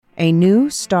A new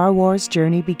Star Wars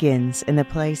journey begins in the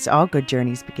place all good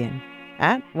journeys begin.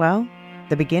 At, well,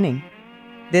 the beginning.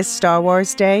 This Star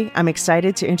Wars Day, I'm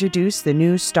excited to introduce the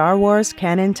new Star Wars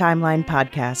Canon Timeline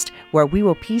podcast, where we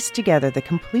will piece together the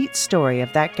complete story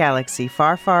of that galaxy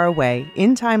far, far away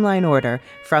in timeline order,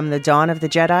 from the dawn of the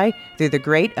Jedi through the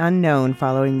great unknown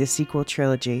following the sequel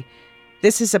trilogy.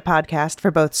 This is a podcast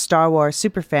for both Star Wars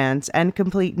superfans and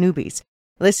complete newbies.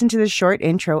 Listen to the short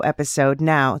intro episode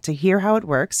now to hear how it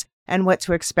works and what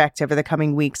to expect over the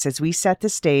coming weeks as we set the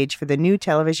stage for the new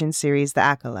television series The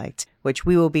Acolyte, which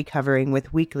we will be covering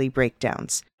with weekly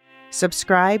breakdowns.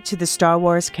 Subscribe to the Star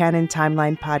Wars Canon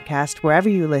Timeline podcast wherever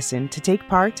you listen to take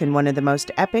part in one of the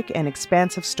most epic and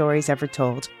expansive stories ever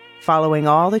told, following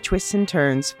all the twists and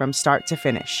turns from start to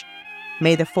finish.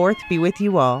 May the 4th be with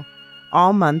you all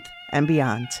month and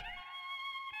beyond.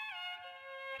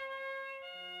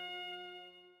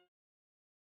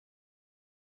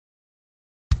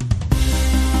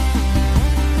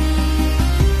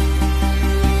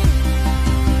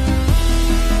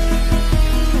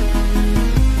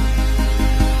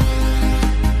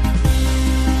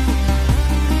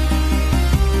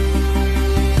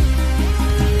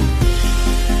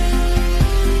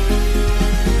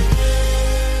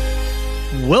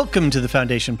 Welcome to the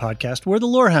Foundation Podcast. We're the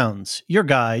Lorehounds, your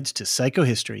guides to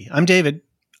psychohistory. I'm David.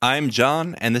 I'm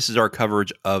John, and this is our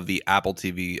coverage of the Apple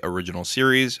TV original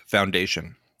series,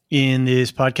 Foundation. In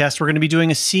this podcast, we're going to be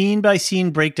doing a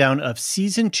scene-by-scene breakdown of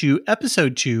Season 2,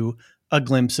 Episode 2, A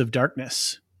Glimpse of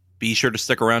Darkness. Be sure to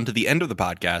stick around to the end of the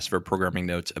podcast for programming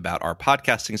notes about our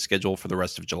podcasting schedule for the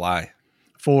rest of July.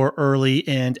 For early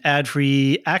and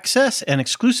ad-free access and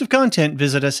exclusive content,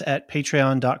 visit us at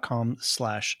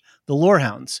patreon.com/The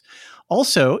Lorehounds.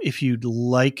 Also, if you'd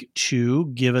like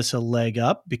to give us a leg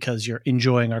up because you're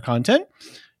enjoying our content,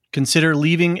 consider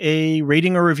leaving a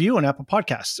rating or review on Apple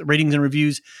Podcasts. Ratings and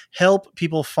reviews help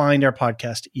people find our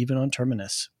podcast, even on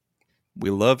Terminus. We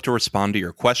love to respond to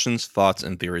your questions, thoughts,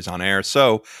 and theories on air,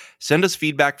 so send us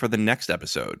feedback for the next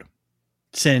episode.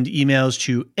 Send emails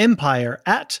to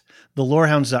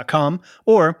empire@thelorehounds.com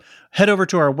or head over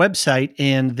to our website,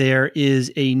 and there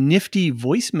is a nifty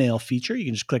voicemail feature. You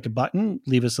can just click a button,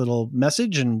 leave us a little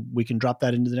message, and we can drop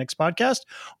that into the next podcast,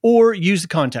 or use the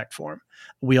contact form.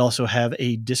 We also have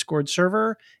a Discord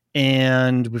server,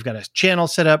 and we've got a channel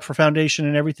set up for Foundation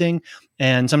and everything.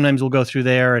 And sometimes we'll go through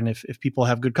there, and if people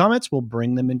have good comments, we'll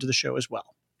bring them into the show as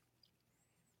well.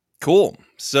 Cool.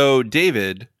 So,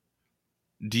 David,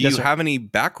 do you Yes, sir. have any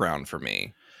background for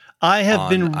me? I have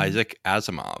been Isaac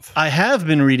Asimov. I have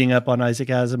been reading up on Isaac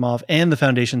Asimov and the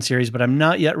Foundation series, but I'm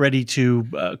not yet ready to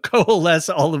coalesce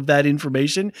all of that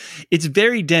information. It's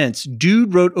very dense.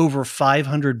 Dude wrote over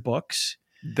 500 books.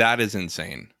 That is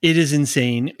insane. It is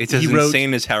insane. It's as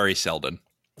insane as Harry Seldon.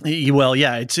 Well,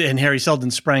 yeah, and Harry Seldon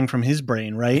sprang from his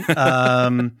brain, right?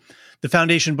 The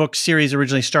Foundation book series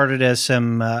originally started as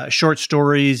some short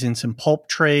stories and some pulp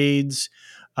trades.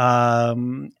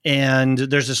 And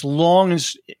there's this long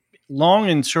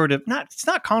and sort of it's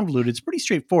not convoluted. It's pretty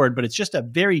straightforward, but it's just a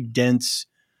very dense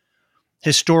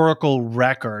historical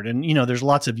record. And, there's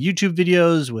lots of YouTube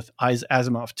videos with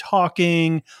Asimov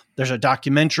talking. There's a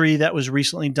documentary that was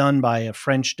recently done by a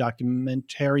French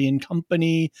documentarian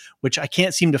company, which I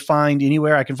can't seem to find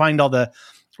anywhere. I can find all the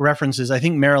references. I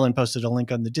think Marilyn posted a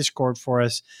link on the Discord for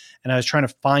us, and I was trying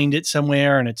to find it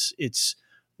somewhere, and it's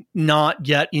not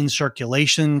yet in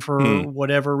circulation for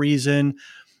whatever reason.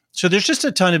 So there's just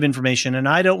a ton of information, and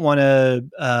I don't want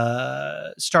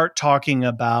to start talking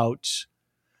about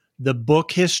the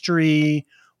book history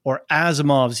or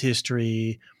Asimov's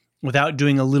history without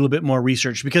doing a little bit more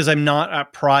research, because I'm not a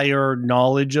prior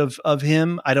knowledge of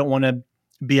him. I don't want to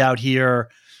be out here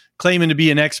claiming to be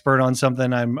an expert on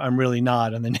something I'm really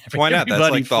not. And then why not?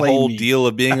 That's like the whole deal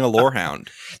of being a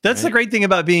lorehound. That's right? The great thing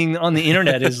about being on the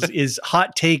internet is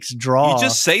hot takes draw. You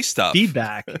just say stuff.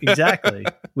 Feedback. Exactly.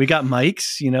 We got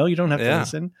mics, you don't have to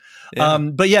listen. Yeah.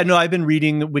 But yeah, no, I've been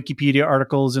reading the Wikipedia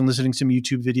articles and listening to some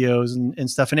YouTube videos and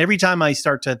stuff. And every time I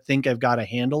start to think I've got a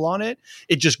handle on it,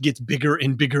 it just gets bigger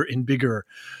and bigger and bigger.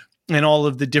 And all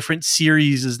of the different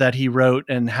series that he wrote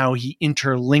and how he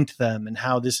interlinked them and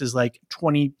how this is like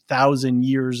 20,000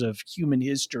 years of human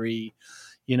history.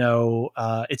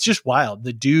 It's just wild.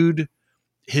 The dude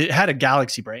had a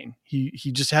galaxy brain.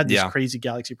 He just had this crazy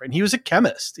galaxy brain. He was a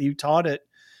chemist. He taught at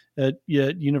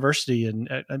university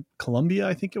at Columbia,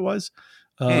 I think it was.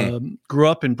 Grew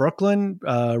up in Brooklyn.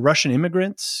 Russian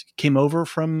immigrants came over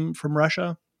from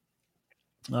Russia.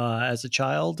 as a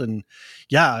child, and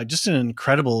just an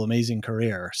incredible, amazing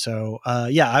career. So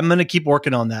I'm going to keep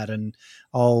working on that, and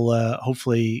I'll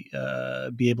hopefully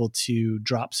be able to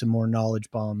drop some more knowledge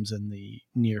bombs in the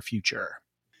near future.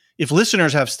 If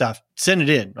listeners have stuff, send it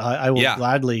in. I will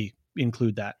gladly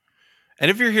include that. And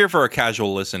if you're here for a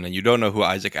casual listen and you don't know who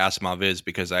Isaac Asimov is,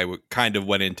 because I kind of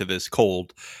went into this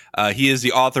cold, he is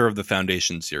the author of the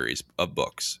Foundation series of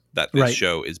books that this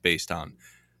show is based on.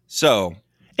 So,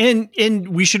 and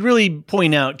we should really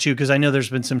point out too, because I know there's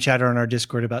been some chatter on our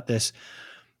Discord about this.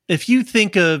 If you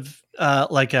think of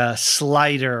like a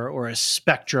slider or a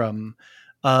spectrum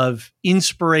of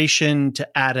inspiration to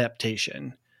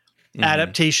adaptation. Mm-hmm.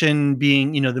 Adaptation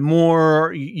being, the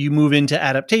more you move into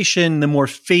adaptation, the more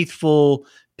faithful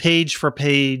page for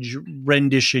page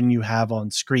rendition you have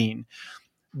on screen.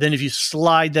 Then if you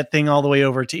slide that thing all the way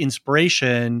over to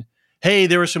inspiration, hey,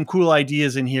 there were some cool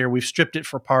ideas in here. We've stripped it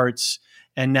for parts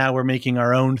and now we're making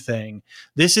our own thing.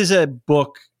 This is a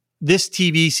book. This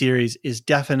TV series is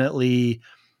definitely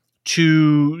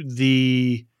to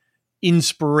the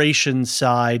inspiration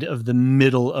side of the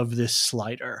middle of this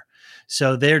slider.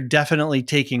 So they're definitely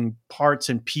taking parts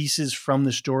and pieces from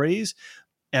the stories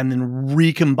and then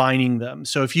recombining them.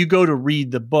 So if you go to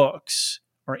read the books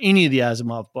or any of the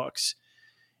Asimov books,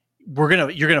 you're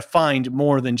gonna find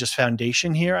more than just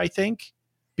Foundation here, I think,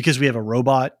 because we have a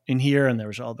robot in here, and there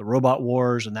was all the Robot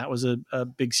Wars, and that was a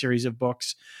big series of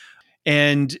books.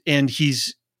 And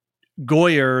he's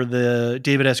Goyer, the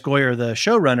David S. Goyer, the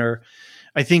showrunner.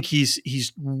 I think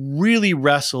he's really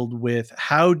wrestled with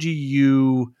how do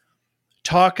you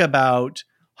talk about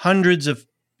hundreds of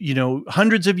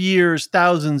years,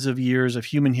 thousands of years of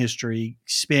human history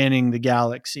spanning the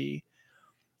galaxy,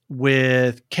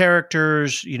 with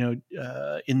characters,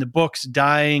 in the books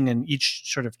dying, and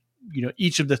each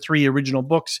of the three original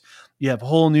books, you have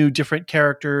whole new different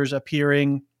characters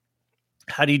appearing.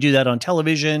 How do you do that on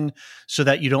television so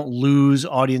that you don't lose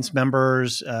audience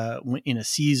members in a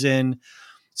season?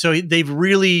 So they've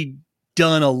really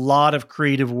done a lot of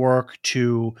creative work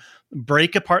to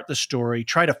break apart the story,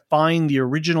 try to find the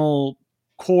original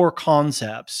core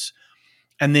concepts,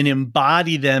 and then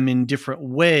embody them in different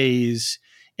ways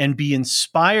and be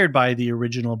inspired by the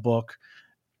original book,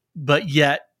 but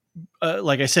yet,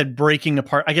 like I said, breaking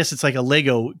apart. I guess it's like a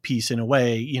Lego piece in a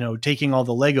way, taking all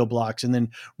the Lego blocks and then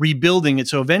rebuilding it.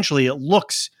 So eventually it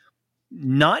looks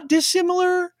not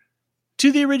dissimilar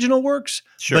to the original works,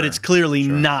 but it's clearly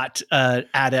not an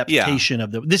adaptation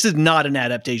of this is not an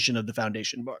adaptation of the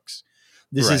Foundation books.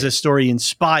 This is a story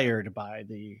inspired by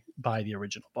the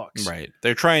original books. Right.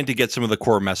 They're trying to get some of the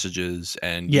core messages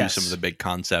and use some of the big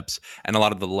concepts and a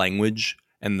lot of the language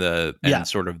and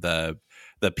sort of the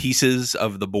pieces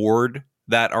of the board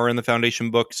that are in the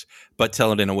Foundation books, but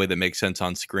tell it in a way that makes sense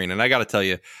on screen. And I got to tell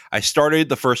you, I started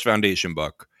the first Foundation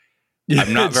book.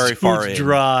 I'm not very far in. It's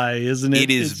dry, isn't it? It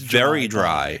is very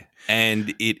dry. And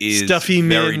it is stuffy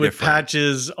men with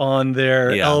patches on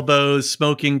their elbows,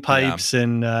 smoking pipes,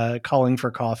 and calling for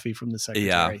coffee from the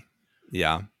secretary.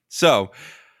 Yeah. So,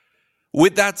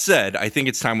 with that said, I think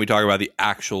it's time we talk about the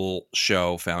actual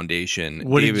show, Foundation.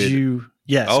 What David, did you?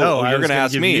 Yes. Oh, you're going to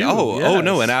ask me. Oh,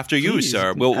 no. And after you, please,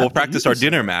 sir, we'll practice our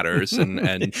dinner matters and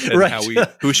how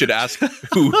who should ask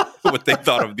what they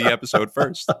thought of the episode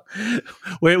first.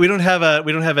 We don't have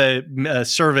a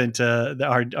servant. We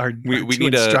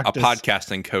need a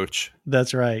podcasting coach.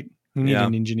 That's right. We need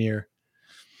an engineer.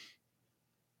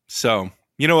 So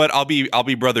you know what? I'll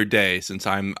be Brother Day, since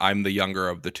I'm the younger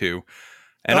of the two.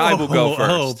 And I will go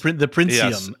first. The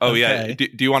Princium. Yes. Oh, yeah. Do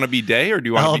you want to be Day, or do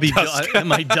you want to be Dusk?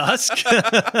 Am I Dusk?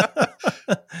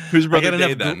 Who's Brother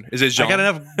Day then? Is it Jean? I got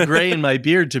enough gray in my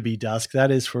beard to be Dusk. That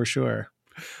is for sure.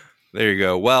 There you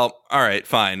go. Well, all right,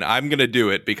 fine. I'm going to do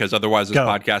it, because otherwise this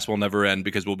podcast will never end,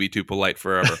 because we'll be too polite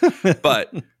forever.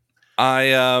 But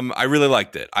I really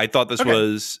liked it. I thought this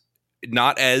was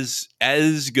not as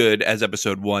good as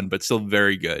episode 1, but still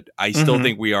very good. I still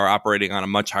think we are operating on a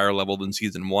much higher level than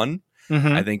season 1.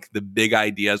 I think the big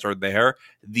ideas are there.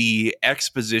 The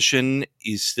exposition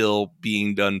is still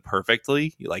being done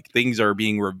perfectly. Like, things are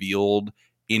being revealed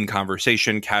in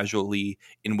conversation casually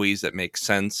in ways that make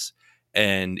sense.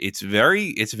 And it's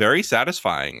very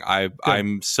satisfying.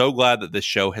 I'm so glad that this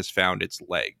show has found its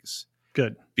legs.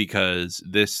 Good. Because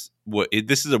this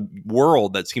is a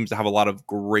world that seems to have a lot of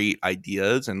great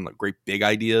ideas and great big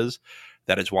ideas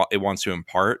that it wants to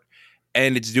impart.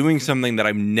 And it's doing something that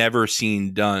I've never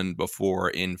seen done before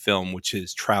in film, which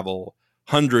is travel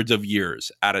hundreds of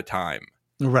years at a time.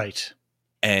 Right.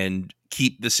 And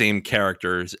keep the same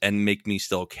characters and make me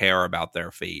still care about their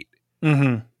fate.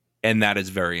 And that is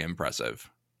very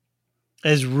impressive.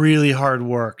 is really hard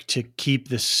work to keep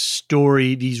the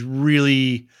story, these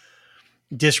really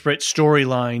disparate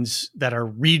storylines that are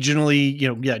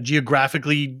regionally,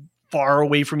 geographically far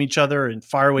away from each other and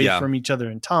far away from each other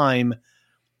in time,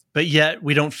 but yet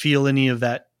we don't feel any of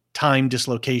that time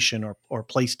dislocation or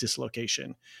place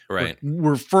dislocation. Right.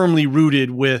 We're firmly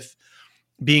rooted with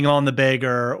being on the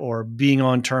Beggar or being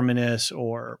on Terminus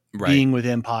or being with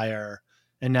Empire.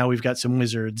 And now we've got some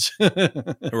wizards.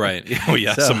 Right. Oh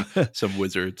yeah. So, some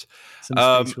wizards,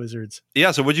 some space wizards.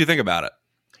 Yeah. So what'd you think about it?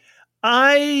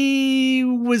 I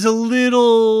was a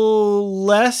little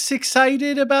less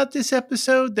excited about this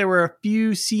episode. There were a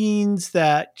few scenes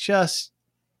that just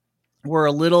were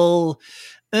a little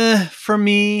for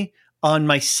me. On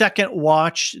my second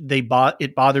watch,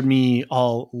 it bothered me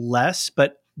all less,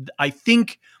 but I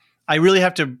think I really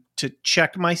have to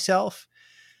check myself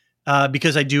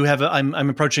because I do have I'm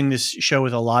approaching this show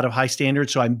with a lot of high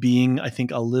standards, so I'm being, I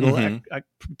think, a little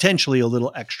potentially a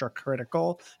little extra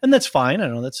critical, and that's fine. I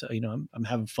know that's I'm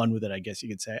having fun with it, I guess you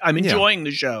could say. I'm enjoying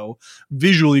the show,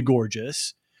 visually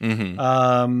gorgeous.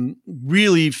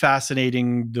 Really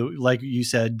fascinating. Like you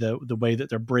said, the way that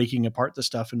they're breaking apart the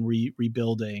stuff and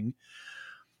rebuilding.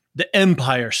 The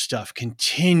Empire stuff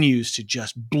continues to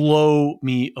just blow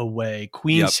me away.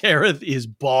 Queen Sareth is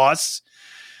boss.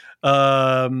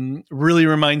 Really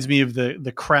reminds me of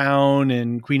the Crown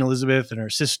and Queen Elizabeth and her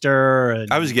sister.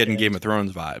 I was getting Game of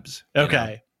Thrones vibes.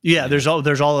 Okay. Yeah, there's all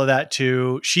of that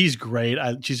too. She's great.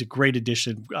 She's a great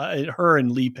addition. Her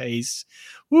and Lee Pace.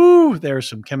 Woo, there's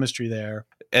some chemistry there.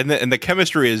 And the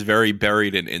chemistry is very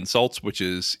buried in insults, which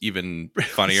is even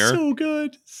funnier. So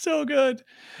good. So good.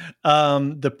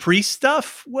 The priest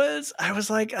stuff I was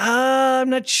like, I'm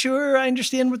not sure. I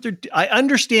understand what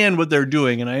they're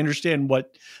doing, and I understand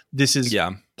what this is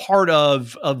part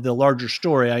of the larger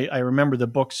story. I remember the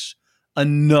books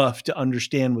enough to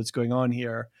understand what's going on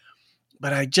here,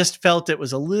 but I just felt it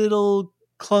was a little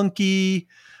clunky.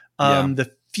 The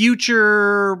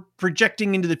future,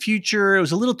 projecting into the future, it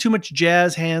was a little too much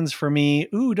jazz hands for me.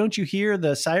 Ooh, don't you hear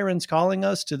the sirens calling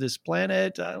us to this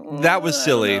planet? That was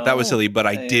silly. But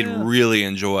I did really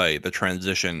enjoy the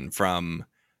transition from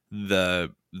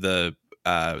the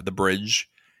bridge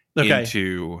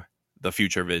into the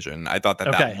future vision. I thought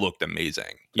that looked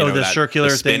amazing. The circular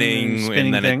spinning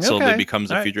and then it slowly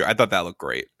becomes a future. I thought that looked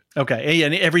great. Okay,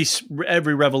 and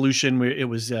every revolution, it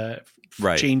was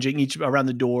changing each around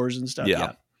the doors and stuff.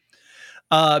 Yeah.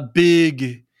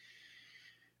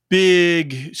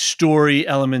 Big story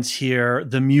elements here.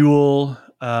 The mule,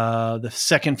 the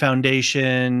second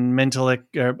foundation,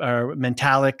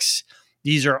 mentalics.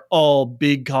 These are all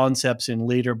big concepts in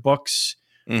later books.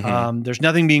 There's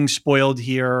nothing being spoiled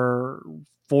here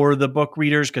for the book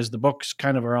readers because the books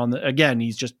kind of are again,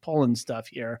 he's just pulling stuff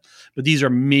here, but these are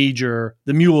major.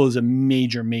 The mule is a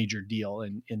major deal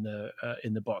in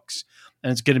the books,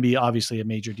 and it's going to be obviously a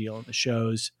major deal in the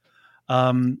shows.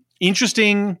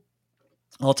 Interesting.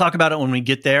 I'll talk about it when we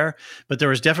get there, but there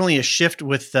was definitely a shift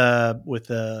with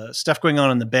the stuff going on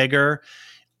in the Beggar.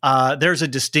 There's a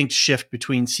distinct shift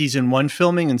between season 1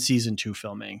 filming and season 2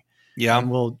 filming. Yeah. And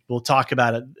we'll talk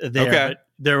about it there. Okay. But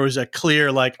there was a clear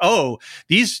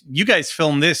you guys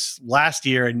filmed this last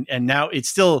year and now it's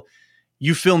still,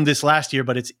 you filmed this last year,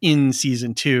 but it's in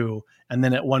season 2. And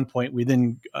then at one point we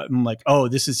then I'm like, oh,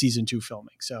 this is season 2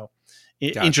 filming. So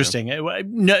gotcha. Interesting.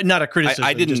 Not a criticism.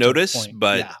 I didn't notice,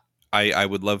 but I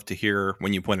would love to hear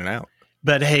when you point it out.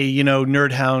 But hey,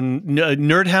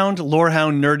 Nerdhound,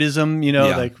 Lorehound,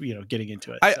 nerdism, getting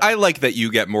into it. I like that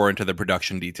you get more into the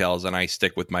production details, and I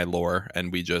stick with my lore,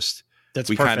 and we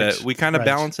kind of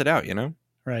balance it out,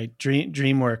 Right.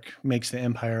 Dreamwork makes the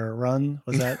Empire run.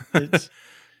 Was that?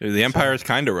 The Empire is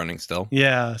kind of running still.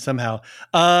 Yeah, somehow.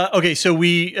 Okay, so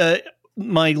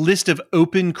my list of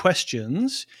open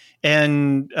questions.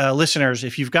 And listeners,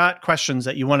 if you've got questions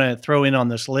that you want to throw in on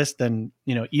this list, then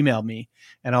email me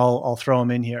and I'll throw them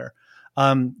in here.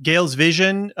 Gail's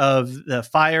vision of the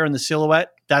fire and the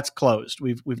silhouette, that's closed.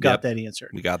 We've got that answered.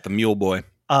 We got the mule boy.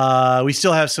 We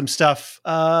still have some stuff.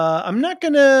 I'm not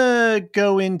going to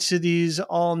go into these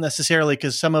all necessarily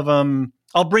because some of them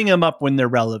I'll bring them up when they're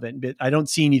relevant. But I don't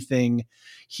see anything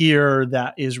here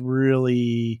that is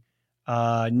really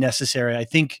necessary. I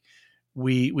think.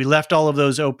 We left all of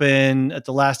those open at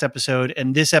the last episode,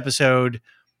 and this episode,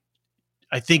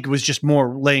 I think, was just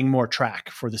laying more track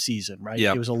for the season, right?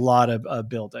 Yep. It was a lot of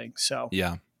building. So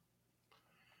yeah.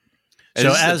 And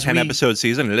so this is a 10-episode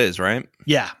season. It is, right?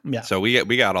 Yeah. So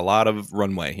we got a lot of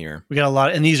runway here. We got a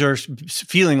lot, and these are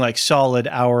feeling like solid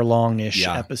hour-long-ish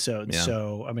episodes. Yeah.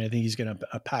 So, I mean, I think he's going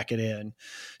to pack it in.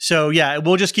 So, yeah,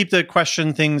 we'll just keep the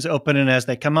question things open, and as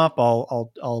they come up,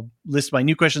 I'll list my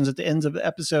new questions at the ends of the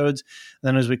episodes. And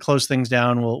then as we close things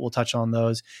down, we'll touch on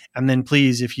those. And then,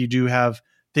 please, if you do have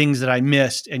things that I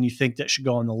missed and you think that should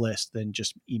go on the list, then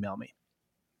just email me.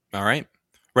 All right.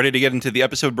 Ready to get into the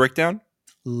episode breakdown?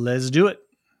 Let's do it.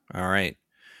 All right.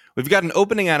 We've got an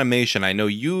opening animation. I know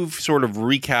you've sort of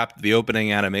recapped the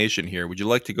opening animation here. Would you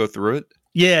like to go through it?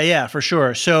 Yeah, for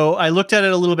sure. So I looked at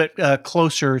it a little bit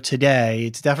closer today.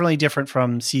 It's definitely different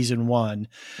from season 1.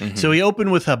 Mm-hmm. So we open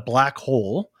with a black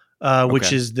hole,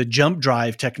 which is the jump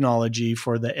drive technology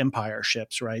for the Empire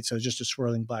ships, right? So it's just a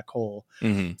swirling black hole.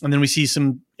 Mm-hmm. And then we see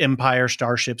some Empire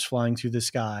starships flying through the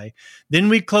sky. Then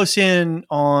we close in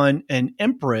on an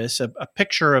Empress, a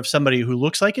picture of somebody who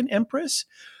looks like an Empress.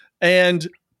 And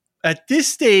at this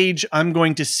stage, I'm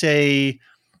going to say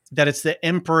that it's the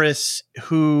Empress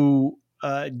who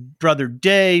Brother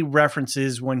Day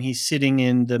references when he's sitting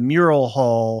in the mural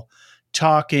hall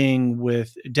talking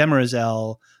with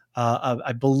Demerzel.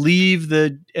 I believe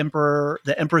the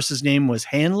Empress's name was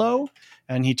Hanlo,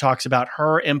 and he talks about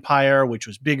her empire, which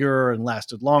was bigger and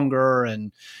lasted longer,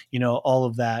 and all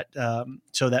of that.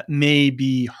 So that may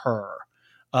be her,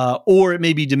 or it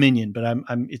may be Dominion, but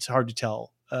it's hard to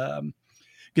tell.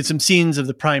 Get some scenes of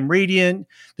the Prime Radiant.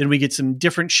 Then we get some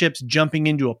different ships jumping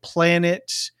into a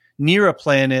planet, near a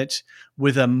planet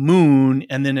with a moon,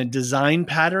 and then a design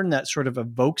pattern that sort of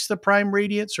evokes the Prime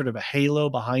Radiant, sort of a halo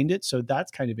behind it. So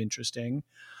that's kind of interesting.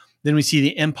 Then we see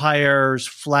the Empire's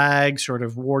flag, sort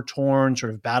of war-torn,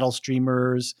 sort of battle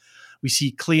streamers. We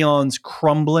see Cleon's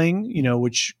crumbling,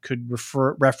 which could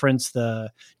reference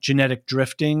the genetic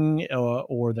drifting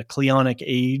or the Cleonic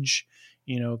age,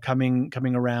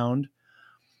 coming around.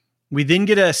 We then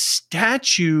get a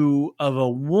statue of a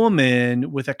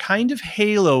woman with a kind of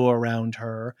halo around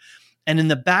her. And in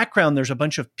the background, there's a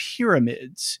bunch of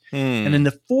pyramids. And in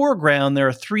the foreground, there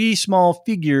are 3 small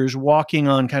figures walking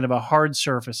on kind of a hard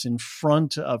surface in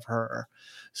front of her.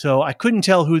 So I couldn't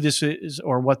tell who this is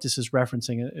or what this is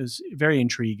referencing. It was very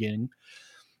intriguing.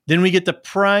 Then we get the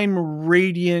Prime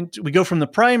Radiant. We go from the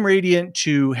Prime Radiant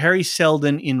to Harry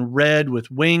Seldon in red with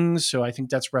wings. So I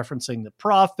think that's referencing the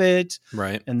Prophet,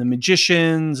 right, and the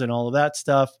magicians and all of that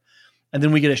stuff. And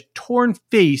then we get a torn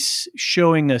face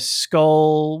showing a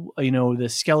skull, the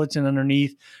skeleton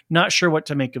underneath. Not sure what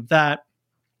to make of that.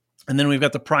 And then we've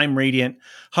got the Prime Radiant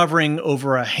hovering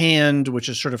over a hand, which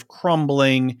is sort of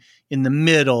crumbling in the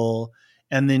middle.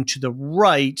 And then to the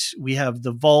right, we have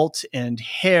the Vault and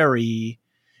Harry.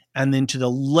 And then to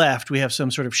the left, we have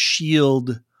some sort of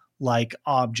shield-like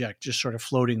object just sort of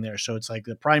floating there. So it's like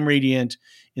the Prime Radiant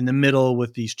in the middle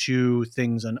with these 2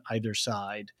 things on either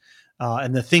side.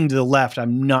 And the thing to the left,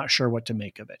 I'm not sure what to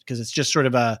make of it because it's just sort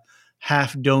of a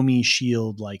half-domey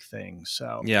shield-like thing.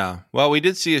 So yeah. Well, we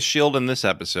did see a shield in this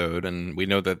episode, and we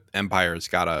know that Empire's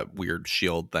got a weird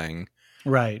shield thing.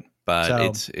 Right. But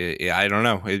I don't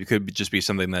know. It could just be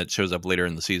something that shows up later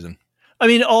in the season. I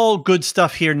mean, all good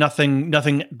stuff here, nothing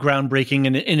groundbreaking,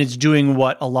 and it's doing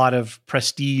what a lot of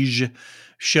prestige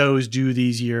shows do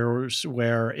these years,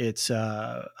 where it's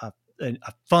a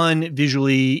fun,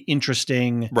 visually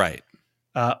interesting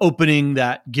opening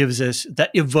that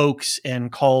evokes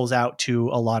and calls out to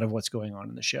a lot of what's going on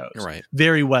in the shows. Right.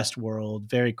 Very Westworld,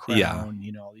 very Crown,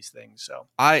 all these things. So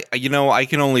I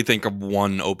can only think of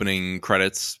one opening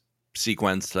credits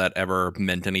sequence that ever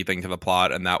meant anything to the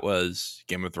plot, and that was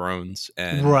Game of Thrones.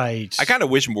 And I kind of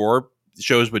wish more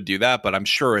shows would do that, but I'm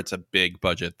sure it's a big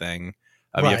budget thing.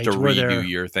 You have to redo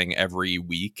your thing every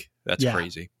week. That's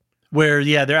crazy. Where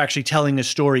they're actually telling a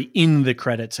story in the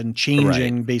credits and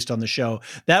changing based on the show.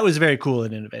 That was very cool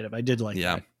and innovative. I did like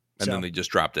that. And then they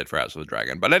just dropped it for House of the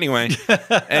Dragon. But anyway,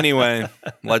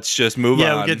 let's just move on.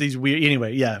 Yeah, we'll get these weird.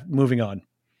 Anyway, moving on.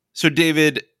 So,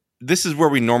 David, this is where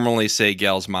we normally say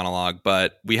Gail's monologue,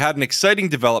 but we had an exciting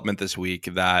development this week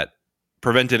that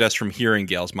prevented us from hearing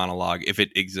Gail's monologue, if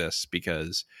it exists,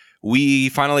 because we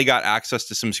finally got access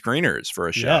to some screeners for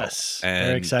a show. Yes, and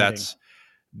very exciting. That's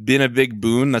been a big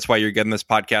boon. That's why you're getting this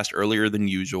podcast earlier than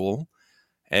usual.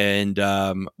 And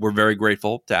we're very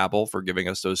grateful to Apple for giving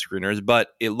us those screeners. But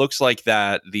it looks like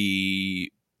that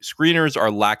the screeners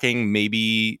are lacking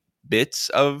maybe bits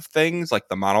of things like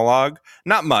the monologue.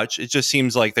 Not much. It just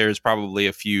seems like there's probably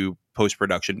a few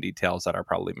post-production details that are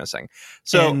probably missing.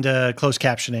 So, and closed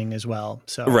captioning as well.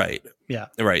 So right.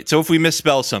 So if we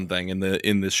misspell something in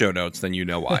the show notes, then you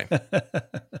know why.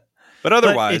 But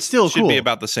otherwise, it's still should cool. be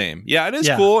about the same. Yeah, it is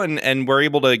cool, and we're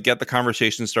able to get the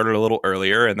conversation started a little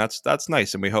earlier, and that's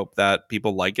nice. And we hope that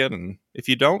people like it. And if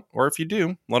you don't, or if you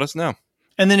do, let us know.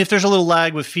 And then if there's a little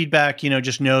lag with feedback,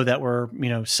 just know that we're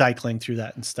cycling through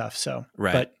that and stuff. So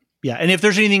right. But yeah, and if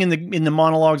there's anything in the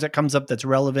monologues that comes up that's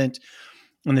relevant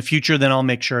in the future, then I'll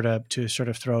make sure to sort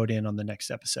of throw it in on the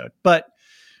next episode. But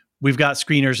we've got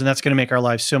screeners, and that's going to make our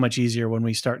lives so much easier when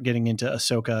we start getting into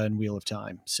Ahsoka and Wheel of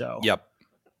Time. So yep.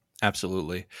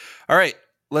 Absolutely. All right,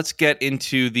 let's get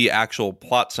into the actual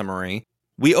plot summary.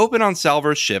 We open on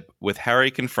Salvor's ship with Harry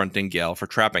confronting Gale for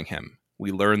trapping him.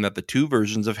 We learn that the two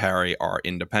versions of Harry are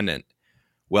independent.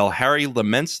 While Harry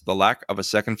laments the lack of a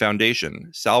second foundation,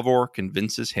 Salvor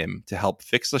convinces him to help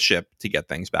fix the ship to get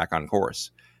things back on course.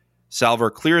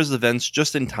 Salvor clears the vents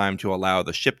just in time to allow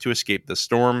the ship to escape the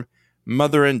storm.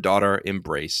 Mother and daughter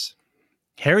embrace.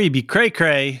 Harry be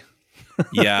cray-cray.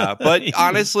 Yeah, but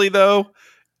honestly, though,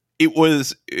 it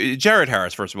was Jared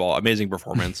Harris, first of all, amazing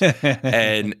performance.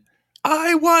 And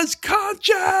I was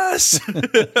conscious. What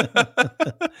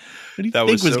do you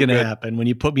think was going to happen when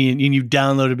you put me in and you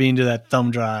downloaded me into that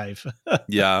thumb drive?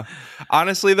 Yeah.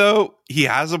 Honestly, though, he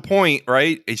has a point,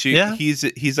 right?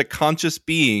 He's a conscious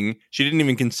being. She didn't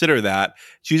even consider that.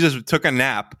 She just took a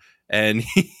nap, and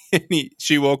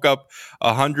she woke up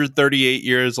 138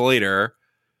 years later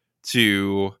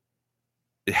to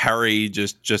Harry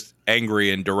just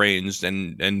angry and deranged,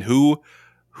 and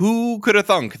who could have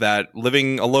thunk that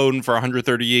living alone for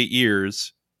 138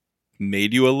 years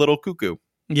made you a little cuckoo?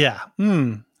 Yeah.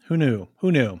 Who knew?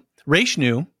 Raish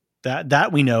knew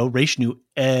that we know. Raish knew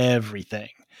everything,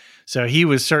 so he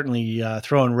was certainly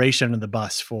throwing Raish under the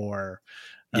bus for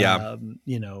not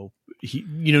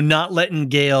letting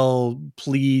Gale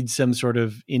plead some sort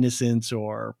of innocence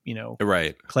or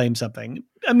right, claim something.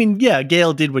 I mean, yeah,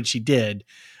 Gale did what she did.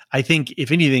 I think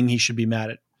if anything, he should be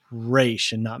mad at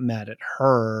Raish and not mad at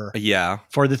her. Yeah,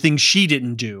 for the things she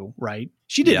didn't do. Right?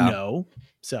 She didn't know.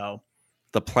 So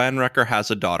the plan wrecker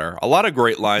has a daughter. A lot of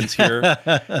great lines here.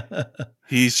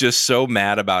 He's just so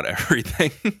mad about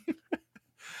everything.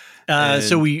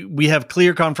 So we have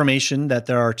clear confirmation that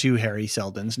there are two Harry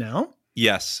Seldons now.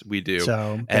 Yes, we do.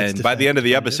 So, and by the end of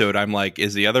the episode, I'm like,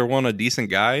 is the other one a decent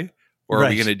guy? Or are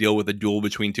we going to deal with a duel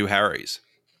between two Harrys?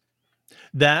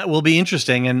 That will be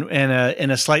interesting,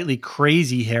 and a slightly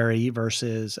crazy Harry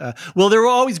versus. There were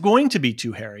always going to be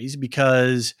two Harrys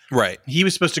because he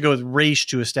was supposed to go with Raish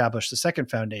to establish the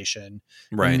second foundation.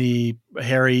 Right, and the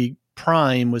Harry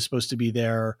Prime was supposed to be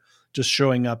there, just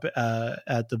showing up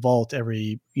at the vault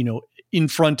every in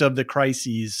front of the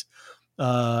crises,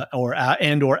 or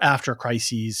after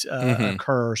crises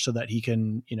occur, so that he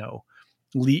can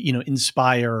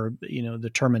inspire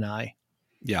the Termini.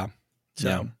 Yeah. So.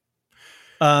 Yeah.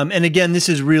 And again, this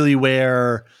is really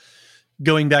where,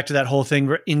 going back to that whole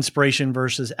thing, inspiration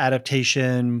versus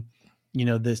adaptation,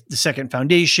 the second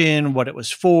foundation, what it was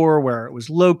for, where it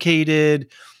was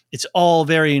located, it's all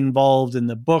very involved in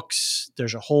the books.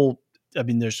 There's whole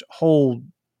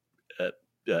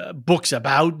books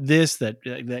about this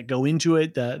that go into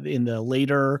it in the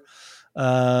later,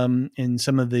 in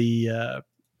some of the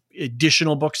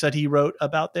additional books that he wrote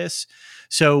about this.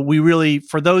 So we really,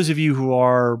 for those of you who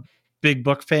are big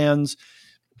book fans,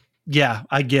 yeah,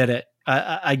 I get it.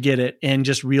 I get it. And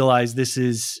just realize this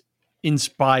is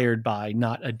inspired by,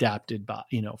 not adapted by,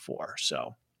 for.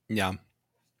 So yeah.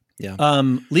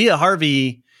 Leah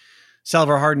Harvey,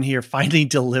 Salvor Hardin here, finally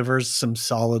delivers some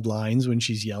solid lines when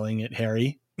she's yelling at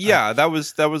Harry. Yeah, that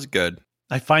was good.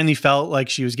 I finally felt like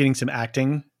she was getting some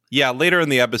acting. Yeah, later in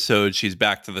the episode, she's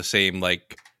back to the same,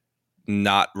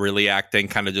 not really acting,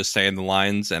 kind of just saying the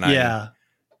lines. And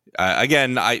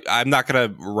again, I'm not going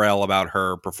to rail about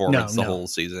her performance the whole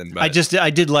season. But I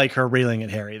did like her railing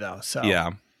at Harry, though. So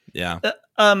yeah.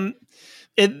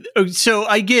 So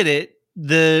I get it.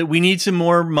 We need some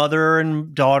more mother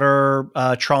and daughter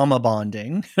trauma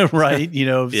bonding, right?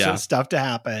 Stuff to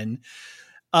happen.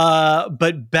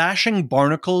 But bashing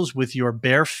barnacles with your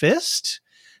bare fist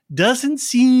doesn't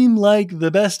seem like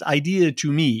the best idea to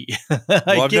me. Well,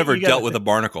 I've never dealt with a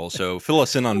barnacle, so fill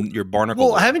us in on your barnacle.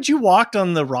 Well, haven't you walked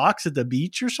on the rocks at the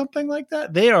beach or something like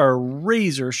that? They are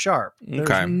razor sharp.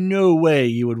 There's no way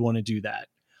you would want to do that.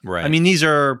 Right. I mean, these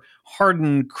are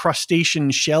hardened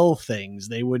crustacean shell things.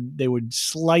 They would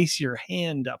slice your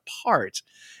hand apart,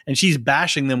 and she's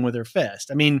bashing them with her fist.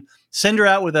 I mean, send her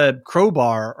out with a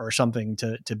crowbar or something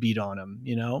to beat on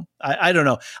him. I don't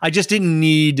know. I just didn't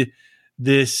need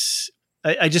this.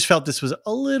 I just felt this was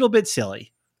a little bit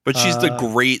silly. But she's the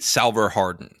great Salvor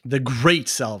Hardin. The great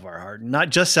Salvor Hardin.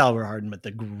 Not just Salvor Hardin, but the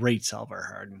great Salvor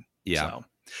Hardin. Yeah. So.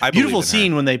 Beautiful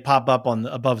scene when they pop up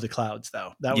above the clouds,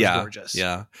 though. That was gorgeous.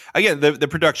 Yeah. Again, the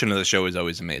production of the show is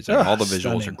always amazing. All the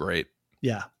visuals are great.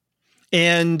 Yeah.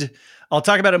 And I'll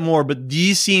talk about it more, but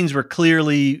these scenes were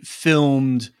clearly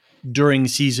filmed during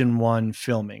season 1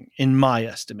 filming, in my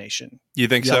estimation. You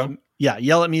think so? Yeah.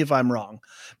 Yell at me if I'm wrong.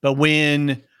 But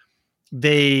when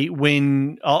they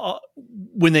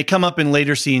come up in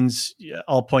later scenes,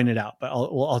 I'll point it out, but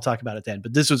I'll talk about it then.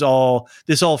 But this all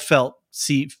felt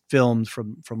filmed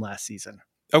from last season.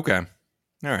 Okay.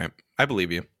 All right. I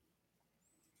believe you.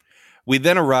 We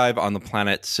then arrive on the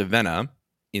planet Savannah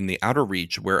in the Outer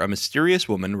Reach, where a mysterious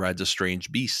woman rides a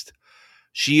strange beast.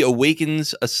 She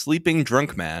awakens a sleeping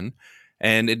drunk man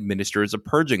and administers a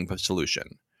purging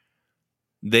solution.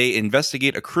 They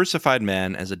investigate a crucified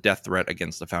man as a death threat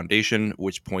against the Foundation,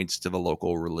 which points to the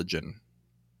local religion.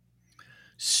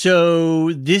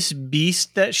 So this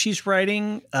beast that she's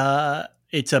riding,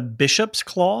 it's a bishop's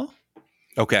claw.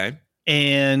 Okay.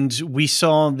 And we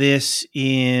saw this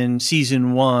in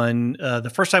season 1.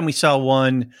 The first time we saw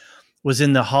one was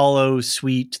in the Hollow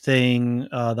Suite thing,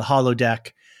 the Hollow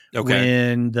Deck,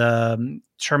 when the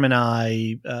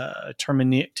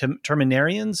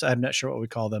Terminarians, I'm not sure what we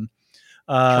call them.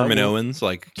 Terminoans,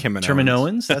 like Kiminoans.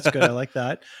 Terminoans, that's good. I like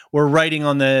that. We're riding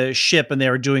on the ship, and they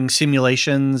were doing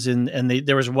simulations, and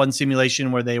there was one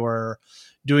simulation where they were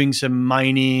doing some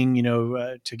mining,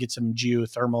 to get some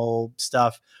geothermal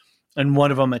stuff, and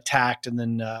one of them attacked, and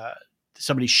then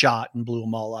somebody shot and blew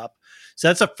them all up. So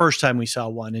that's the first time we saw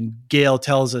one, and Gail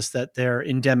tells us that they're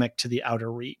endemic to the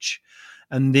Outer Reach.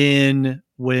 And then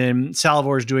when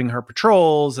Salvor's doing her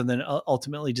patrols and then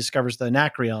ultimately discovers the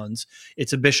Anacreons,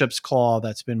 it's a bishop's claw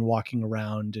that's been walking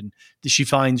around, and she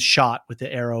finds shot with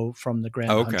the arrow from the Grand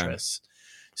Huntress.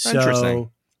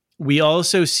 So we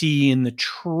also see in the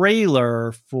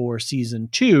trailer for season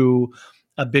 2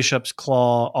 a bishop's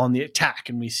claw on the attack,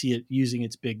 and we see it using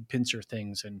its big pincer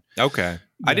things. And I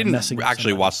didn't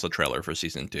actually watch the trailer for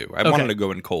season 2. I wanted to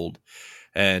go in cold.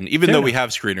 And even though we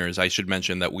have screeners, I should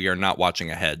mention that we are not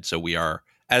watching ahead, so we are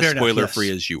as spoiler-free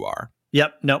as you are.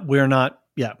 Yep. No, we're not.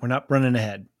 Yeah, we're not running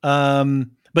ahead.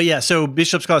 But yeah, so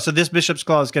Bishop's Claw. So this Bishop's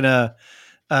Claw is going to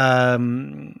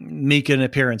make an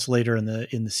appearance later in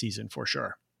the season for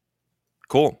sure.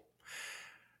 Cool.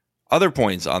 Other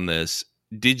points on this.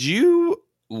 Did you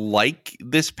like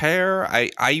this pair?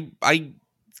 I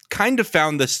kind of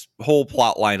found this whole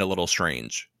plot line a little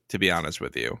strange, to be honest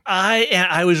with you.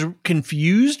 I was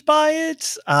confused by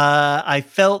it. I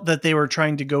felt that they were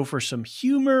trying to go for some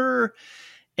humor,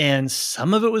 and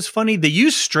some of it was funny. They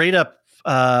used straight up,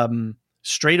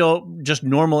 just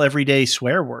normal everyday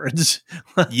swear words.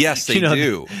 Yes, they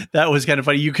do. That was kind of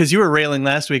funny. Because you were railing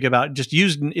last week about just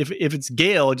using, if it's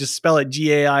Gail, just spell it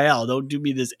Gail. Don't do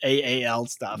me this AAL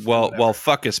stuff. Well,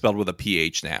 fuck is spelled with a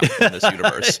PH now in this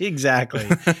universe. Exactly.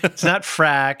 It's not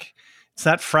frack. It's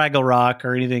not Fraggle Rock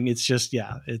or anything. It's just,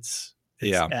 it's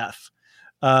F.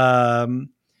 I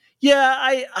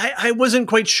wasn't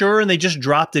quite sure, and they just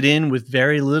dropped it in with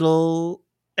very little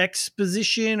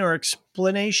exposition or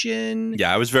explanation.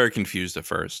 Yeah, I was very confused at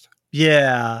first.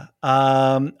 Yeah.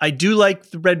 I do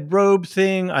like the red robe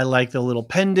thing. I like the little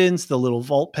pendants, the little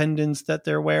vault pendants that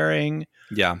they're wearing.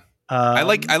 Yeah. I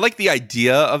like the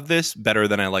idea of this better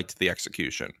than I liked the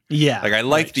execution. Yeah. I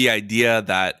like the idea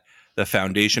that the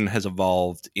Foundation has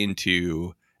evolved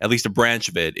into, at least a branch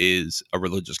of it is a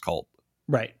religious cult.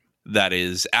 Right. That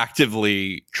is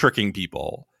actively tricking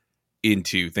people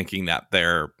into thinking that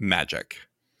they're magic.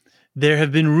 There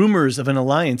have been rumors of an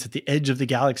alliance at the edge of the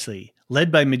galaxy, led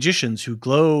by magicians who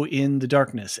glow in the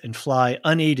darkness and fly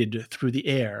unaided through the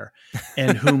air,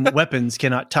 and whom weapons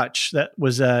cannot touch. That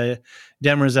was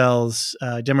Demerzel's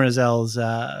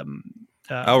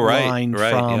line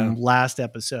from last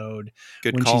episode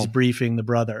when she's briefing the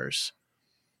brothers.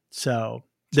 So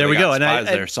there we go. And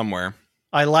there somewhere.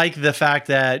 I like the fact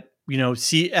that,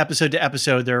 see episode to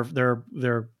episode,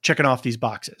 they're checking off these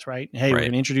boxes, right? Hey, we're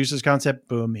going to introduce this concept.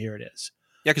 Boom, here it is.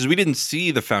 Yeah, because we didn't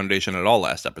see the Foundation at all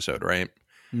last episode, right?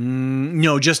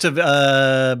 No, just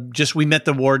we met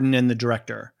the warden and the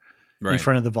director in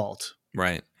front of the vault.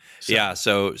 Right. So. Yeah.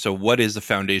 So what is the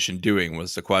Foundation doing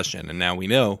was the question, and now we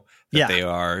know that they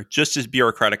are just as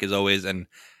bureaucratic as always, and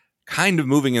kind of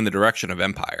moving in the direction of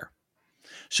Empire.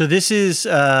 So this is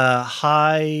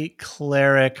High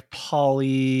Cleric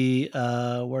Polly.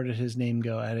 Where did his name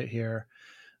go at it here?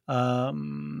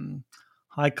 Polly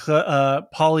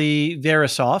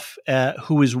Verisov,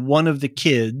 who is one of the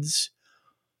kids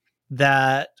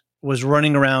that was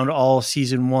running around all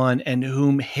season 1, and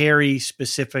whom Harry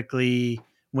specifically,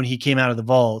 when he came out of the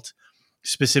vault,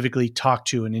 specifically talk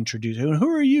to and introduce. Who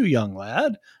are you, young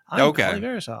lad? I'm Polly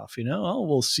Verisov. Oh,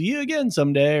 we'll see you again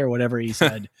someday, or whatever he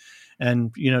said.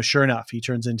 And sure enough, he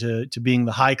turns into being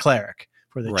the High Cleric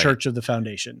for the Church of the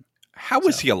Foundation. How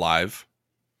was he alive?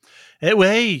 Hey,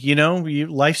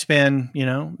 lifespan.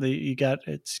 You got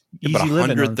it's easy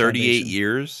living. 138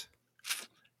 years.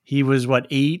 He was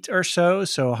 8 or so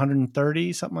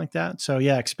 130, something like that. So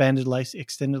yeah, extended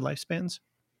lifespans.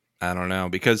 I don't know,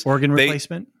 because organ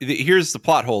replacement. Here's the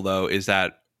plot hole, though, is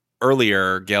that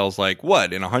earlier Gail's like,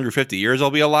 "What, in 150 years I'll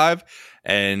be alive?"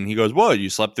 And he goes, "Well, you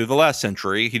slept through the last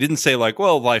century." He didn't say like,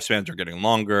 "Well, lifespans are getting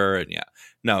longer," and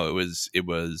no, it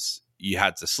was you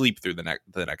had to sleep through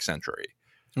the next century.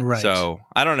 Right. So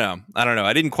I don't know.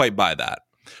 I didn't quite buy that.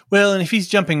 Well, and if he's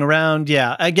jumping around,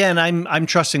 yeah. Again, I'm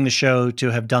trusting the show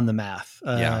to have done the math.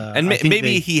 And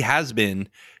maybe he has been.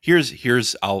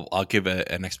 Here's I'll give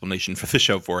an explanation for the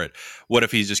show for it. What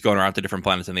if he's just going around to different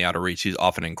planets in the outer reach? He's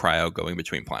often in cryo, going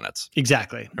between planets.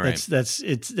 Exactly. Right. That's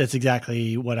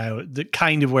exactly what the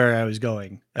kind of where I was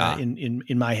going in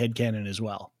my head canon as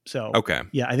well. So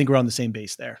yeah, I think we're on the same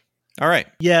base there. All right.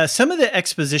 Yeah, some of the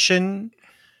exposition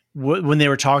when they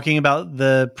were talking about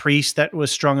the priest that was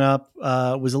strung up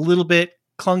was a little bit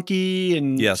clunky,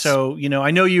 and so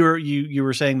I know you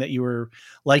were saying that you were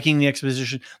liking the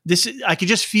exposition. I could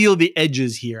just feel the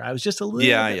edges here. I was just a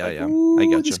little I got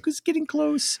you. This was getting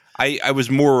close. I was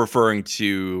more referring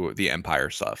to the Empire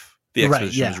stuff. The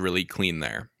exposition was really clean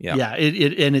there. Yeah,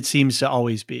 it seems to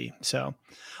always be so.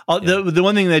 The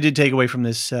one thing that I did take away from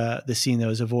this scene, though,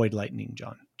 is avoid lightning,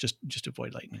 John. Just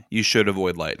avoid lightning. You should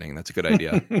avoid lightning. That's a good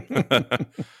idea.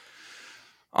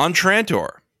 On Trantor,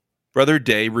 Brother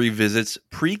Day revisits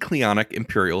pre-Cleonic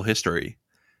Imperial history.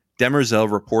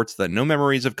 Demerzel reports that no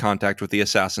memories of contact with the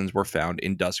assassins were found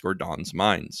in Dusk or Dawn's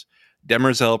minds.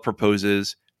 Demerzel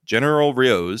proposes General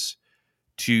Rios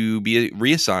to be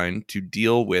reassigned to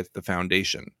deal with the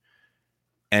Foundation.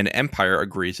 And Empire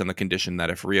agrees on the condition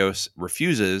that if Rios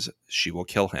refuses, she will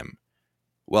kill him.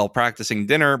 While practicing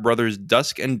dinner, brothers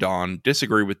Dusk and Dawn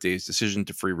disagree with Day's decision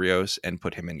to free Rios and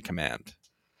put him in command.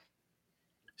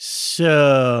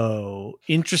 So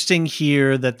interesting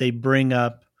here that they bring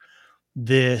up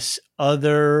this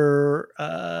other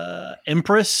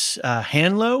Empress,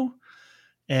 Hanlo.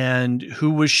 And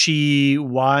who was she?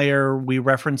 Why are we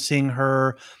referencing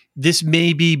her? This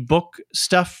may be book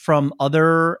stuff from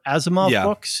other Asimov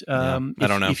books. I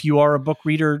don't know. If you are a book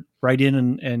reader, write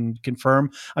in and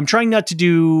confirm. I'm trying not to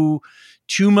do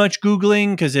too much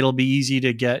Googling because it'll be easy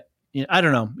to get, I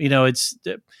don't know. It's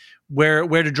where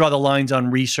to draw the lines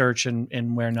on research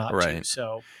and where not to.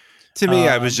 So to me,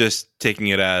 I was just taking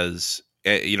it as,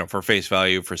 for face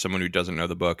value for someone who doesn't know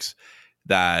the books,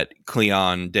 that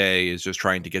Cleon Day is just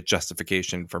trying to get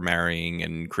justification for marrying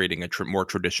and creating a more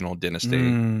traditional dynasty.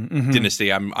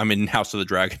 Dynasty. I'm in House of the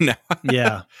Dragon now.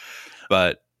 Yeah.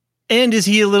 And is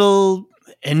he a little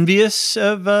envious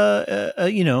of,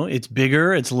 it's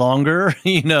bigger, it's longer,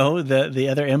 the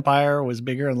other empire was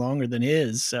bigger and longer than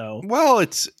his. So, well,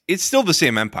 it's still the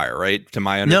same empire, right? To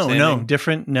my understanding.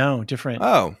 Different.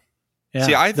 Oh, yeah.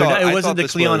 See, I thought it wasn't the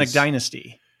Cleonic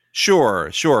dynasty. Sure.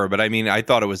 But I mean, I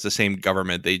thought it was the same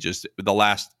government. They just the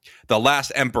last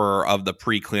emperor of the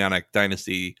pre-Cleonic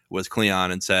dynasty was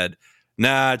Cleon and said,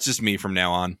 "Nah, it's just me from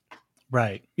now on."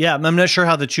 Right. Yeah, I'm not sure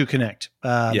how the two connect.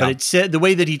 But it said the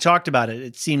way that he talked about it,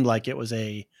 it seemed like it was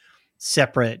a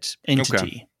separate entity.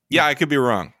 Okay. Yeah, I could be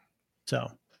wrong.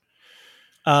 So,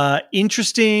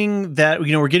 interesting that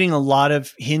we're getting a lot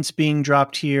of hints being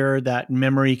dropped here that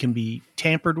memory can be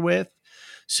tampered with.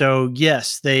 So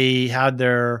yes, they had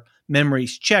their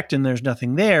memories checked and there's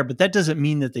nothing there, but that doesn't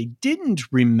mean that they didn't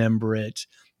remember it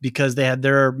because they had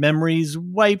their memories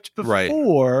wiped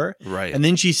before. Right. And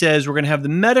then she says, we're going to have the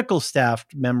medical staff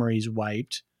memories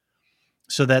wiped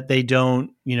so that they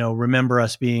don't, remember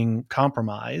us being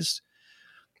compromised.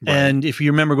 Right. And if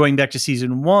you remember going back to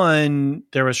season 1,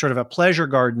 there was sort of a pleasure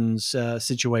gardens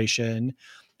situation,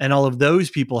 and all of those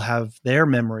people have their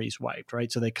memories wiped, right?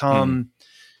 So they come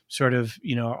sort of,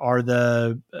 are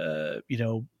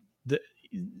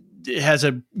it has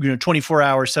a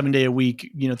 24-hour, 7-day a week,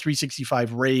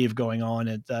 365 rave going on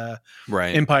at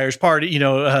Empire's party.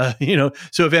 So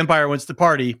if Empire wants to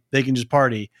party, they can just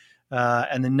party,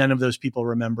 and then none of those people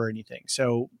remember anything.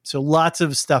 So lots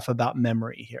of stuff about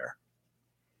memory here.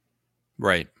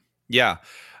 Right. Yeah.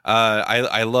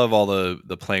 I love all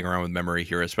the playing around with memory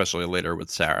here, especially later with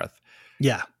Sareth.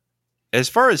 Yeah. As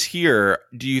far as here,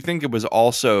 do you think it was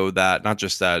also that not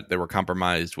just that they were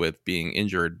compromised with being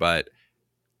injured, but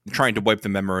trying to wipe the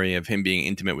memory of him being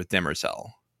intimate with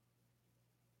Demerzel?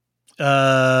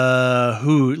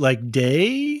 Who, like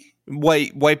Day?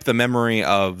 wipe the memory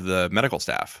of the medical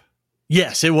staff.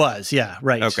 Yes, it was. Yeah,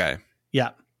 right. Okay.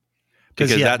 Yeah.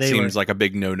 Because that seems like a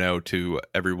big no-no to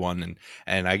everyone,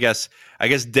 and I guess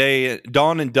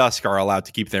Dawn and Dusk are allowed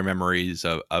to keep their memories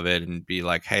of it and be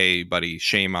like, "Hey, buddy,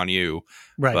 shame on you,"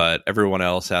 right? But everyone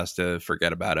else has to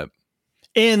forget about it.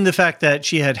 And the fact that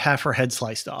she had half her head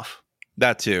sliced off.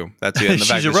 That too. And the fact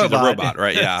that she's a robot,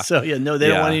 right? Yeah. So they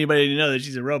don't want anybody to know that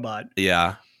she's a robot.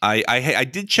 Yeah. I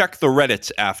did check the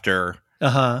Reddits after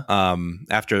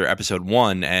episode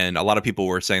 1, and a lot of people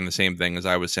were saying the same thing as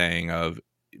I was saying of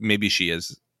maybe she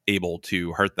is able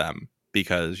to hurt them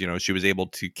because, she was able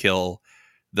to kill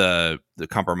the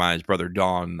compromised brother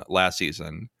Dawn last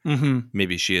season. Mm-hmm.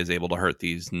 Maybe she is able to hurt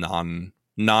these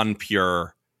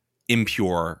non-pure,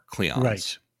 impure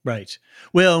Cleons. Right.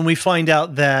 Well, and we find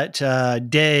out that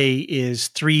Day is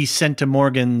 3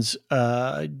 centimorgans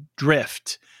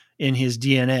drift in his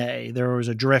DNA. There was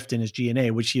a drift in his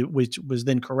DNA, which was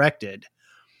then corrected,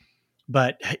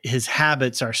 but his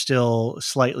habits are still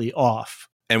slightly off.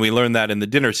 And we learned that in the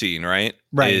dinner scene, right?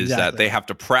 Right. Is exactly. that they have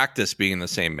to practice being the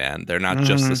same man. They're not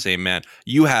just the same man.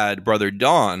 You had Brother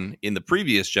Dawn in the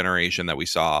previous generation that we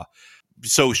saw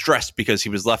so stressed because he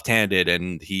was left-handed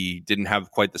and he didn't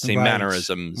have quite the same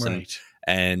mannerisms. Right.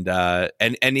 And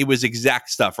it was exact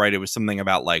stuff, right? It was something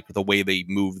about like the way they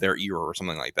move their ear or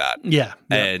something like that. Yeah.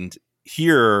 And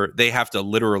here they have to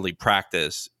literally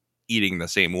practice eating the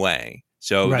same way.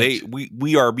 So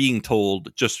we are being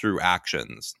told just through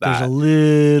actions that there's a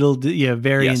little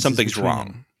variance. Something's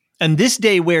wrong. And this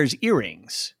Day wears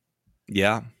earrings.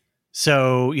 Yeah.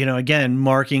 So, again,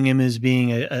 marking him as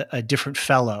being a different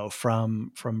fellow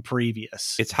from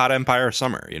previous. It's hot Empire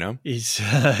summer,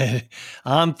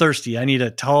 I'm thirsty. I need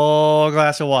a tall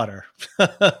glass of water.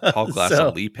 Tall glass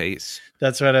of Lee Pace.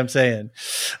 That's what I'm saying.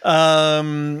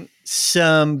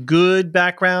 Some good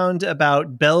background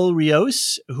about Belle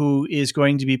Rios, who is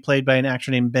going to be played by an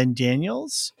actor named Ben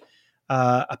Daniels.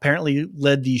 Apparently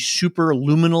led the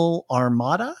Superluminal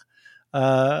Armada.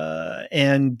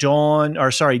 And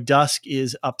Dusk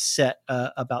is upset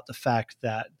about the fact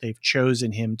that they've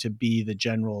chosen him to be the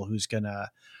general who's going to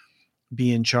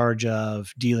be in charge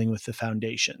of dealing with the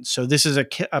Foundation. So this is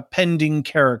a pending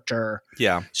character.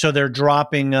 Yeah. So they're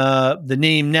dropping the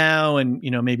name now, and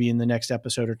maybe in the next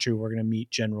episode or two we're going to meet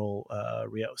General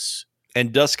Rios.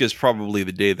 And Dusk is probably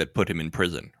the day that put him in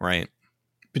prison, right?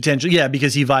 Potentially, yeah,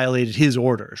 because he violated his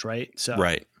orders, right? So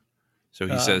right. So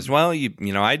he says, well,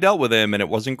 I dealt with him and it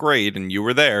wasn't great and you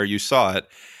were there, you saw it.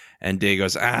 And Day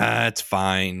goes, it's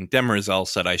fine. Demerzel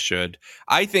said I should.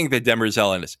 I think that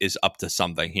Demerzel is up to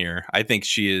something here. I think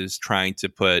she is trying to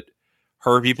put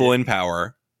her people in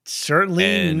power.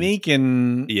 Certainly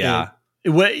making... Yeah.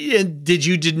 Did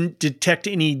you didn't detect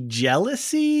any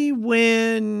jealousy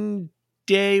when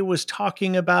Day was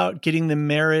talking about getting the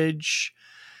marriage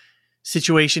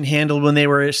situation handled when they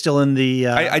were still in the...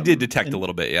 I did detect a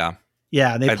little bit, yeah.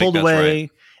 Yeah, they pulled away.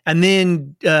 Right. And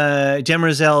then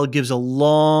Demerzel gives a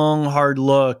long, hard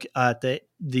look at the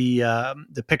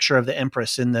picture of the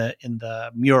Empress in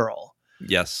the mural.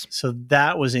 Yes. So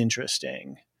that was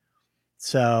interesting.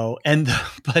 So,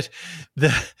 but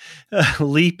the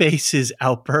Lee Pace's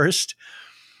outburst.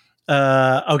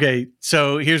 Okay,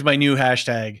 so here's my new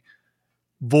hashtag.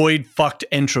 Void fucked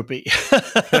entropy.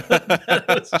 That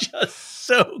was just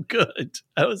so good.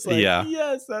 I was like,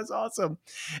 yes, that's awesome.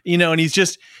 And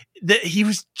he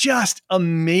was just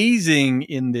amazing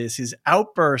in this. His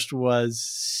outburst was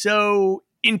so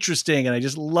interesting. And I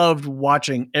just loved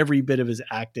watching every bit of his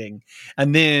acting.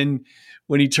 And then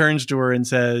when he turns to her and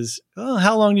says, oh,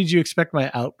 how long did you expect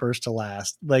my outburst to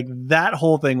last? Like that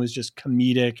whole thing was just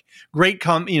comedic, great,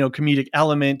 comedic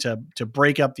element to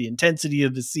break up the intensity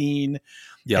of the scene.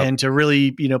 Yep. And to really,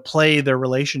 play their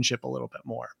relationship a little bit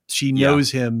more. She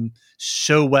knows him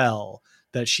so well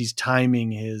that she's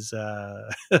timing his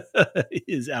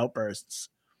his outbursts.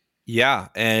 Yeah,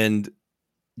 and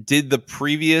did the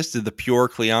pure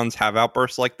Cleons have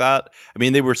outbursts like that? I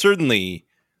mean, they were certainly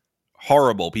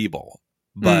horrible people,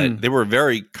 but they were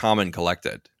very calm and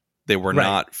collected. They were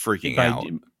not freaking out.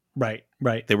 Right.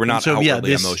 They were not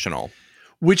outwardly emotional.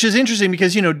 Which is interesting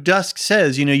because, Dusk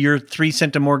says, you're 3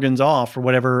 centimorgans off or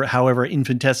whatever, however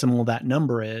infinitesimal that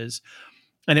number is.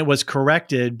 And it was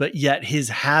corrected, but yet his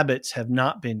habits have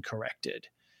not been corrected.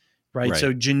 Right.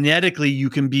 So genetically, you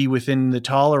can be within the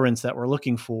tolerance that we're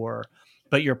looking for,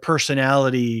 but your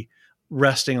personality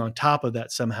resting on top of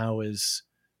that somehow is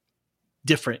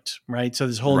different. Right. So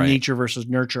this whole nature versus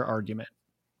nurture argument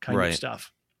kind of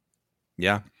stuff.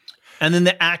 Yeah. And then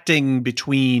the acting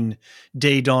between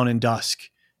Day, Dawn, and Dusk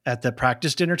at the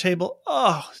practice dinner table.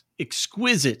 Oh,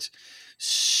 exquisite.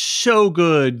 so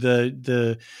good.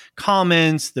 The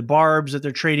comments, the barbs that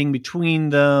they're trading between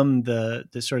them, the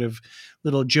sort of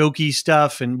little jokey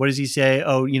stuff. And what does he say?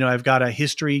 Oh, I've got a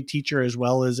history teacher as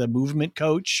well as a movement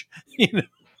coach. And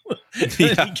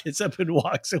he gets up and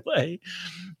walks away.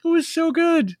 It was so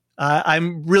good.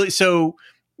 I'm really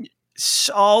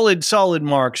solid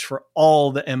marks for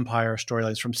all the Empire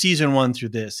storylines from season 1 through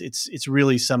this. It's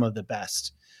really some of the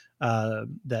best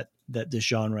that this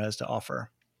genre has to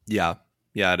offer. Yeah,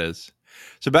 it is.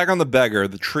 So back on the beggar,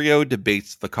 the trio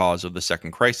debates the cause of the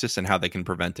second crisis and how they can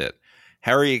prevent it.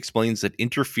 Harry explains that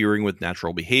interfering with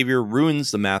natural behavior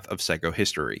ruins the math of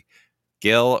psychohistory.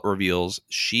 Gale reveals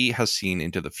she has seen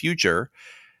into the future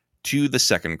to the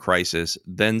second crisis,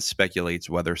 then speculates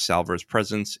whether Salvor's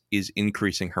presence is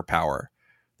increasing her power.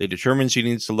 They determine she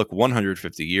needs to look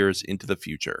 150 years into the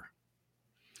future.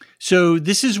 So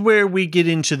this is where we get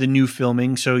into the new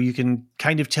filming. So you can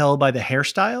kind of tell by the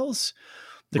hairstyles,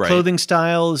 the clothing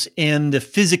styles, and the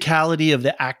physicality of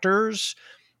the actors.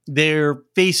 Their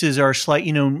faces are slightly,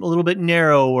 a little bit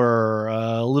narrower,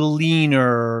 a little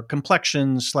leaner,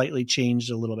 complexion slightly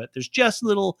changed a little bit. There's just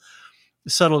little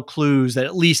subtle clues that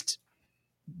at least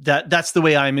that's the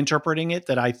way I'm interpreting it,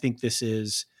 that I think this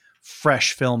is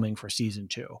fresh filming for season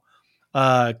 2.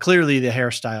 Clearly the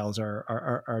hairstyles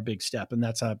are a big step, and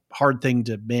that's a hard thing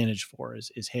to manage for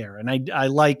is hair. And I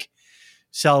like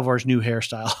Salvor's new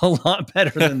hairstyle a lot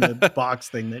better than the box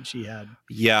thing that she had.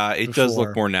 Yeah, it does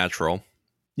look more natural.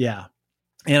 Yeah.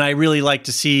 And I really like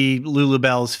to see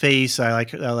Lulabelle's face. I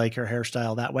like her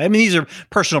hairstyle that way. I mean, these are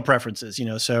personal preferences,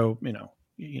 so,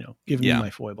 give me my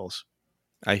foibles.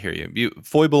 I hear you. You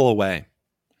foible away.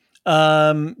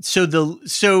 So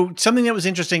something that was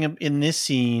interesting in this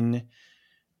scene.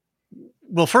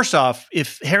 Well, first off,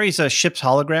 if Harry's a ship's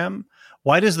hologram,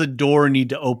 why does the door need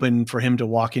to open for him to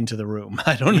walk into the room?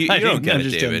 I don't get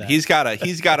it, David. He's got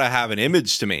to have an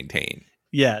image to maintain.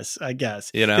 Yes, I guess.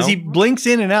 Because he blinks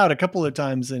in and out a couple of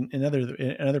times in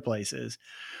other places.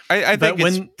 I think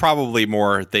it's probably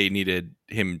more they needed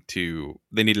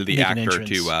the actor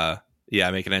to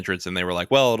make an entrance, and they were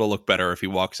like, well, it'll look better if he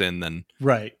walks in than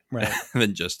right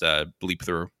than just bleep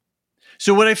through.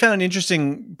 So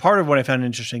part of what I found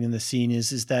interesting in this scene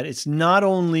is that it's not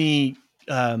only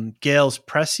Gale's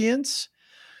prescience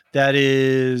that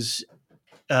is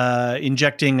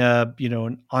injecting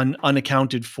an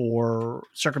unaccounted for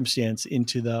circumstance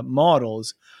into the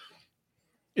models.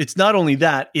 It's not only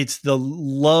that, it's the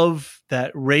love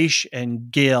that Raish and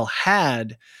Gale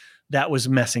had that was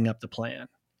messing up the plan,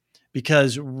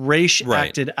 because Raish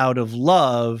acted out of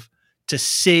love to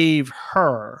save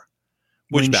her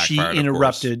when she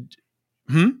interrupted.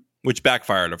 Which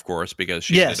backfired, of course, because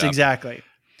she exactly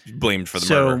blamed for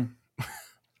the murder.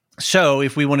 So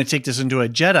if we want to take this into a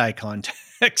Jedi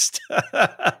context,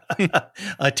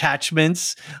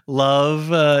 attachments,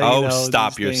 love.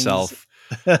 Stop yourself.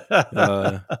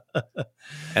 And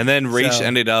then Raish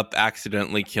ended up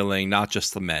accidentally killing not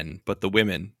just the men, but the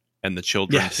women and the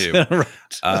children too. Right.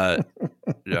 All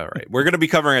right. We're going to be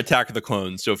covering Attack of the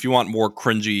Clones. So if you want more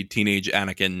cringy teenage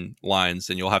Anakin lines,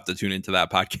 then you'll have to tune into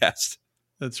that podcast.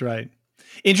 That's right.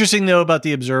 Interesting though about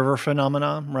the observer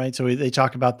phenomenon, right? So they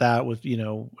talk about that with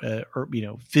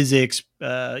physics,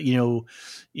 the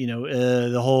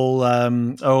whole.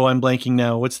 I'm blanking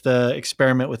now. What's the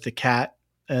experiment with the cat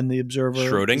and the observer?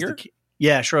 Schrodinger.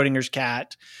 Schrodinger's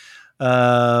cat.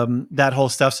 That whole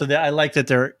stuff. So I like that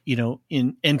they're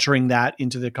in entering that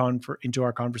into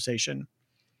our conversation.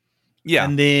 Yeah,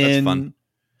 and then that's fun.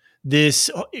 This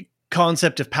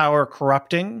concept of power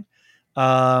corrupting.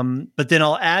 But then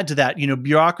I'll add to that,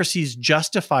 bureaucracies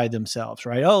justify themselves,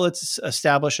 right? Oh, let's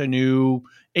establish a new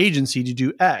agency to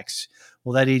do X.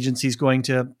 Well, that agency is going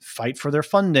to fight for their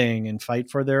funding and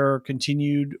fight for their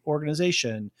continued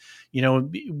organization.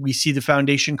 We see the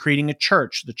foundation creating a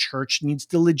church. The church needs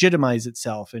to legitimize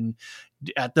itself. And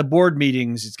at the board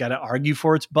meetings, it's got to argue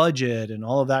for its budget and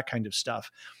all of that kind of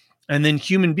stuff. And then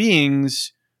human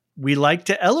beings, we like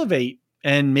to elevate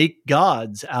and make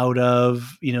gods out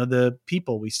of, the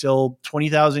people. We still,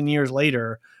 20,000 years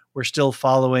later, we're still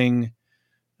following,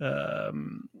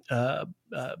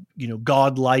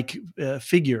 godlike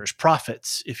figures,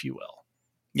 prophets, if you will.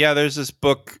 Yeah, there's this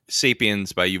book,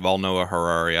 Sapiens, by Yuval Noah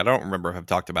Harari. I don't remember if I've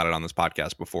talked about it on this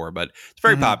podcast before, but it's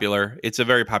very popular. It's a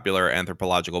very popular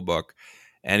anthropological book.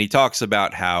 And he talks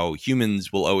about how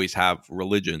humans will always have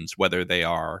religions, whether they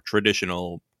are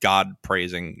traditional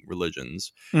God-praising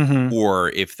religions,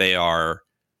 or if they are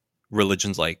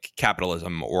religions like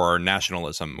capitalism or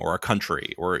nationalism or a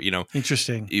country or,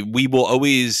 Interesting. We will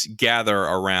always gather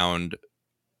around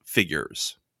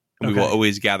figures. and we will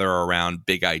always gather around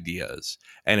big ideas.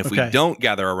 And if we don't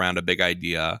gather around a big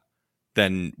idea,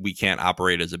 then we can't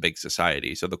operate as a big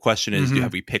society. So the question is,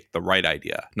 have we picked the right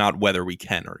idea? Not whether we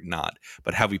can or not,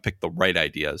 but have we picked the right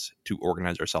ideas to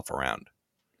organize ourselves around?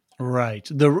 Right.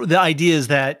 The ideas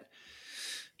that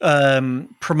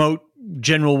promote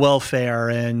general welfare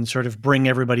and sort of bring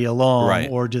everybody along,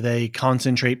 or do they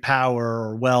concentrate power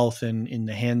or wealth in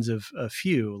the hands of a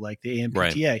few, like the AMPTA?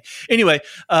 Right. Anyway,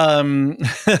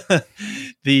 that's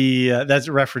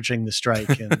referencing the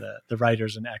strike and the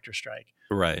writers and actor strike.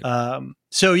 Right.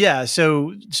 So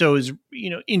it's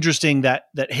interesting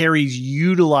that Harry's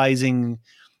utilizing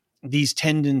these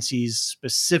tendencies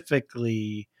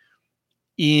specifically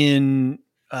in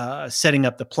setting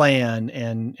up the plan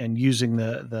and using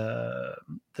the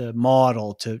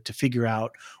model to figure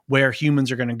out where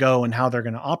humans are going to go and how they're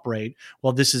going to operate.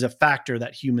 Well, this is a factor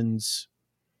that humans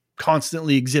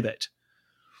constantly exhibit,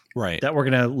 right? That we're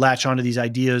going to latch onto these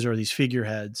ideas or these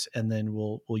figureheads, and then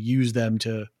we'll use them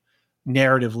to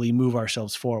narratively move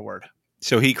ourselves forward.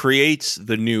 So he creates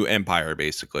the new empire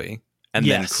basically, and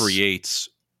then creates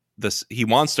this. He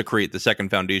wants to create the second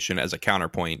foundation as a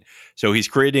counterpoint. So he's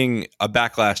creating a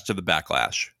backlash to the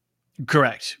backlash.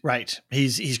 Correct. Right.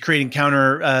 He's creating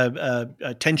counter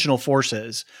tensional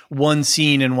forces, one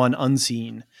seen and one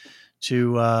unseen,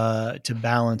 to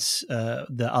balance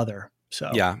the other. So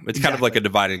yeah, it's kind of like a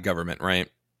divided government, right?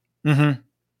 Mm-hmm.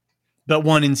 But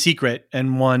one in secret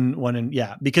and one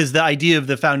in, because the idea of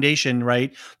the foundation,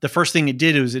 right? The first thing it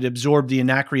did was it absorbed the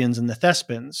Anacreons and the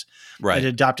Thespins. Right. It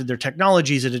adopted their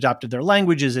technologies, it adopted their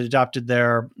languages, it adopted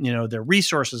their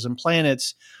resources and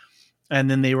planets. And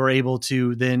then they were able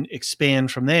to then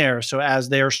expand from there. So as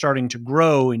they're starting to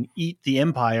grow and eat the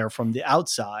empire from the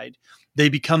outside, they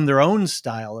become their own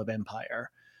style of empire.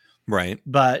 Right.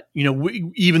 But,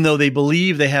 even though they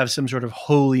believe they have some sort of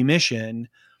holy mission,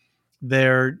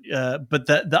 but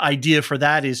the idea for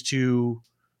that is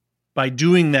by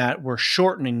doing that, we're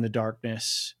shortening the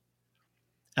darkness.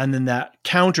 And then that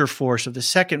counter force of the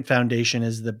second foundation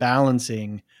is the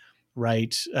balancing,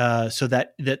 right? So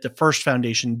that the first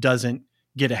foundation doesn't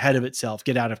get ahead of itself,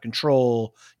 get out of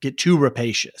control, get too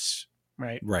rapacious,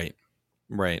 right?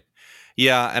 Right.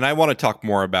 Yeah. And I want to talk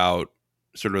more about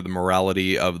sort of the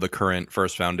morality of the current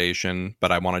first foundation,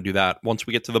 but I want to do that once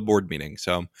we get to the board meeting.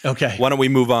 So why don't we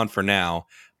move on for now?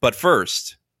 But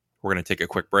first, we're going to take a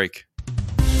quick break.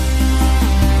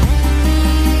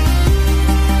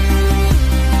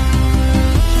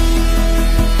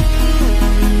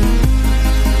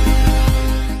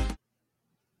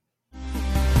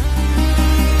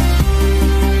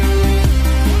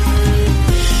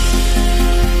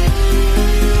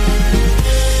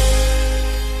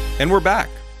 And we're back.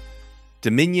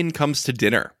 Dominion comes to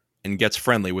dinner and gets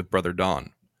friendly with Brother Dawn.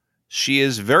 She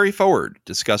is very forward,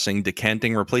 discussing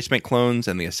decanting replacement clones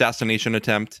and the assassination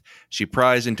attempt. She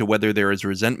pries into whether there is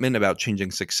resentment about changing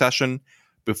succession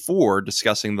before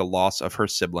discussing the loss of her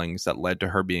siblings that led to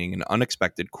her being an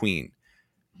unexpected queen.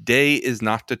 Day is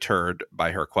not deterred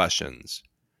by her questions.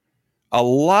 A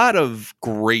lot of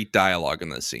great dialogue in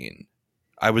this scene.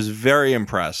 I was very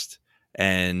impressed,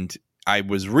 and I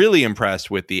was really impressed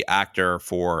with the actor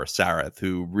for Sareth,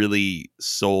 who really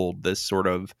sold this sort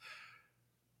of,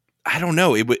 I don't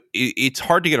know. It's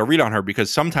hard to get a read on her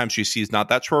because sometimes she seems not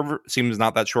that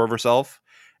sure of herself,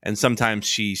 and sometimes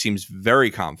she seems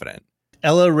very confident.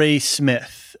 Ella Ray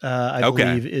Smith, I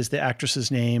believe, is the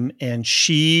actress's name, and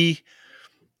she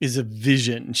is a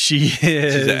vision. She's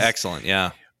excellent.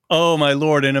 Yeah. Oh my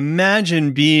Lord. And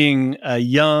imagine being a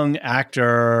young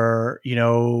actor,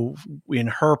 in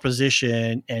her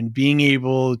position and being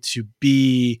able to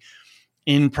be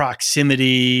in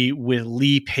proximity with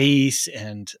Lee Pace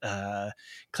and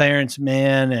Clarence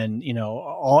Mann and,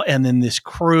 and then this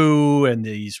crew and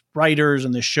these writers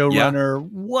and the showrunner. Yeah.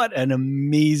 What an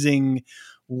amazing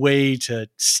way to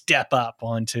step up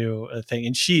onto a thing.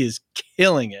 And she is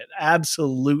killing it.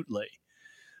 Absolutely.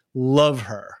 Love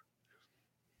her.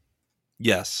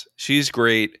 Yes, she's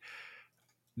great.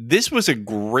 This was a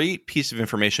great piece of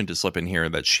information to slip in here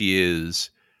that she is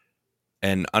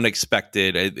an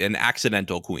unexpected, an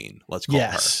accidental queen, let's call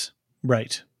her.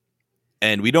 Right.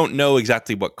 And we don't know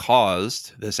exactly what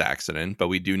caused this accident, but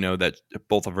we do know that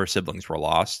both of her siblings were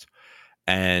lost.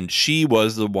 And she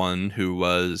was the one who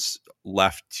was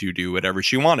left to do whatever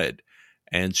she wanted.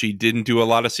 And she didn't do a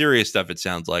lot of serious stuff, it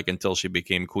sounds like, until she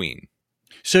became queen.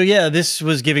 So this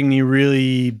was giving me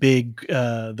really big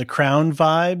The Crown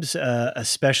vibes,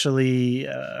 especially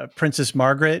Princess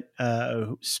Margaret,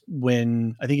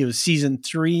 when I think it was season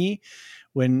 3,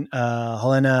 when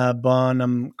Helena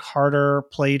Bonham Carter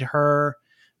played her.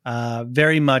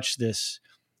 Very much this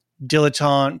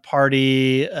dilettante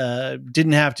party,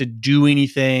 didn't have to do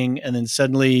anything, and then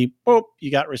suddenly, boop, you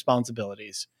got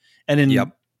responsibilities. And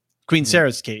in Queen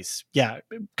Sarah's case, it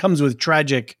comes with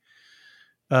tragic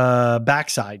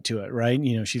backside to it, right?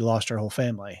 You know, she lost her whole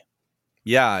family.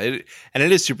 Yeah, it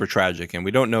is super tragic, and we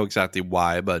don't know exactly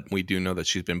why, but we do know that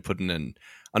she's been put in an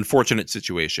unfortunate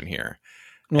situation here.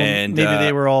 Well, and maybe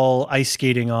they were all ice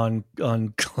skating on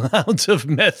clouds of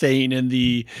methane in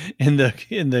the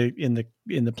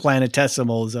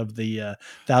planetesimals of the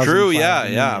thousand. True,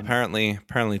 yeah.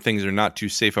 Apparently things are not too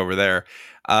safe over there.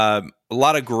 A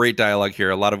lot of great dialogue here,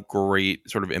 a lot of great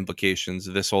sort of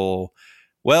implications. This whole,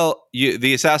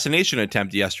 the assassination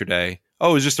attempt yesterday. Oh,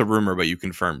 it was just a rumor, but you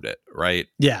confirmed it, right?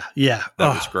 Yeah. That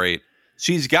was great.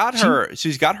 She's got her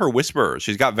whisperers.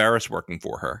 She's got Varys working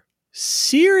for her.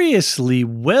 Seriously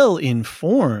well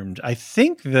informed. I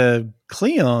think the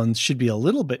Cleons should be a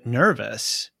little bit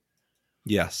nervous.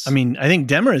 Yes. I mean, I think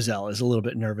Demerzel is a little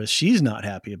bit nervous. She's not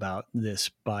happy about this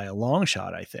by a long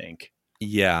shot, I think.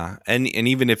 Yeah. And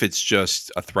even if it's just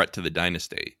a threat to the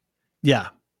dynasty. Yeah.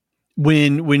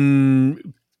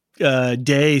 When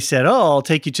Day said, "Oh, I'll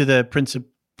take you to the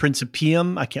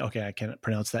Principium." I can't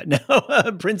pronounce that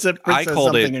now. Princess I called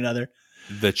something it or another.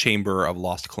 The Chamber of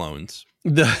Lost Clones. Hey,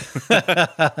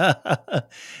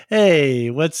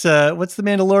 what's the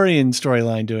Mandalorian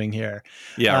storyline doing here?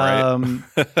 Yeah,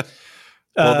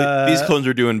 right. These clones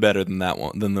are doing better than that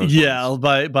one, than those. Yeah,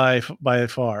 ones. by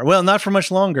far. Well, not for much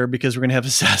longer because we're going to have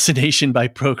assassination by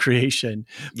procreation.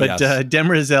 But yes.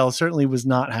 Demerzel certainly was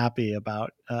not happy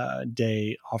about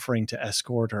Day offering to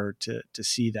escort her to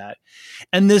see that.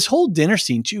 And this whole dinner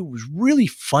scene too was really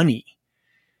funny.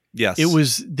 Yes, it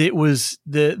was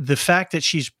the fact that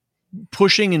she's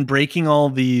pushing and breaking all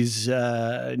these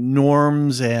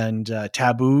norms and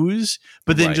taboos,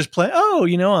 but then just play. Oh,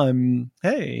 I'm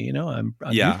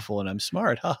beautiful and I'm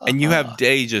smart. And you have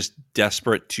Day just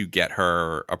desperate to get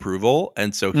her approval,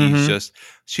 and so he's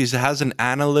she has an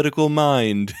analytical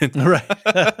mind, right?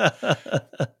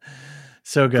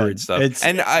 So good. Great stuff.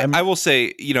 I will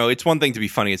say, it's one thing to be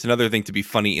funny; it's another thing to be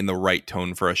funny in the right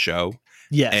tone for a show.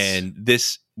 Yes, and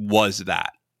this was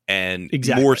that, and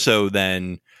exactly. more so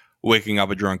than waking up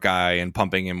a drunk guy and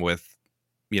pumping him with,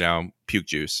 puke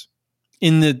juice.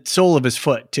 In the sole of his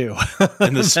foot, too.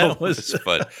 In the sole of his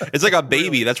foot. It's like a baby.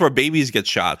 Really? That's where babies get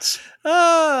shots.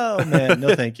 Oh, man.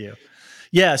 No, thank you.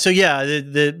 Yeah. So,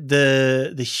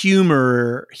 the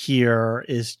humor here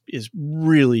is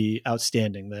really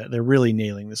outstanding. They're really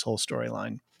nailing this whole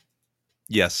storyline.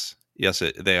 Yes. Yes,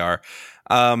 they are.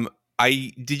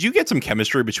 Did you get some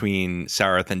chemistry between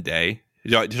Sareth and Day?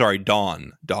 Sorry,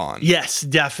 Dawn. Yes,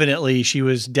 definitely. She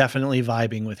was definitely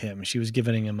vibing with him. She was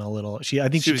giving him a little. I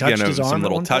think she touched his arm. Some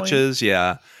little touches. Point.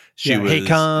 Yeah. She was hey,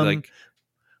 come. Like,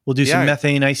 we'll do some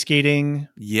methane ice skating.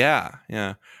 Yeah.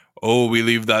 Oh, we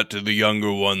leave that to the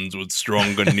younger ones with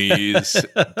stronger knees.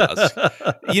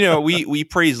 We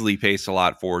praise Lee Pace a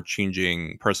lot for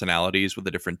changing personalities with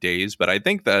the different days, but I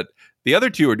think that the other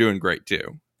two are doing great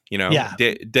too.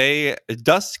 Day,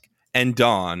 Dusk and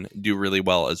Dawn do really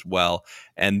well as well.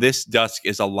 And this Dusk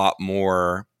is a lot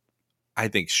more, I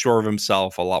think, sure of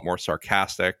himself, a lot more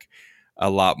sarcastic, a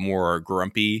lot more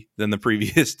grumpy than the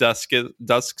previous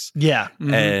Dusks. Yeah.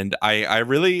 Mm-hmm. And I'm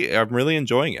really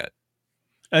enjoying it.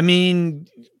 I mean,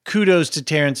 kudos to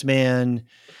Terrence Mann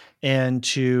and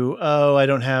to, I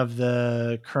don't have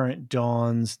the current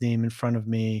Dawn's name in front of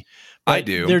me. I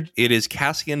do. It is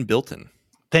Cassian Bilton.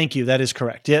 Thank you. That is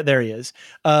correct. Yeah, there he is.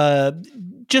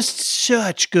 Just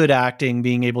such good acting,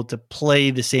 being able to play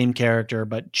the same character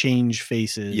but change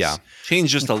faces. Yeah, change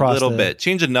just a little bit.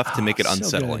 Change enough to make it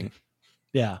unsettling. So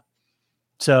yeah.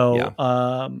 So,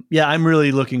 I'm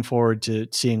really looking forward to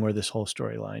seeing where this whole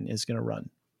storyline is going to run.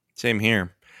 Same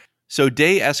here. So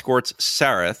Day escorts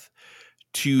Sareth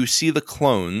to see the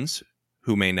clones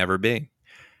who may never be.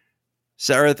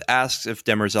 Sareth asks if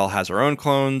Demerzel has her own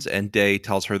clones, and Day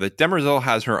tells her that Demerzel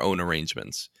has her own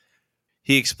arrangements.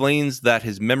 He explains that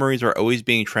his memories are always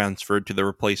being transferred to the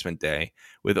replacement Day,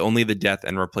 with only the death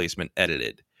and replacement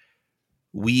edited.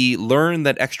 We learn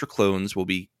that extra clones will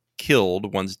be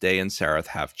killed once Day and Sareth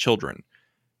have children.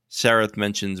 Sareth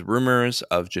mentions rumors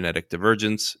of genetic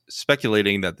divergence,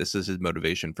 speculating that this is his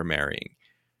motivation for marrying.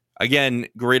 Again,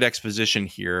 great exposition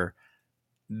here.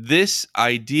 This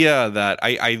idea that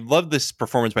I love this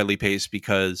performance by Lee Pace,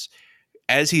 because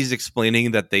as he's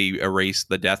explaining that they erased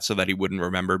the death so that he wouldn't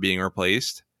remember being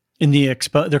replaced. In the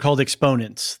they're called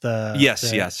exponents.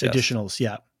 Yes. Additionals.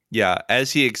 Yeah. Yeah.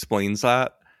 As he explains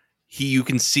that, you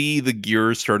can see the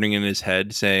gears turning in his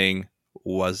head saying,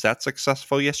 was that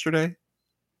successful yesterday?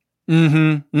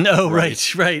 Mm-hmm. No,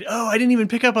 right. Oh, I didn't even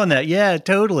pick up on that. Yeah,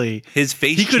 totally. His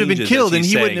face he could have been killed and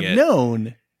he wouldn't have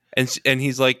known. And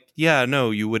he's like, yeah,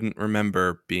 no, you wouldn't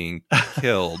remember being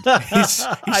killed.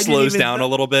 He slows down a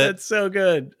little bit. That's so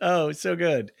good. Oh, so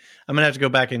good. I'm going to have to go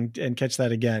back and catch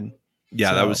that again.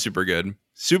 Yeah, that was super good.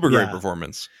 Super great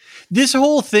performance. This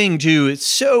whole thing, too, it's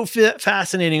so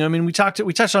fascinating. I mean, we touched on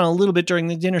it a little bit during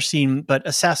the dinner scene, but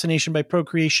assassination by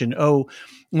procreation. Oh,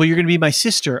 well, you're going to be my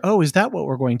sister. Oh, is that what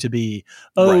we're going to be?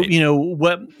 Oh, right.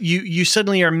 What you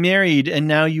suddenly are married and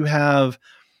now you have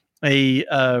a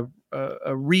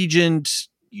regent,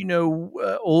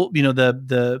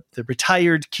 the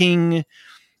retired king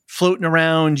floating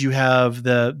around. You have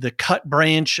the cut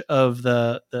branch of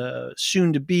the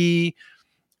soon to be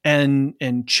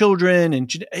and children,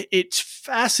 and it's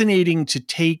fascinating to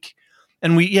take.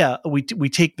 And we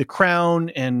take The Crown,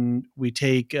 and we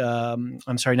take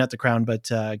I'm sorry, not The Crown, but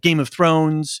Game of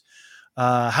Thrones,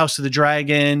 House of the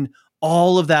Dragon.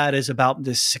 All of that is about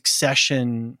this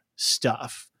succession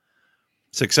stuff.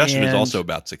 Succession is also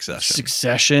about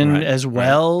succession. Right, as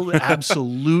well. Right.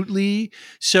 Absolutely.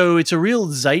 So it's a real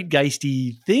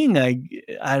zeitgeisty thing.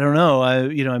 I don't know.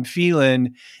 I'm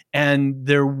feeling, and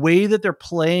their way that they're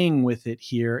playing with it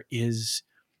here is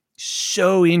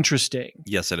so interesting.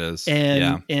 Yes, it is.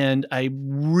 And I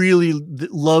really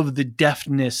love the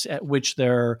deftness at which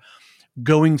they're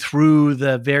going through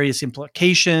the various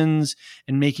implications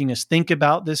and making us think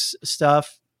about this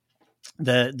stuff.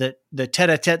 The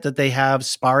tete-a-tete that they have,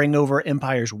 sparring over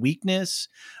Empire's weakness.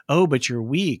 Oh, but you're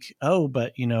weak. Oh,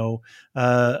 but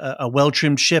a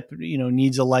well-trimmed ship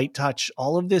needs a light touch.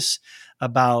 All of this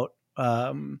about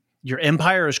your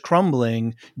empire is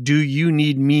crumbling. Do you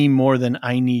need me more than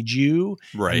I need you?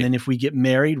 Right. And then if we get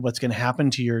married, what's going to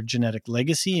happen to your genetic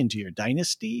legacy and to your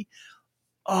dynasty?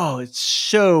 Oh, it's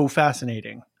so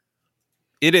fascinating.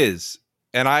 It is.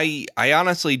 And I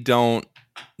honestly don't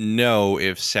know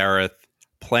if Sareth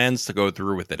plans to go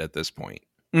through with it at this point.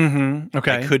 Mm-hmm.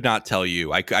 Okay. I could not tell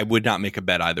you. I would not make a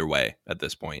bet either way at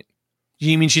this point.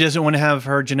 You mean she doesn't want to have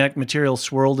her genetic material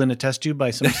swirled in a test tube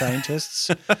by some scientists?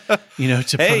 To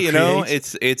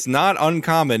procreate? It's not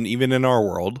uncommon even in our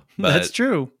world. But That's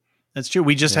true.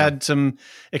 We just had some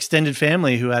extended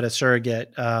family who had a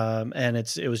surrogate, and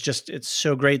it's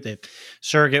so great that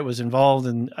surrogate was involved,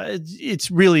 and it's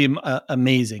really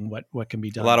amazing what can be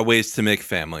done. A lot of ways to make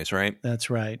families, right? That's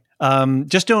right.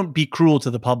 Just don't be cruel to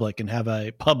the public and have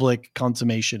a public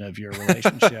consummation of your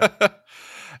relationship.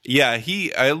 Yeah,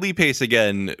 Lee Pace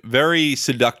again, very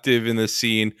seductive in this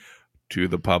scene to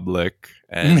the public,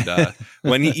 and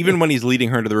when he's leading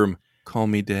her into the room, call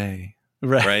me Day.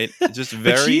 Right. Just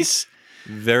very,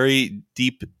 very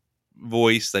deep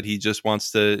voice that he just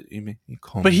wants to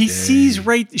call. But she sees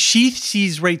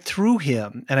right through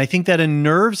him. And I think that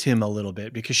unnerves him a little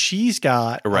bit because she's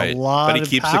got a lot of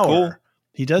keeps power. It cool.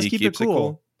 He does keep it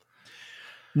cool.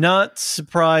 Not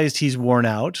surprised he's worn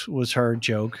out was her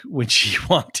joke when she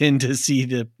walked in to see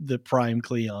the prime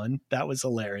Cleon. That was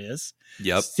hilarious.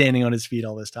 Yep. Standing on his feet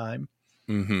all this time.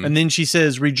 Mm-hmm. And then she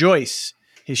says, rejoice.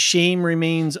 His shame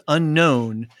remains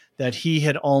unknown that he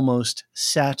had almost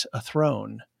sat a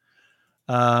throne.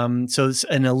 So it's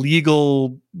an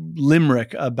illegal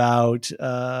limerick about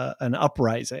an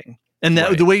uprising. And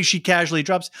that the way she casually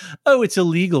drops, oh, it's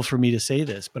illegal for me to say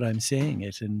this, but I'm saying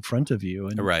it in front of you.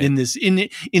 And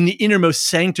in the innermost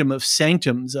sanctum of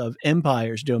sanctums of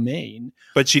Empire's domain.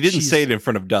 But she didn't say it in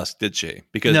front of Dusk, did she?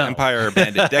 Because Empire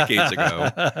abandoned decades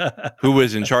ago. Who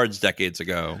was in charge decades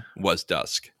ago was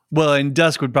Dusk. Well, and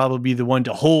Dusk would probably be the one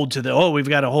to hold to we've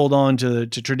got to hold on to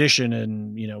tradition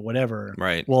and, whatever.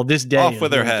 Right. Well, this day off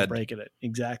with her head. Breaking it.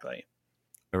 Exactly.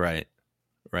 Right.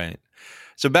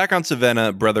 So back on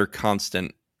Savannah, Brother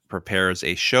Constant prepares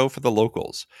a show for the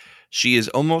locals. She is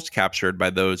almost captured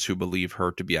by those who believe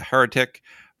her to be a heretic,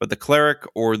 but the cleric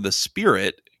or the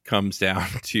spirit comes down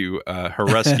to her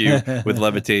rescue with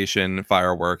levitation,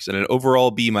 fireworks, and an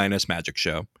overall B- magic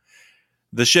show.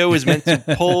 The show is meant to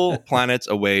pull planets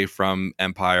away from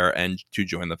Empire and to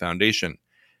join the Foundation.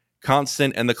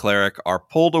 Constant and the cleric are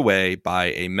pulled away by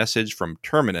a message from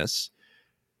Terminus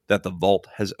that the vault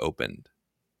has opened.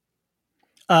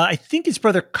 I think it's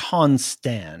Brother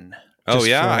Constan. Oh,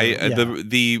 yeah?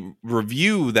 The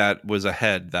review that was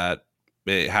ahead that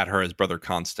it had her as Brother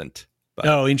Constant. But,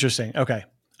 oh, interesting. Okay.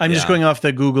 I'm just going off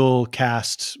the Google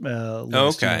cast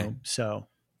list. Okay. So...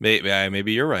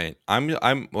 Maybe you're right.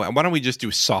 Why don't we just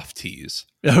do soft teas?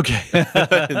 Okay.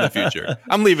 In the future.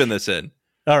 I'm leaving this in.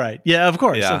 All right. Yeah, of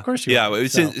course. Yeah. Of course you are.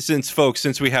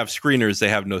 Since we have screeners, they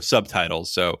have no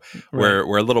subtitles. So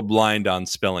we're a little blind on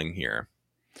spelling here.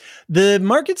 The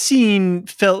market scene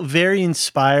felt very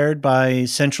inspired by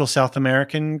Central South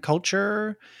American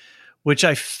culture, which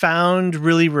I found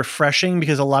really refreshing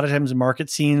because a lot of times market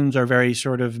scenes are very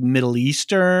sort of Middle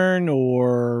Eastern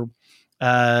or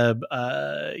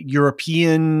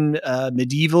European,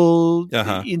 medieval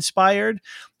inspired.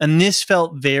 And this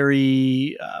felt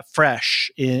very fresh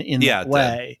in that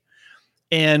way.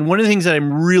 And one of the things that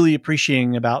I'm really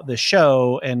appreciating about this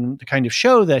show and the kind of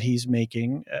show that he's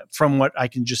making, from what I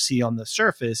can just see on the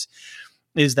surface,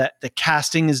 is that the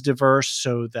casting is diverse,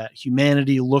 so that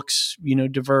humanity looks,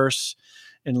 diverse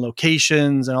in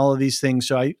locations and all of these things.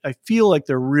 So I feel like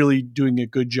they're really doing a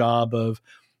good job of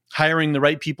hiring the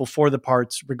right people for the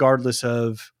parts, regardless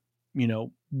of,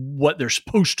 what they're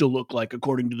supposed to look like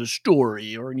according to the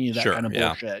story or any of that kind of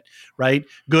bullshit, right?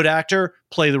 Good actor,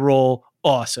 play the role,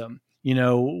 awesome.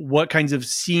 What kinds of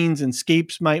scenes and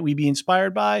scapes might we be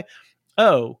inspired by?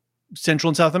 Oh, Central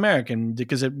and South American,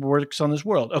 because it works on this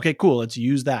world. Okay, cool. Let's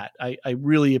use that. I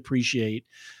really appreciate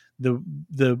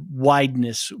the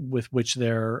wideness with which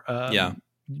they're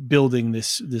building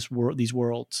these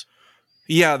worlds.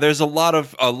 Yeah, there's a lot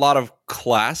of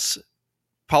class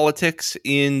politics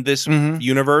in this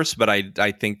universe, but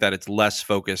I think that it's less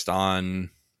focused on,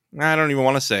 I don't even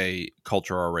want to say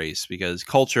culture or race, because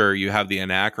culture, you have the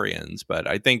Anacreons, but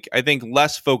I think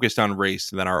less focused on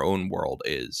race than our own world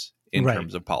is in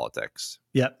terms of politics.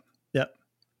 Yep.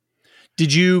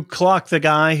 Did you clock the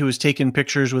guy who was taking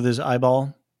pictures with his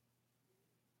eyeball?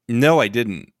 No, I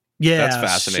didn't. Yeah, that's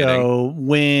fascinating. So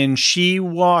when she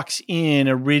walks in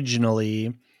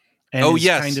originally, and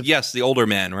yes, the older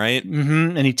man, right?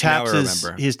 Mm-hmm, and he taps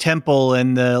his temple,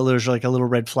 and there's like a little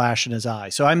red flash in his eye.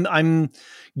 So I'm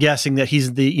guessing that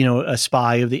he's a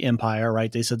spy of the Empire,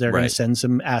 right? They said they're going to send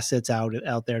some assets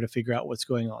out there to figure out what's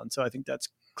going on. So I think that's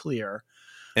clear.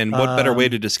 And what better way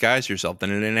to disguise yourself than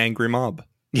in an angry mob?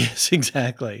 Yes,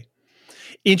 exactly.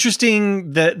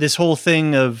 Interesting that this whole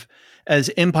thing of, as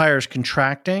Empire's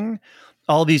contracting,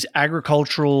 all these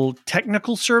agricultural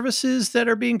technical services that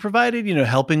are being provided,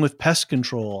 helping with pest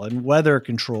control and weather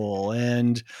control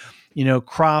and,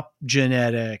 crop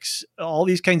genetics, all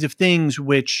these kinds of things,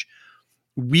 which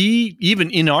we, even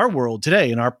in our world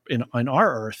today, on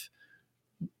our Earth,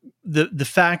 the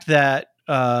fact that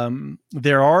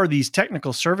there are these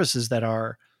technical services that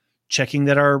are checking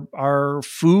that our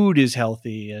food is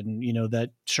healthy, and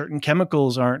that certain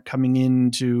chemicals aren't coming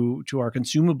into our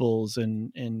consumables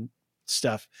and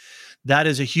stuff. That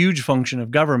is a huge function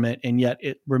of government, and yet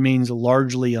it remains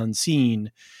largely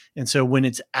unseen. And so when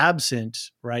it's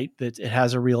absent, right, that it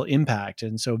has a real impact.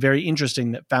 And so very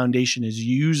interesting that Foundation is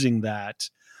using that.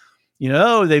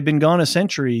 They've been gone a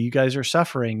century. You guys are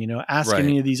suffering. Ask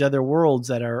any of these other worlds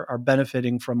that are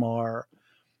benefiting from our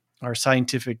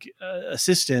scientific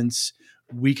assistance.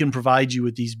 We can provide you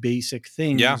with these basic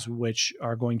things, which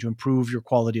are going to improve your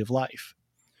quality of life.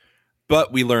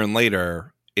 But we learn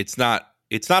later, it's not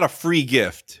a free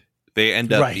gift. They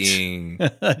end up being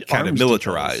kind of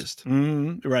militarized.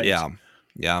 Right. Yeah.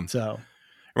 So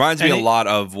reminds me a lot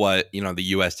of what, the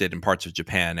U.S. did in parts of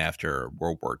Japan after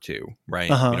World War II, right?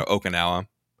 Okinawa.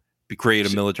 Create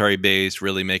a military base,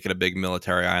 really make it a big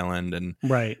military island, and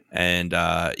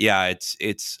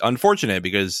it's unfortunate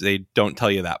because they don't tell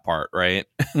you that part, right?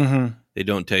 Mm-hmm. They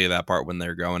don't tell you that part when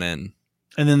they're going in.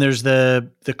 And then there's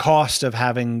the cost of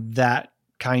having that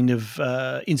kind of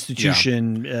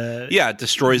institution. It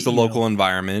destroys the local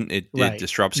environment. It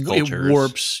disrupts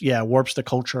cultures. It warps the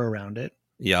culture around it.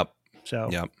 Yep.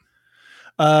 So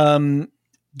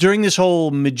during this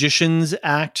whole Magicians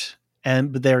Act,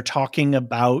 but they're talking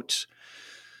about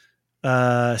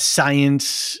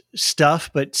science stuff,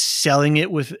 but selling it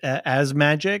as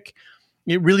magic.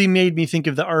 It really made me think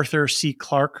of the Arthur C.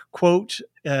 Clarke quote: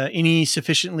 "Any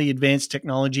sufficiently advanced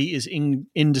technology is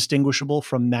indistinguishable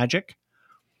from magic."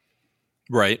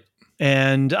 Right.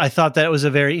 And I thought that was a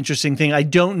very interesting thing. I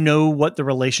don't know what the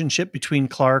relationship between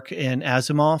Clarke and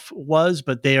Asimov was,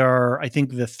 but they are, I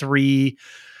think, the three.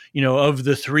 Of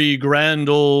the three grand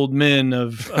old men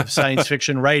of science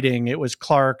fiction writing, it was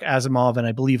Clarke, Asimov, and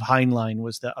I believe Heinlein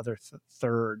was the other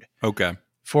third. Okay.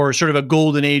 For sort of a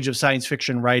golden age of science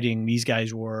fiction writing, these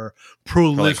guys were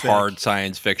prolific. Like hard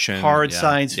science fiction.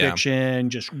 Science fiction,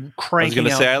 just cranking out I was going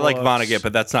to say, I like books. Vonnegut,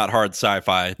 but that's not hard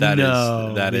sci-fi. That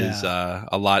is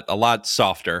a lot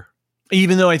softer.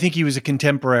 Even though I think he was a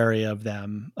contemporary of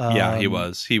them. He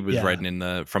was. He was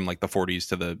writing from like the 40s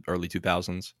to the early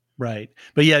 2000s. Right.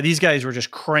 But yeah, these guys were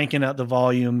just cranking out the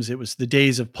volumes. It was the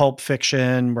days of pulp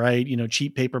fiction, right?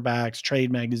 Cheap paperbacks,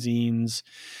 trade magazines,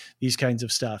 these kinds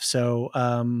of stuff. So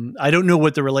I don't know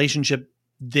what the relationship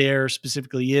there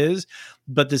specifically is,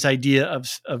 but this idea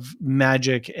of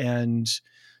magic and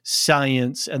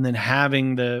science, and then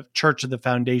having the Church of the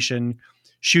Foundation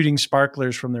shooting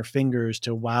sparklers from their fingers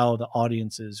to wow the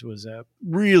audiences was a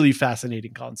really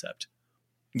fascinating concept.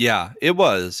 Yeah, it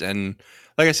was. And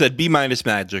like I said, B-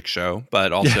 magic show,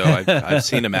 but also I've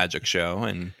seen a magic show,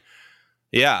 and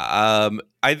yeah,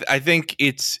 I think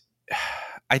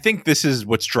I think this is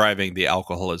what's driving the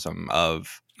alcoholism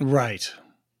of right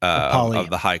of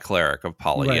the High Cleric of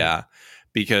Polly. Right. Yeah,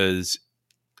 because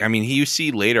I mean, you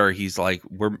see later, he's like,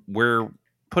 we're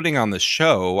putting on this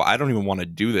show. I don't even want to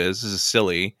do this. This is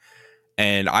silly.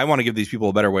 And I want to give these people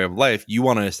a better way of life. You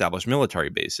want to establish military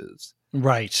bases.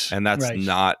 Right. And that's right.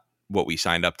 not what we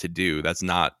signed up to do. That's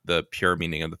not the pure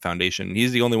meaning of the Foundation.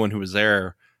 He's the only one who was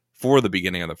there for the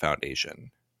beginning of the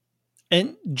Foundation.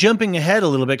 And jumping ahead a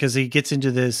little bit, because he gets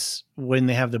into this when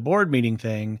they have the board meeting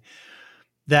thing,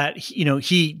 that, you know,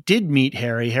 he did meet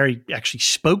Harry. Harry actually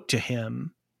spoke to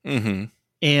him. Mm-hmm.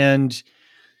 And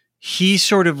he's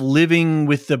sort of living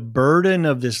with the burden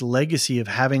of this legacy of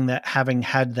having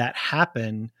had that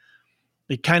happen.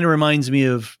 It kind of reminds me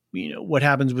of, you know, what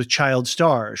happens with child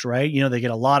stars, right? You know, they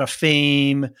get a lot of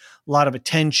fame, a lot of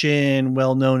attention,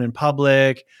 well known in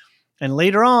public. And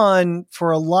later on,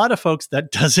 for a lot of folks,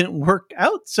 that doesn't work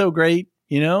out so great,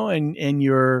 you know, and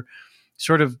you're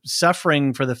sort of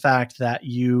suffering for the fact that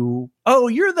you're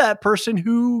that person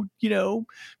who, you know,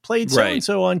 played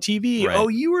so-and-so on TV. Right. Oh,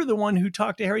 you were the one who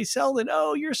talked to Harry Seldon.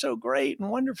 Oh, you're so great and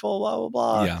wonderful, blah, blah,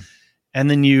 blah. Yeah. And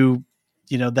then you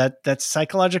know, that's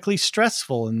psychologically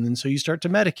stressful. And then so you start to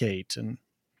medicate and.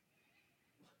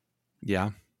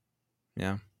 Yeah.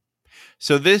 Yeah.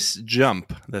 So this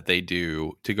jump that they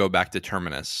do to go back to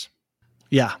Terminus.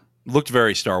 Yeah. Looked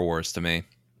very Star Wars to me.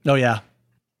 Oh, yeah.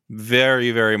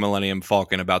 Very, very Millennium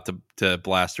Falcon about to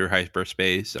blast through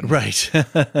hyperspace. And, right.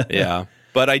 Yeah.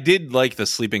 But I did like the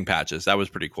sleeping patches. That was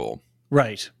pretty cool.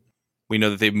 Right. We know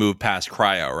that they've moved past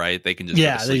cryo, right? They can just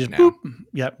go to sleep now. Boop.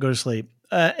 Yep, go to sleep.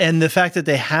 And the fact that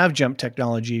they have jump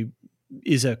technology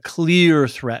is a clear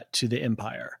threat to the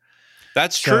Empire.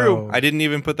 That's true. I didn't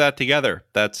even put that together.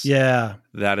 That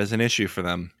is an issue for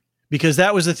them. Because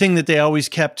that was the thing that they always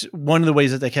kept. One of the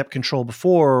ways that they kept control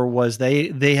before was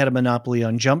they had a monopoly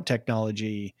on jump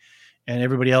technology, and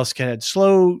everybody else had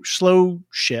slow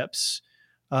ships.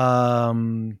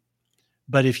 But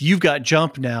if you've got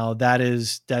jump now,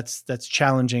 that's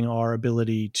challenging our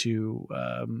ability to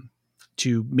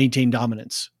maintain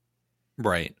dominance.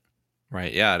 Right.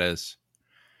 Yeah, it is.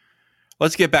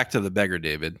 Let's get back to the beggar,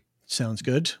 David. Sounds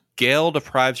good. Gale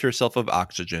deprives herself of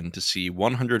oxygen to see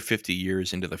 150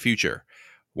 years into the future.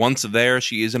 Once there,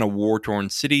 she is in a war-torn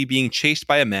city being chased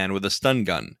by a man with a stun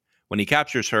gun. When he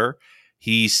captures her,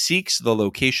 he seeks the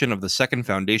location of the Second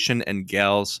Foundation and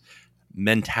Gale's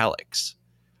mentalics.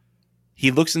 He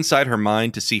looks inside her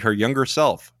mind to see her younger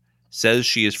self, says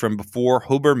she is from before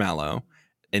Hober Mallow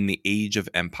in the Age of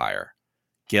Empire.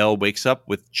 Gale wakes up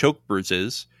with choke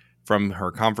bruises from her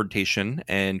confrontation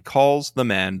and calls the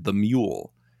man the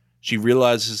Mule. She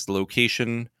realizes the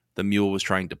location the Mule was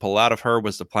trying to pull out of her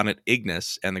was the planet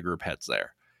Ignis, and the group heads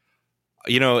there.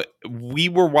 You know, we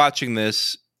were watching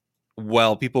this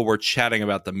while people were chatting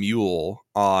about the Mule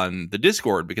on the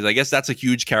Discord, because I guess that's a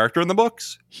huge character in the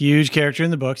books. Huge character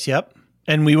in the books, yep.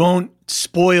 And we won't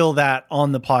spoil that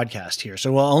on the podcast here.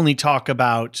 So we'll only talk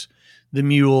about the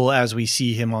Mule as we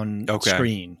see him on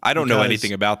screen. I don't know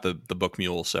anything about the book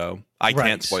Mule, so I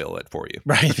can't spoil it for you.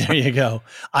 Right, there you go.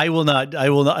 I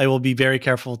will be very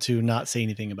careful to not say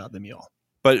anything about the Mule.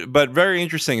 But very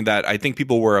interesting that I think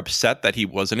people were upset that he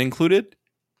wasn't included.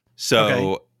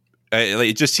 So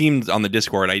it just seemed on the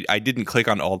Discord. I didn't click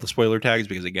on all the spoiler tags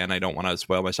because, again, I don't want to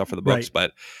spoil myself for the books,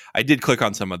 but I did click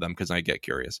on some of them because I get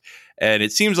curious. And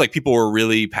it seems like people were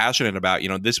really passionate about, you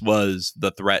know, this was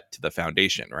the threat to the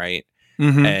Foundation, right?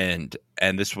 Mm-hmm.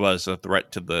 And this was a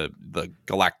threat to the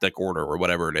Galactic Order or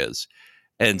whatever it is.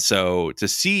 And so to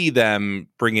see them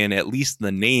bring in at least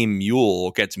the name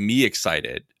Mule gets me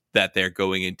excited that they're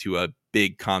going into a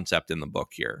big concept in the book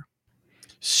here.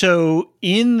 So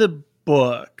in the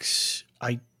books,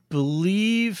 I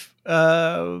believe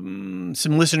some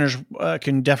listeners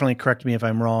can definitely correct me if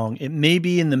I'm wrong. It may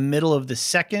be in the middle of the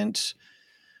second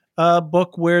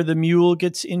book where the Mule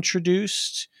gets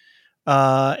introduced.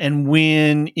 And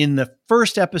when in the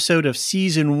first episode of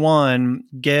season 1,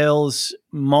 Gale's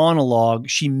monologue,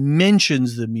 she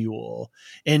mentions the Mule.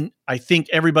 And I think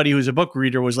everybody who's a book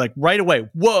reader was like right away,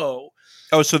 whoa.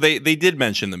 Oh, so they did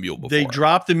mention the Mule before. They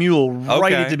dropped the Mule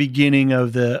right at the beginning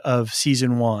of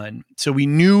season 1. So we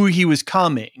knew he was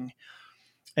coming.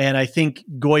 And I think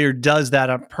Goyer does that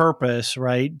on purpose,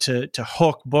 right? To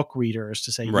hook book readers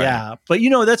to say, Right. yeah. But,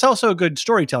 that's also a good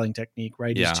storytelling technique,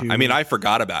 right? Yeah. I mean, I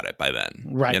forgot about it by then.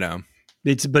 Right.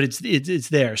 It's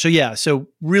there. So, yeah. So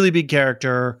really big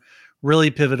character,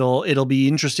 really pivotal. It'll be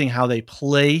interesting how they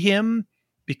play him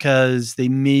because they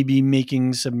may be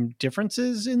making some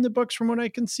differences in the books from what I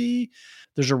can see.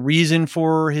 There's a reason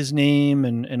for his name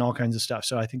and all kinds of stuff.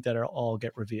 So I think that'll all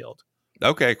get revealed.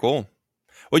 Okay, cool.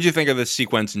 What do you think of this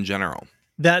sequence in general?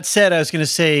 That said, I was going to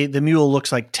say the mule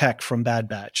looks like Tech from Bad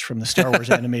Batch, from the Star Wars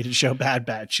animated show Bad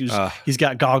Batch. He's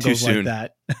got goggles like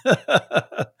that.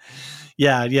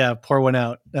 Yeah, pour one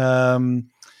out. I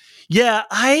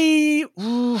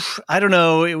don't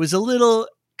know. It was a little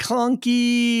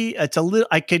clunky.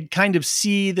 I could kind of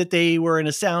see that they were in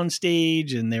a sound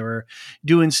stage and they were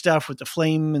doing stuff with the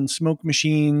flame and smoke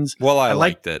machines. Well, I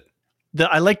liked it.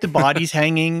 I like the bodies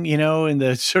hanging, in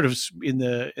the sort of in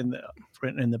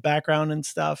the background and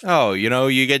stuff. Oh,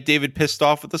 you get David pissed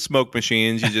off with the smoke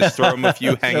machines. You just throw him a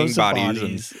few hanging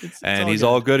bodies. And he's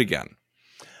all good again.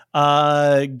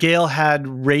 Gail had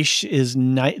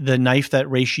the knife that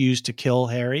Raish used to kill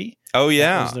Harry. Oh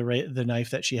yeah, that was the knife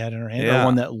that she had in her hand, or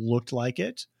one that looked like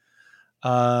it.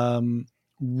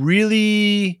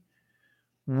 Really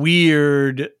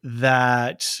weird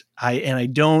that I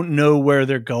don't know where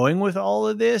they're going with all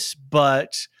of this,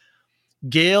 but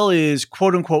Gail is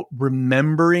quote unquote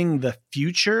remembering the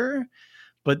future,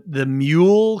 but the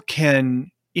mule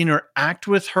can interact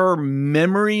with her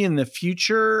memory in the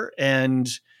future, and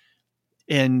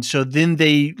so then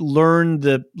they learn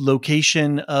the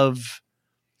location of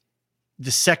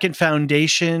the second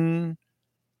foundation.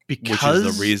 Which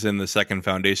is the reason the second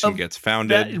foundation gets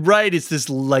founded. Right. It's this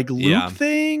loop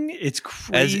thing. It's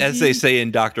crazy. As they say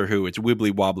in Doctor Who, it's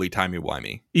wibbly wobbly, timey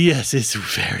wimey. Yes, it's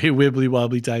very wibbly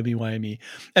wobbly, timey wimey.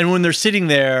 And when they're sitting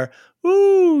there,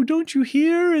 ooh, don't you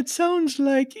hear? It sounds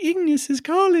like Ignis is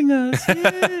calling us.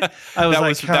 Yeah.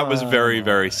 That was very,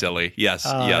 very silly. Yes,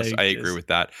 I agree with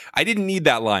that. I didn't need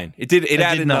that line. It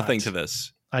added nothing to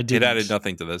this. It added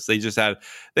nothing to this. They just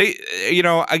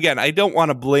again, I don't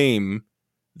want to blame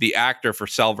the actor for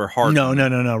Salvor Hardin.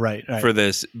 No, right. For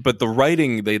this, but the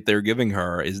writing that they're giving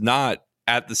her is not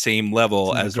at the same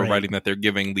level as the writing that they're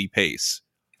giving Lee Pace.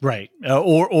 Right. I'm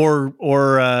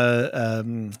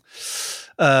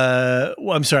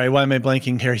sorry, why am I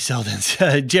blanking? Harry Seldon's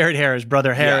Jared Harris,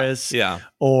 brother Harris,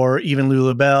 or even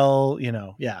Lula Bell.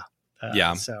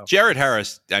 So Jared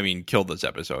Harris, I mean, killed this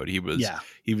episode. He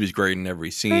was great in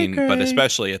every scene, but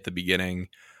especially at the beginning.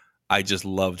 I just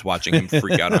loved watching him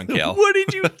freak out on Gail. What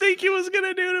did you think he was going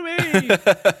to do to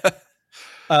me?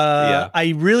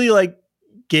 I really like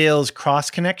Gail's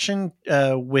cross connection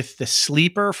with the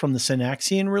sleeper from the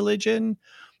Synaxian religion.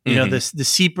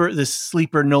 The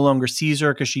sleeper no longer sees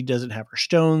her because she doesn't have her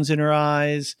stones in her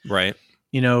eyes. Right.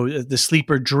 The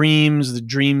sleeper dreaming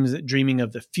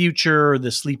of the future.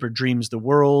 The sleeper dreams the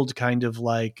world, kind of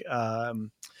like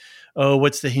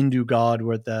what's the Hindu god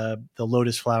where the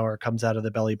lotus flower comes out of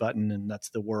the belly button and that's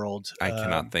the world? I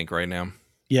cannot think right now.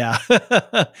 Yeah.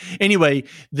 Anyway,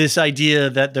 this idea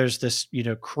that there's this,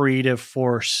 creative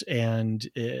force and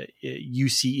you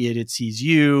see it sees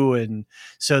you. And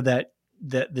so that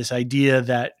this idea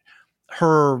that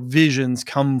her visions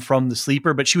come from the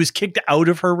sleeper, but she was kicked out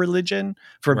of her religion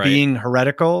for being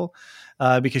heretical.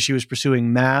 Because she was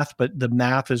pursuing math, but the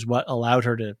math is what allowed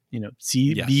her to,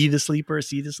 see the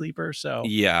sleeper. So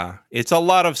yeah, it's a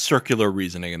lot of circular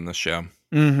reasoning in the show.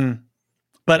 Mm-hmm.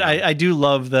 But I do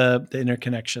love the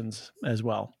interconnections as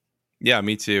well. Yeah,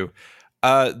 me too.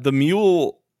 The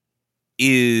mule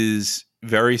is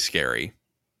very scary.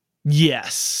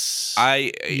 Yes.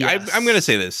 I'm going to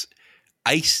say this.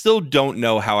 I still don't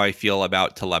know how I feel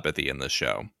about telepathy in this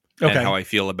show. And how I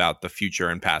feel about the future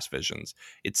and past visions.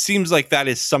 It seems like that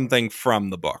is something from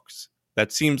the books.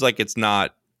 That seems like it's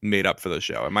not made up for the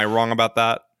show. Am I wrong about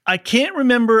that? I can't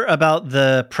remember about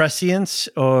the prescience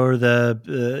or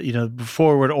the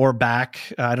forward or back.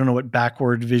 I don't know what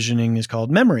backward visioning is called.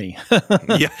 Memory.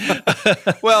 Yeah.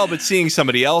 Well, but seeing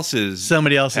somebody else's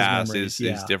past memories,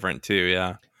 is different too.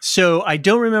 Yeah. So I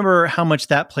don't remember how much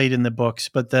that played in the books,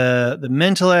 but the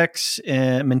Mentalics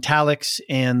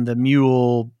and the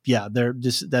mule,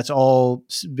 that's all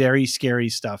very scary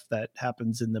stuff that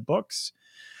happens in the books.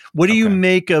 What do you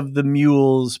make of the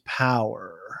mule's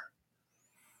power?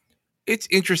 It's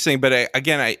interesting, but I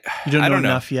don't know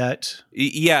enough yet.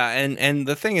 Yeah, and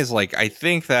the thing is, I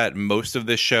think that most of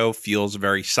this show feels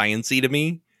very sciencey to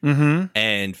me,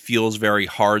 and feels very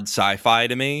hard sci-fi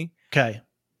to me. Okay.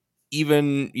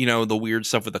 Even, the weird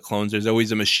stuff with the clones, there's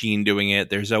always a machine doing it.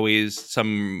 There's always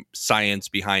some science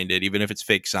behind it, even if it's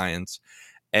fake science.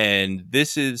 And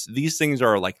these things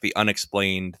are like the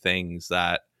unexplained things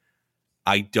that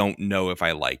I don't know if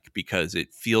I like, because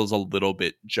it feels a little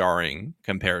bit jarring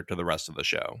compared to the rest of the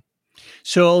show.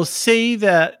 So I'll say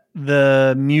that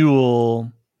the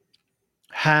mule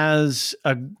has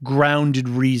a grounded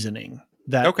reasoning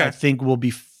that I think will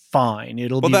be fine.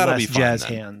 It'll be less jazz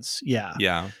hands. Yeah.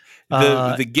 Yeah.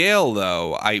 The Gale,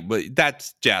 though, but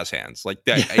that's jazz hands. Like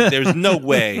that, there's no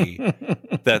way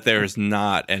that there's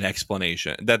not an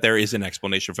explanation, that there is an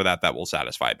explanation for that will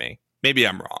satisfy me. Maybe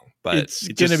I'm wrong, but it's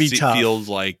going to be tough. Feels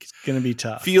like it's going to be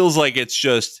tough. Feels like it's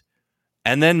just,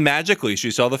 and then magically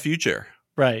she saw the future.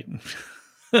 Right.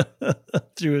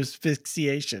 Through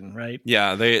asphyxiation, right?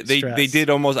 Yeah, they did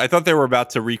almost. I thought they were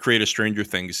about to recreate a Stranger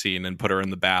Things scene and put her in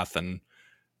the bath and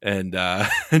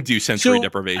do sensory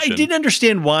deprivation. I didn't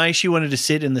understand why she wanted to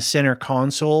sit in the center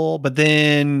console, but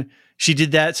then she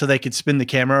did that so they could spin the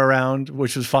camera around,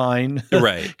 which was fine.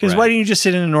 Right. Because why didn't you just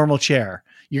sit in a normal chair?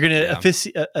 You're going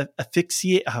to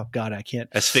asphyxiate. Oh God, I can't.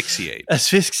 Asphyxiate.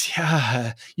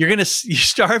 You're going to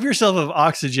starve yourself of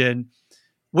oxygen.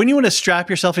 When you want to strap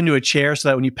yourself into a chair so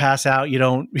that when you pass out, you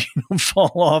don't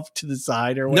fall off to the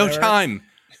side or whatever. No time.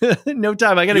 No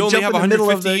time. I got to jump in the middle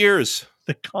of years.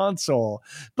 The console.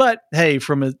 But hey,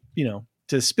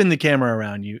 to spin the camera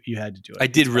around, you had to do it. I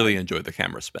did really enjoy the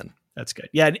camera spin. That's good.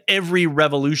 Yeah, in every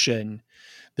revolution,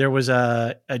 there was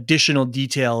a additional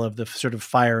detail of the sort of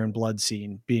fire and blood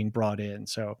scene being brought in.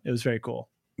 So it was very cool.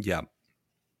 Yeah.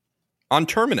 On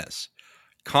Terminus,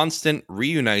 Constant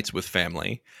reunites with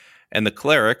family, and the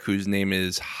cleric, whose name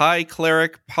is High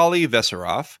Cleric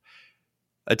Polyveserov,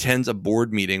 attends a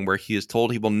board meeting where he is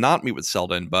told he will not meet with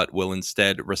Selden, but will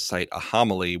instead recite a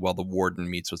homily while the warden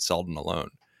meets with Selden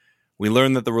alone. We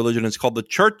learn that the religion is called the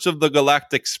Church of the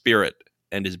Galactic Spirit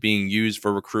and is being used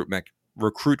for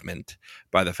recruitment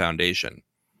by the Foundation.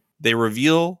 They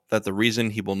reveal that the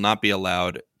reason he will not be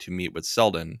allowed to meet with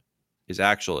Selden is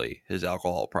actually his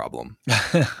alcohol problem.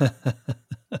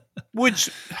 Which,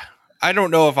 I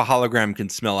don't know if a hologram can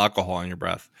smell alcohol on your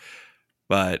breath,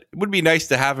 but it would be nice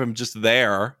to have him just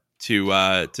there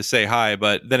to say hi.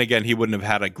 But then again, he wouldn't have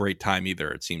had a great time either,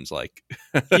 it seems like.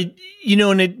 But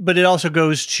it also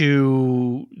goes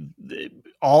to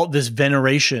all this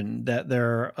veneration that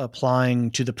they're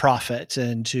applying to the prophet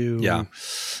and to,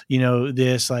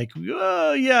 this like,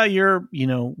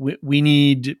 we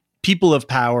need people of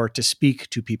power to speak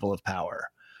to people of power.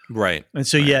 Right. And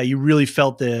so, you really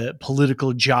felt the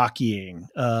political jockeying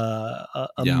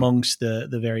amongst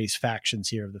the various factions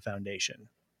here of the Foundation.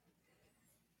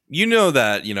 You know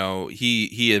that,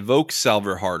 he evokes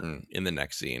Salvor Hardin in the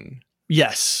next scene.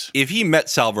 Yes. If he met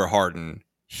Salvor Hardin,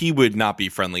 he would not be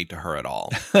friendly to her at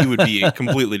all. He would be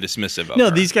completely dismissive of her. No,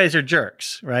 these guys are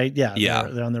jerks, right? Yeah.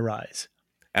 They're on the rise.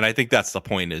 And I think that's the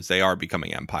point, is they are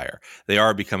becoming empire. They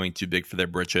are becoming too big for their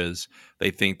britches.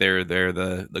 They think they're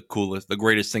the coolest, the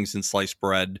greatest thing since sliced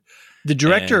bread. The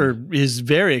director is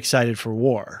very excited for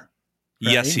war.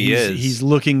 Right? Yes, he is. He's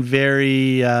looking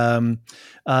very General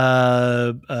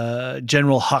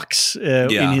Hux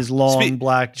in his long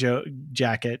black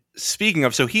jacket. Speaking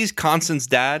of, so he's Constance's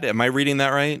dad. Am I reading that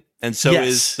right? And so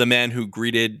is the man who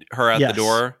greeted her at the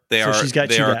door. They are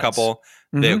a couple.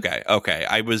 Mm-hmm. Okay.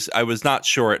 I was not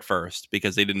sure at first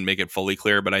because they didn't make it fully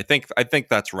clear, but I think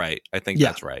that's right.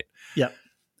 That's right. Yeah.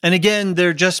 And again,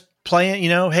 they're just playing,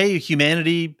 hey,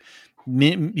 humanity,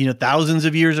 thousands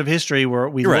of years of history where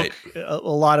we look a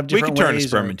lot of different ways. We could turn a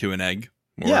sperm into an egg.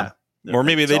 Or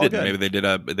maybe they didn't.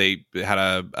 Maybe they had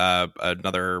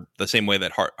another, the same way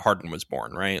that Hardin was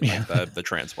born, right? Like the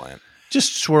transplant.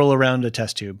 Just swirl around a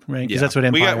test tube, right? Because that's what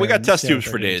Empire. We got test tubes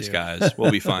for days, guys.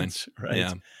 We'll be fine. Right.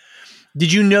 Yeah.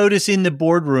 Did you notice in the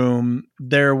boardroom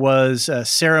there was a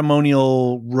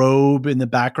ceremonial robe in the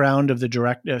background of the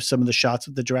director? Some of the shots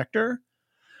of the director.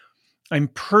 I'm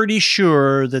pretty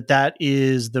sure that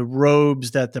is the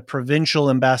robes that the provincial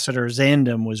ambassador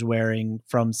Zandam was wearing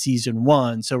from season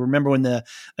 1. So remember when the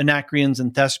Anacreons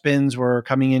and Thespins were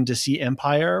coming in to see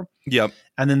Empire? Yep.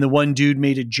 And then the one dude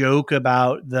made a joke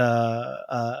about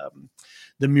the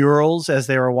murals as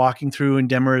they were walking through, and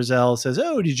Demerzel says,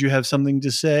 "Oh, did you have something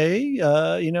to say?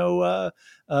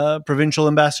 Provincial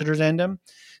ambassador Zandam."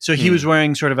 So he was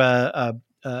wearing sort of a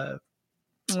I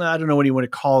don't know what you want to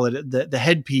call it. The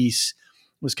headpiece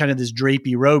was kind of this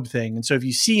drapey robe thing. And so if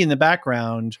you see in the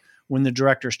background when the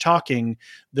director's talking,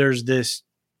 there's this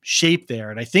shape there.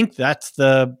 And I think that's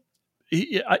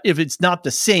if it's not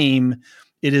the same,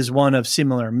 it is one of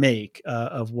similar make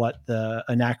of what the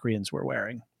Anacreons were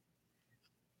wearing.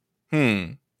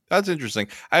 That's interesting.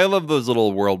 I love those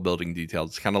little world building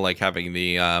details. It's kind of like having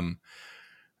the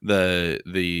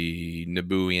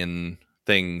Nabooian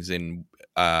things in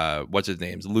what's his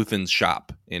name's Luthen's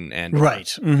shop in Andor. Right.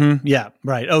 Mm-hmm. Yeah.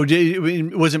 Right. Oh,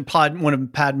 wasn't one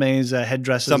of Padme's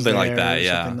headdresses? Something there, like that.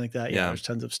 Yeah. Something like that. Yeah. There's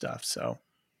tons of stuff. So,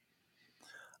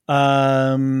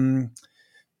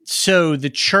 so the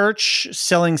church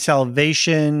selling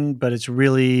salvation, but it's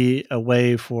really a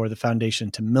way for the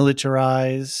Foundation to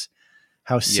militarize.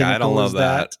 How cynical I don't love is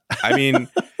that? I mean,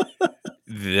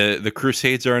 the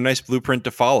Crusades are a nice blueprint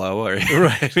to follow. Right?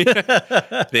 I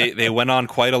mean, they went on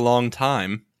quite a long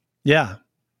time. Yeah.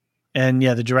 And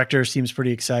the director seems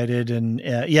pretty excited, and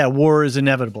war is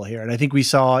inevitable here. And I think we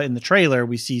saw in the trailer,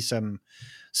 we see some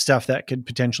stuff that could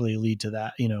potentially lead to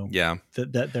that,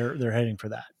 that they're heading for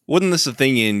that. Wasn't this a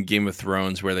thing in Game of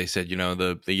Thrones where they said,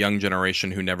 the young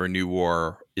generation who never knew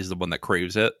war is the one that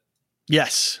craves it?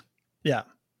 Yes. Yeah.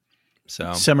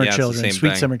 So summer children, sweet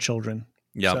thing. Summer children.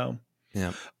 Yeah. So,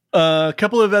 yeah. A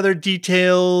couple of other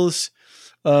details.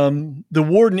 The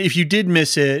warden, if you did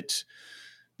miss it,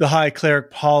 the High Cleric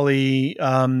Polly,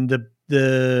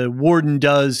 the warden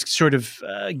does sort of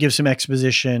give some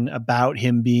exposition about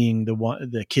him being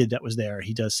the kid that was there.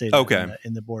 He does say that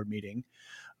in the board meeting.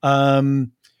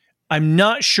 I'm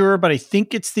not sure, but I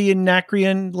think it's the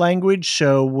Anacreon language.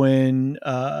 So when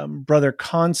Brother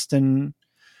Constant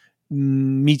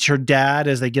meets her dad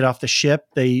as they get off the ship,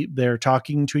 they're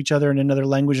talking to each other in another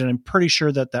language, and I'm pretty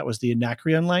sure that was the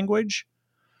Anacreon language.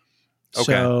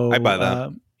 Okay, so, I buy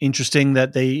that. Interesting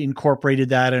that they incorporated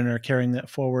that and are carrying that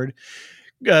forward.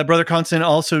 Brother Constant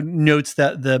also notes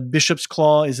that the Bishop's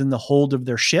Claw is in the hold of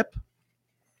their ship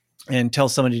and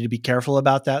tells somebody to be careful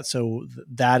about that. So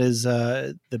that is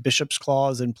the Bishop's Claw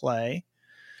is in play.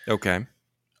 Okay.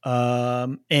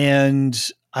 And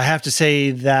I have to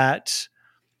say that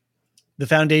the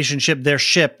Foundation ship, their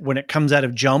ship, when it comes out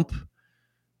of jump,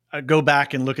 go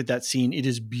back and look at that scene. It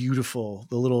is beautiful.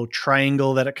 The little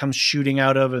triangle that it comes shooting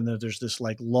out of, and there's this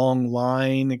like long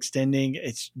line extending.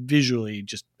 It's visually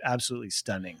just absolutely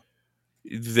stunning.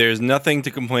 There's nothing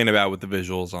to complain about with the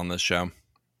visuals on this show.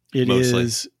 It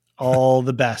is all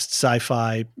the best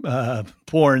sci-fi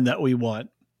porn that we want.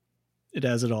 It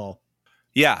has it all.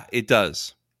 Yeah, it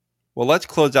does. Well, let's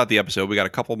close out the episode. We got a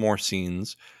couple more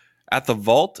scenes. At the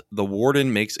vault, the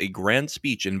warden makes a grand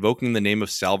speech invoking the name of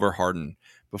Salvor Hardin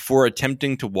before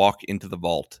attempting to walk into the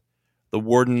vault. The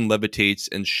warden levitates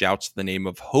and shouts the name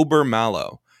of Hober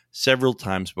Mallow several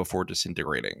times before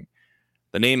disintegrating.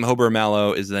 The name Hober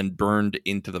Mallow is then burned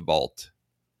into the vault.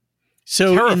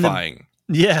 So terrifying.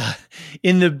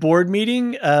 In the board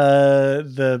meeting,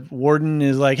 the warden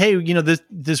is like, "Hey,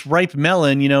 this ripe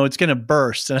melon, it's going to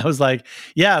burst." And I was like,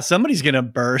 "Yeah, somebody's going to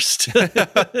burst."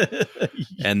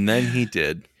 And then he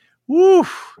did. Woo!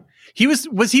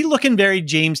 Was he looking very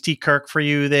James T. Kirk for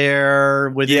you there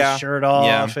with his shirt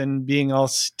off and being all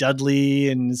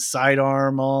studly and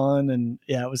sidearm on? And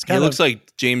it was kind of. He looks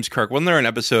like James Kirk. Wasn't there an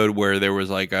episode where there was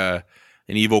like an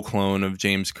evil clone of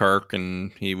James Kirk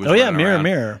and he was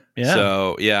Mirror. Yeah.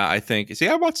 So I think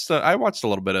I watched a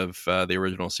little bit of the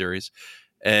original series,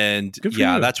 and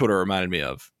that's what it reminded me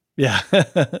of. Yeah.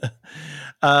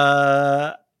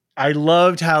 I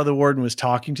loved how the warden was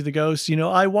talking to the ghost.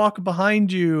 I walk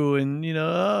behind you, and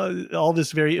all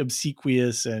this very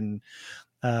obsequious and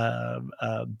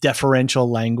deferential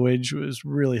language was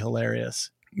really hilarious.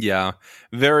 Yeah,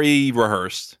 very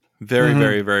rehearsed. Very,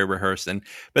 very, very rehearsed.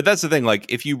 But that's the thing.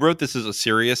 Like, if you wrote this as a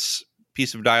serious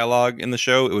piece of dialogue in the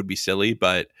show, it would be silly.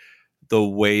 But the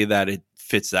way that it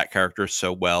fits that character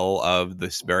so well, of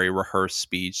this very rehearsed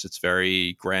speech that's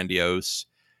very grandiose,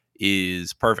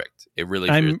 is perfect. It really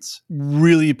fits. I'm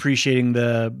really appreciating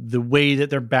the way that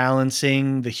they're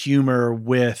balancing the humor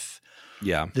with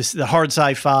the hard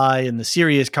sci-fi and the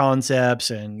serious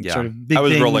concepts and sort of big I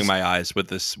was things. rolling my eyes with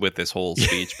this whole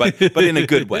speech, but in a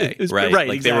good way, right? Like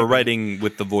exactly. They were writing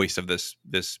with the voice of this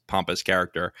pompous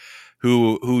character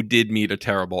who did meet a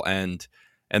terrible end.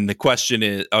 And the question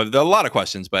is, there are a lot of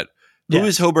questions, but who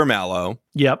is Hober Mallow?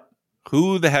 Yep.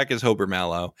 Who the heck is Hober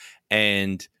Mallow?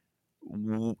 And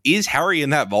is Harry in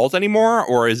that vault anymore,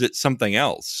 or is it something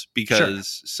else?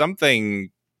 Because something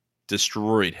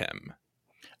destroyed him.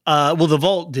 Well, the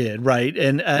vault did, right?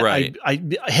 And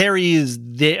Harry is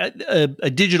there. A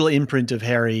digital imprint of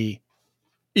Harry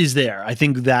is there. I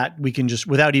think that we can just,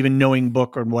 without even knowing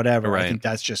book or whatever, right. I think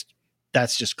that's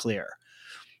just clear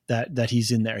that he's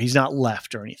in there. He's not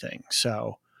left or anything.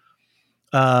 So,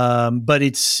 but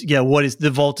it's what is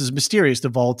the vault is mysterious. The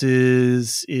vault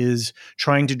is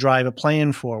trying to drive a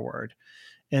plan forward,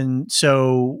 and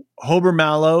so Hober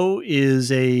Mallow is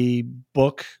a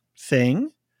book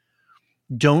thing.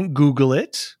 Don't Google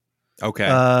it. Okay.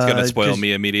 It's going to spoil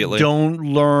me immediately. Don't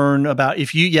learn about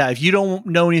if you don't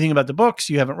know anything about the books,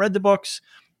 you haven't read the books,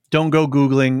 don't go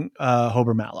Googling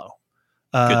Hober Mallow.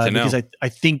 Good to know. Because I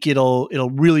think it'll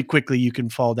really quickly, you can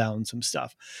fall down some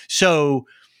stuff. So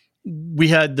we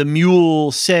had the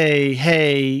mule say,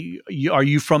 hey, are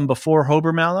you from before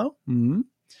Hober Mallow? Mm-hmm.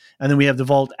 And then we have the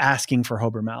vault asking for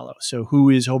Hober Mallow. So who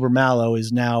is Hober Mallow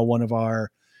is now one of our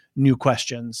new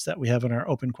questions that we have on our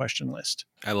open question list.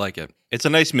 I like it. It's a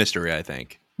nice mystery, I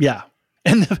think. Yeah.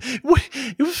 And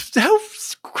it was how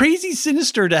crazy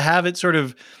sinister to have it sort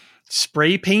of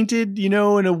spray painted, in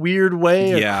a weird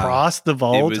way across the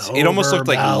vault. It almost looked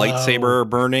like lightsaber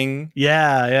burning.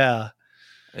 Yeah.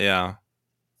 Yeah.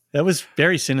 That was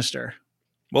very sinister.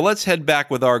 Well, let's head back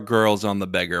with our girls on the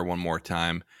beggar one more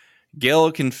time.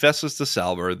 Gail confesses to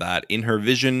Salvor that in her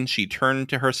vision, she turned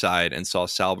to her side and saw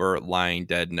Salvor lying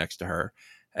dead next to her.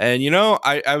 And,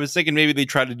 I was thinking maybe they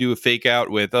tried to do a fake out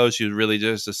with, she was really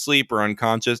just asleep or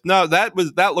unconscious. No, that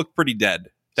looked pretty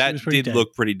dead. That did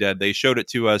look pretty dead. They showed it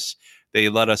to us. They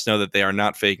let us know that they are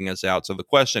not faking us out. So the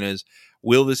question is,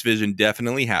 will this vision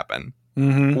definitely happen?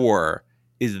 Mm-hmm. Or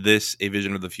is this a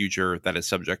vision of the future that is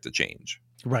subject to change?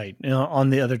 Right. On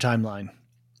the other timeline.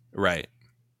 Right.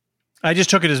 I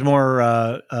just took it as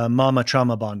more mama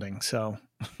trauma bonding. So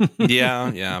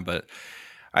yeah, but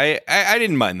I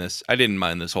didn't mind this. I didn't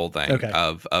mind this whole thing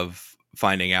of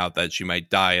finding out that she might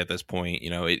die at this point.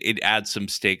 It adds some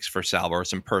stakes for Salvor,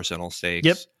 some personal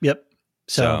stakes. Yep.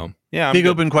 So yeah, big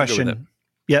open question.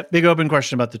 Yeah, big open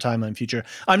question about the timeline future.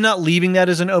 I'm not leaving that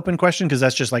as an open question because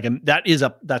that's just like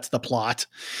that's the plot.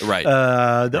 Right.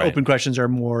 The open questions are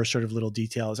more sort of little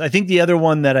details. I think the other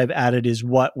one that I've added is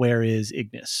where is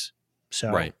Ignis?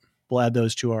 So we'll add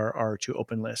those to our two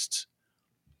open lists.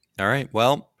 All right.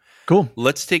 Well, cool.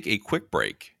 Let's take a quick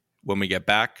break. When we get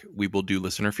back, we will do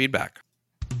listener feedback.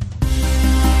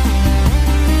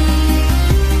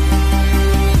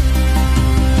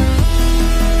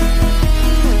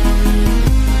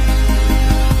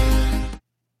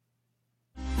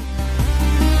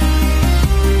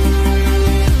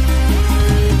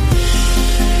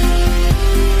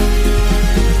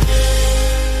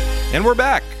 And we're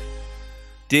back.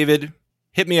 David,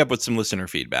 hit me up with some listener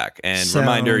feedback. And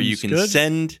reminder, you can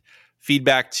send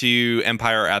feedback to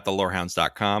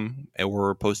empire@thelorehounds.com, and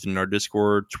we're posting in our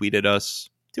Discord, tweet at us,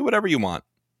 do whatever you want.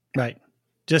 Right.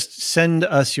 Just send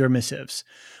us your missives.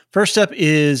 First up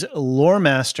is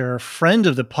Loremaster, friend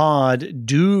of the pod,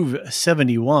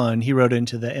 Duve71. He wrote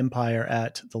into the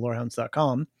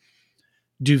empire@thelorehounds.com.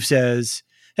 Duve says,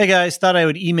 hey guys, thought I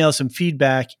would email some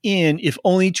feedback in, if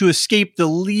only to escape the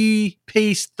Lee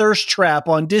Pace thirst trap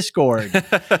on Discord.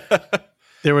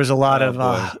 There was a lot of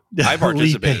I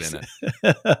participated in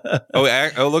it.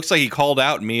 It looks like he called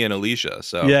out me and Alicia.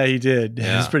 So yeah, he did.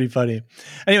 Yeah. It was pretty funny.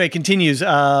 Anyway, continues.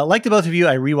 Like the both of you,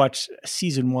 I rewatched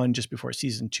season 1 just before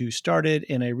season 2 started,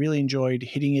 and I really enjoyed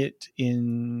hitting it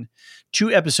in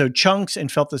 2 episode chunks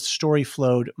and felt the story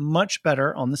flowed much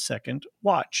better on the second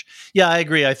watch. Yeah, I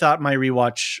agree. I thought my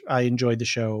rewatch, I enjoyed the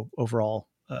show overall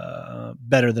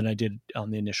better than I did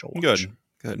on the initial watch.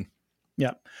 Good.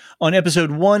 Yeah. On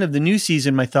episode 1 of the new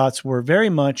season, my thoughts were very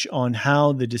much on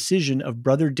how the decision of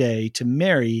Brother Day to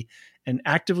marry and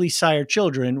actively sire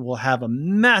children will have a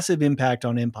massive impact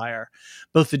on Empire,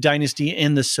 both the dynasty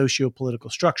and the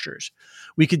socio-political structures.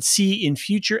 We could see in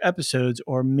future episodes,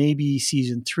 or maybe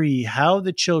season 3, how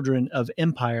the children of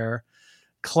Empire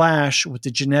clash with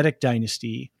the genetic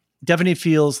dynasty. Definitely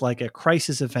feels like a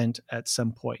crisis event at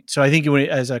some point. So I think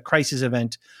as a crisis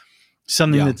event,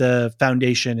 something that the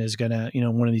Foundation is going to,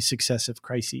 one of these successive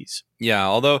crises. Yeah,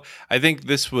 although I think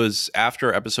this was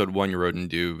after episode 1 you wrote in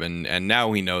Duve, and now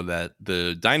we know that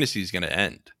the dynasty is going to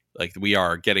end. Like, we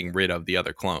are getting rid of the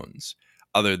other clones,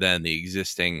 other than the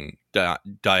existing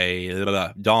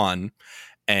Dawn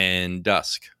and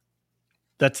Dusk.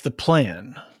 That's the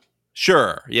plan.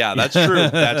 Sure. Yeah, that's true.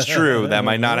 That's true. That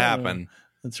might not happen.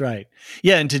 That's right.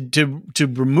 Yeah, and to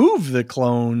remove the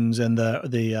clones and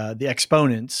the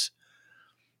exponents,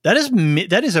 that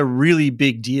is a really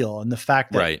big deal. And the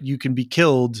fact that you can be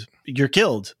killed, you're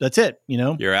killed. That's it.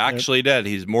 You're actually dead.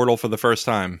 He's mortal for the first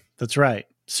time. That's right.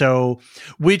 So,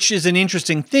 which is an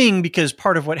interesting thing, because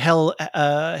part of what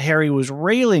Harry was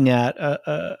railing at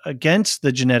against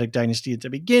the genetic dynasty at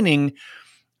the beginning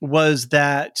was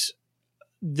that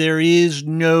there's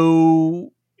nothing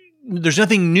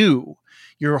new.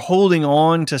 You're holding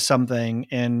on to something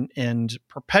and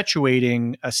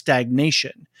perpetuating a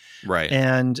stagnation. Right.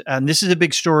 And this is a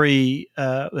big story,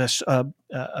 a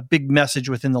big message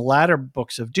within the latter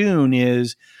books of Dune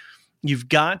is you've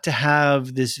got to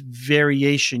have this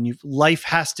variation. Life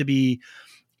has to be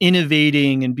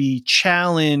innovating and be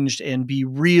challenged and be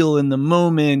real in the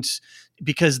moment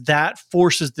because that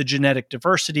forces the genetic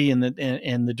diversity and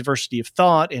the diversity of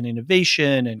thought and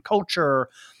innovation and culture.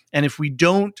 And if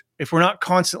we're not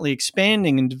constantly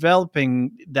expanding and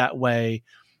developing that way,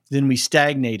 then we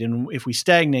stagnate. And if we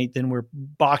stagnate, then we're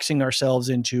boxing ourselves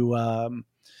into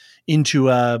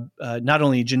not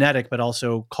only genetic but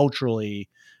also culturally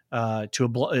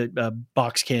to a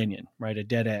box canyon, right? A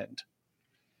dead end.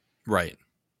 Right.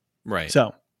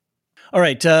 So, all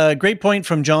right. Great point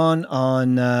from John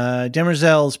on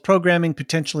Demerzel's programming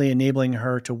potentially enabling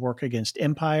her to work against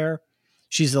Empire.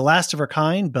 She's the last of her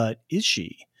kind, but is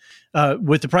she?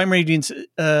 With the Prime Radiance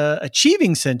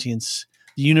achieving sentience,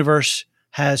 the universe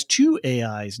has 2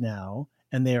 AIs now,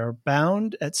 and they are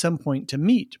bound at some point to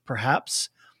meet. Perhaps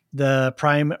the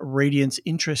Prime Radiance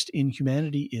interest in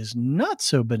humanity is not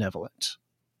so benevolent.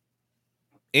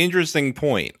 Interesting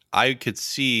point. I could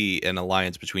see an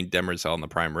alliance between Demerzel and the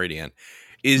Prime Radiant.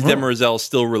 Is Demerzel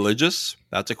still religious?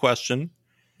 That's a question.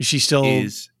 Is she still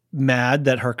mad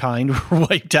that her kind were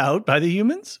wiped out by the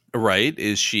humans? Right.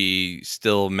 Is she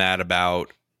still mad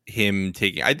about him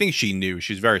taking... I think she knew.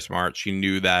 She's very smart. She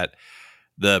knew that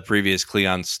the previous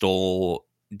Cleon stole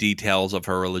details of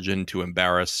her religion to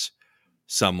embarrass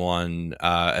somebody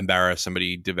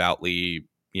devoutly,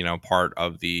 part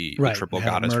of the triple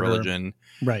goddess religion.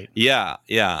 Right. Yeah.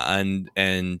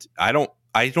 And I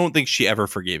don't think she ever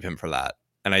forgave him for that.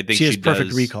 And I think she has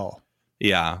perfect recall.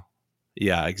 Yeah.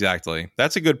 Yeah, exactly.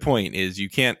 That's a good point, is you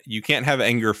can't have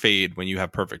anger fade when you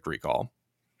have perfect recall.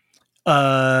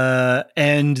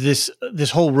 And this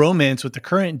whole romance with the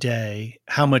current Day,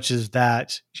 how much is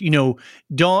that?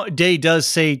 Day does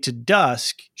say to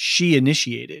Dusk she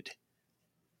initiated.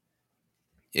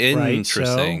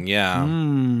 Interesting. Right?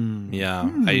 Yeah.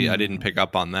 I didn't pick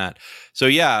up on that. So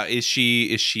yeah, is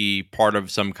she part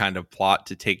of some kind of plot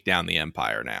to take down the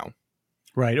Empire now?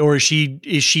 Right. Or is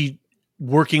she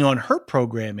working on her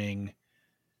programming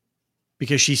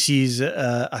because she sees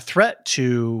a threat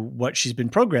to what she's been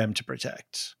programmed to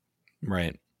protect?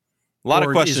 Right. A lot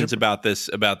of questions about this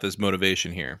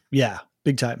motivation here. Yeah,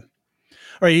 big time.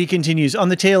 All right, he continues. On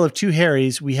the tale of 2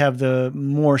 Harrys, we have the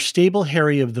more stable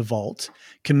Harry of the Vault,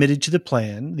 committed to the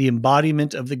plan, the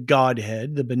embodiment of the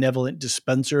Godhead, the benevolent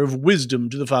dispenser of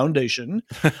wisdom to the Foundation.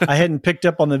 I hadn't picked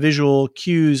up on the visual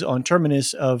cues on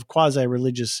Terminus of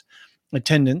quasi-religious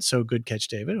attendance, so good catch,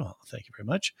 David. Well, thank you very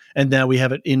much. And now we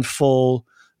have it in full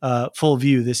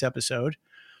view this episode.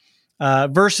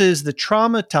 Versus the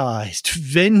traumatized,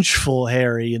 vengeful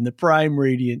Harry in the Prime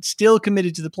Radiant, still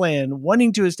committed to the plan,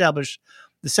 wanting to establish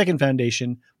the second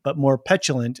Foundation, but more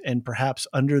petulant and perhaps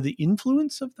under the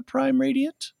influence of the Prime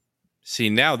Radiant?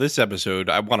 See, now this episode,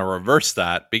 I want to reverse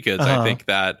that because I think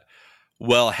that,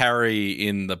 Harry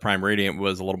in the Prime Radiant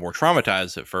was a little more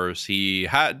traumatized at first. He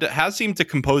has seemed to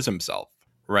compose himself,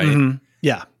 right? Mm-hmm.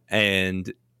 Yeah.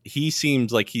 And he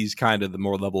seems like he's kind of the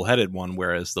more level-headed one,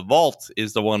 whereas the Vault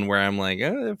is the one where I'm like,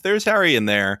 if there's Harry in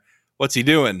there, what's he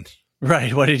doing?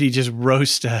 Right. Why did he just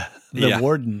roast the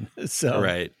warden? So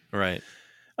Right.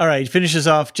 All right, finishes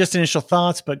off just initial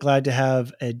thoughts, but glad to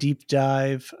have a deep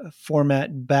dive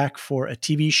format back for a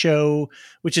TV show,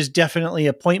 which is definitely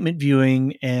appointment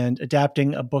viewing and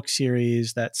adapting a book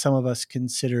series that some of us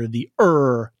consider the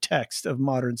text of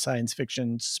modern science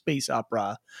fiction space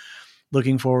opera.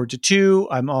 Looking forward to 2.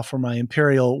 I'm off for my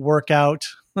Imperial workout.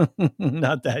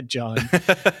 Not that, John.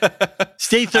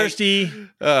 Stay thirsty.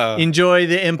 Enjoy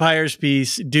the Empire's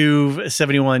Peace.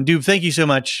 Duve71. Duve, thank you so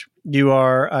much. You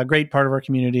are a great part of our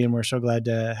community, and we're so glad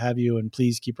to have you. And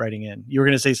please keep writing in. You were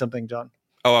going to say something, John.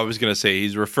 Oh, I was going to say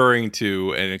he's referring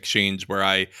to an exchange where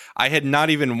I had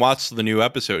not even watched the new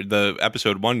episode, the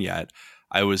episode 1 yet.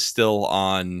 I was still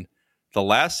on the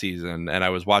last season, and I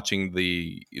was watching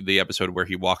the episode where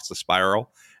he walks the spiral,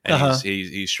 and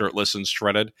he's shirtless and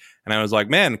shredded. And I was like,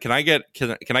 man, can I get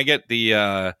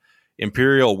the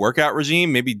Imperial workout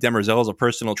regime? Maybe Demerzel is a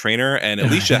personal trainer. And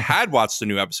Alicia had watched the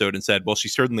new episode and said, well, she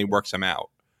certainly works him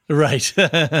out. Right.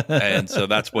 And so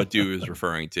that's what Du is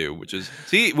referring to, which is,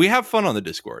 see, we have fun on the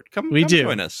Discord. Come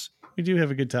join us. We do have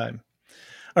a good time.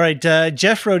 All right.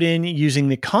 Jeff wrote in using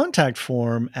the contact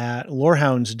form at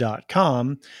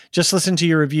lorehounds.com. Just listen to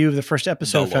your review of the first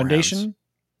episode of Foundation.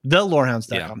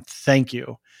 Thelorehounds.com. Yeah. Thank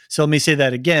you. So let me say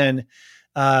that again.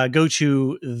 Go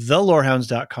to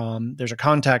thelorehounds.com. There's a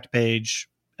contact page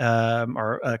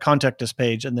or a contact us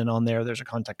page. And then on there's a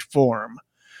contact form.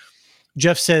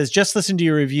 Jeff says, just listen to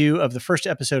your review of the first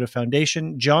episode of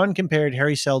Foundation. John compared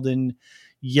Harry Seldon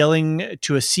yelling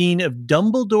to a scene of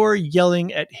Dumbledore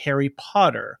yelling at Harry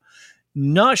Potter.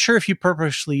 Not sure if you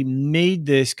purposely made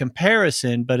this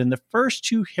comparison, but in the first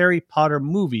 2 Harry Potter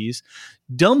movies,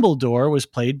 Dumbledore was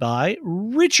played by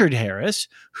Richard Harris,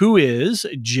 who is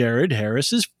Jared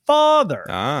Harris's father.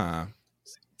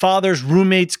 Father's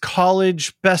roommate's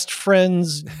college best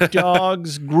friend's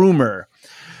dog's groomer.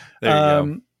 There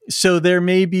you go. So there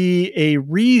may be a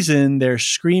reason their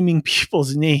screaming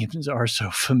people's names are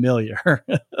so familiar.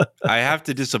 I have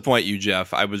to disappoint you,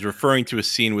 Jeff. I was referring to a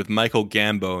scene with Michael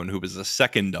Gambon, who was the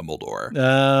second Dumbledore.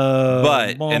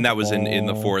 And that was in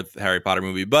the 4th Harry Potter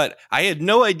movie. But I had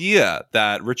no idea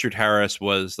that Richard Harris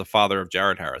was the father of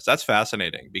Jared Harris. That's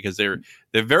fascinating because they're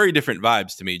very different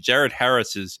vibes to me. Jared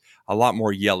Harris is a lot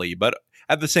more yelly, but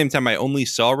at the same time, I only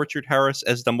saw Richard Harris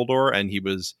as Dumbledore, and he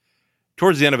was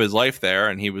towards the end of his life there,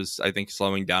 and he was, I think,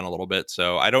 slowing down a little bit.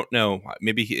 So I don't know.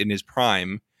 Maybe in his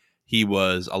prime, he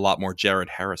was a lot more Jared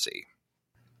Harris-y.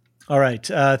 All right.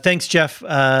 Thanks, Jeff.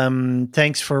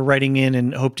 Thanks for writing in,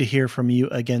 and hope to hear from you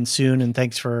again soon. And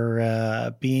thanks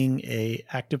for being a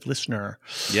active listener.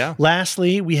 Yeah.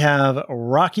 Lastly, we have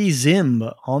Rocky Zim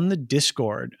on the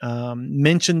Discord.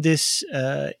 Mentioned this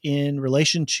in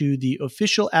relation to the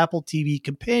official Apple TV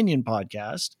companion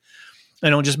podcast.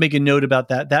 And I'll just make a note about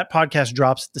that. That podcast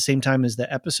drops at the same time as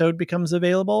the episode becomes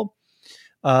available.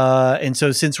 And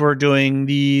so since we're doing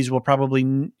these, we'll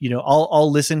probably,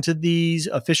 I'll listen to these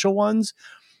official ones,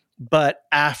 but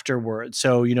afterwards.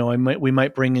 So, we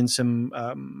might bring in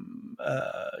some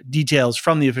details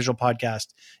from the official podcast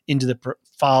into the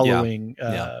following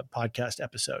podcast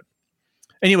episode.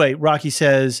 Anyway, Rocky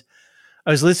says, I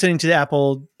was listening to the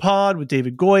Apple Pod with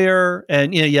David Goyer,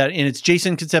 and and it's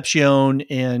Jason Concepcion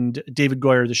and David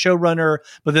Goyer, the showrunner.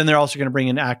 But then they're also going to bring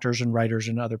in actors and writers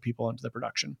and other people into the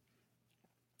production.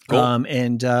 Cool.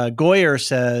 And Goyer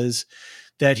says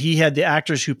that he had the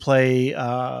actors who play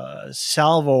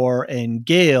Salvor and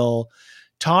Gale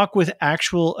talk with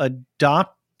actual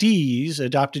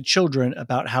adopted children,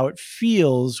 about how it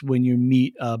feels when you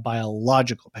meet a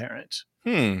biological parent.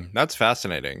 That's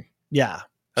fascinating. Yeah.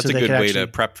 That's a good way to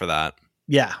prep for that.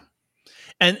 Yeah.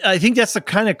 And I think that's the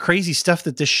kind of crazy stuff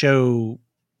that this show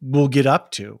will get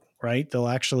up to, right? They'll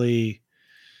actually,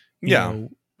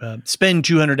 spend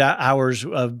 200 hours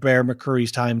of Bear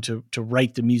McCreary's time to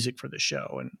write the music for the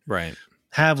show, and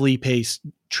have Lee Pace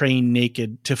train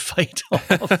naked to fight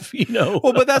off,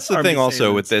 Well, but that's the thing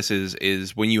also with this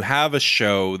is when you have a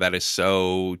show that is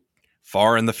so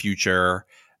far in the future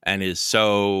and is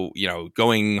so,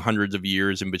 going hundreds of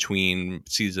years in between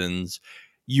seasons,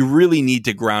 you really need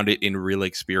to ground it in real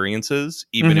experiences,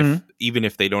 even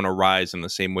if they don't arise in the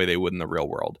same way they would in the real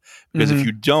world. Because if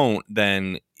you don't,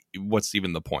 then what's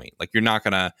even the point? Like you're not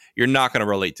gonna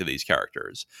relate to these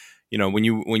characters. When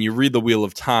you read The Wheel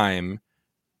of Time,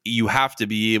 you have to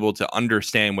be able to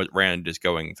understand what Rand is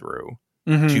going through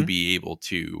to be able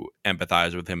to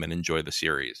empathize with him and enjoy the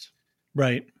series.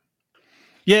 Right.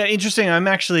 Yeah, interesting. I'm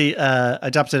actually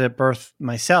adopted at birth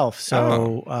myself,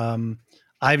 so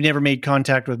I've never made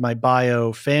contact with my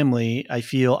bio family. I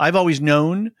feel I've always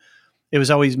known, it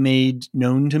was always made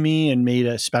known to me and made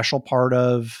a special part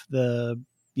of the,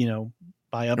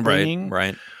 by upbringing.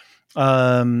 Right.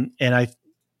 And I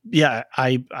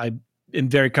am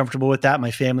very comfortable with that.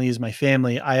 My family is my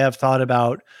family. I have thought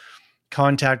about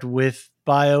contact with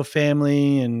bio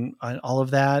family and all of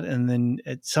that, and then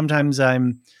sometimes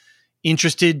I'm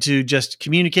interested to just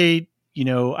communicate.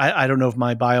 I don't know if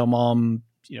my bio mom,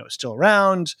 is still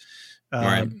around,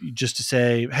 just to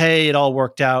say, hey, it all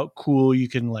worked out. Cool. You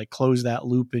can like close that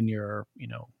loop in your,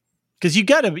 cause you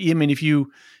gotta, if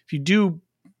you do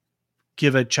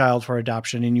give a child for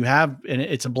adoption and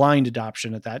it's a blind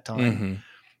adoption at that time,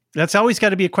 that's always got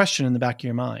to be a question in the back of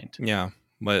your mind. Yeah.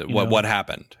 What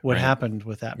happened? What happened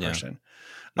with that person?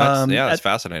 That's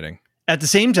fascinating. At the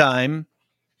same time,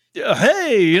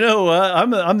 hey,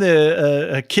 I'm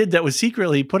the kid that was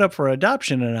secretly put up for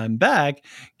adoption, and I'm back.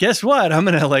 Guess what? I'm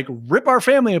gonna rip our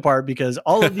family apart because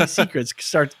all of these secrets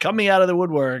start coming out of the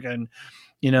woodwork, and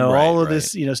all of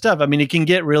this stuff. I mean, it can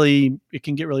get really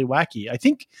wacky. I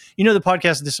think the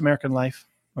podcast This American Life,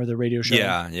 or the radio show.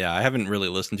 Yeah. I haven't really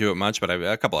listened to it much, but I've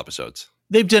a couple episodes.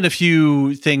 They've done a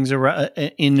few things around,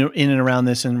 in and around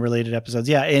this and related episodes.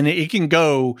 Yeah. And it can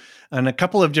go in a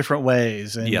couple of different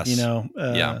ways. And, yes.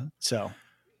 So.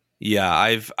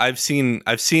 Yeah, I've seen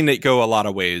it go a lot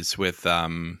of ways with,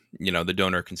 the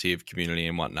donor conceived community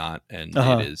and whatnot. And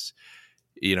it is,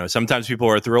 sometimes people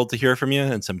are thrilled to hear from you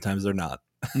and sometimes they're not.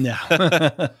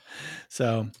 Yeah.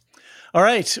 So. All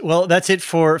right. Well, that's it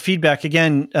for feedback.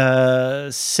 Again,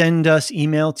 send us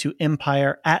email to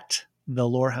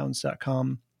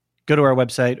empire@thelorehounds.com. Go to our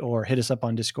website or hit us up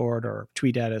on Discord or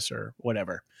tweet at us or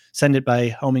whatever. send it by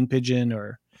homing pigeon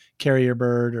or carrier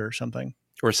bird or something.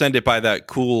 Or send it by that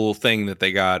cool thing that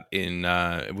they got in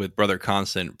with Brother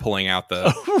Constant pulling out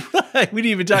the. Oh, right. We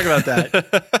didn't even talk about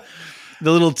that.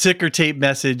 The little ticker tape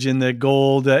message in the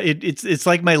gold. It's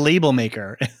like my label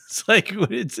maker. It's like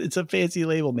it's a fancy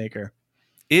label maker.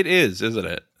 It is, isn't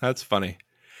it? That's funny.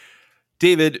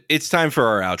 David, it's time for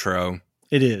our outro.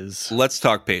 It is. Let's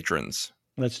talk patrons.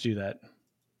 Let's do that.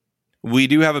 We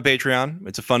do have a Patreon.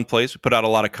 It's a fun place. We put out a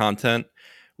lot of content.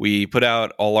 We put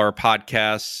out all our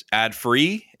podcasts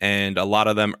ad-free and a lot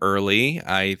of them early.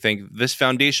 I think this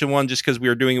Foundation one, just because we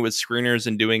are doing it with screeners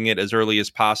and doing it as early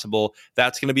as possible,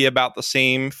 that's going to be about the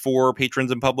same for patrons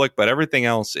and public, but everything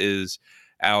else is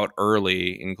out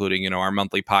early, including, our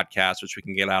monthly podcast, which we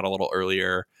can get out a little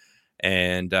earlier.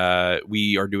 And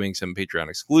we are doing some Patreon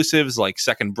exclusives like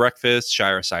Second Breakfast,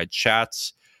 Shire Side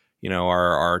Chats,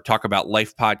 our Talk About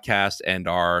Life podcast, and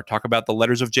our Talk About the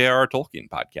Letters of J.R.R. Tolkien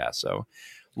podcast. So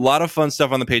a lot of fun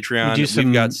stuff on the Patreon.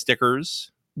 We've got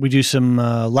stickers. We do some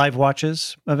live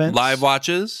watches events. Live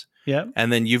watches. Yeah.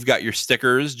 And then you've got your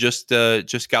stickers. Just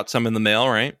got some in the mail,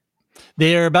 right?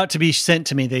 They are about to be sent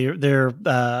to me. They're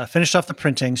finished off the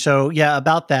printing. So yeah,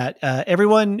 about that.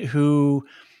 Everyone who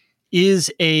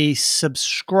is a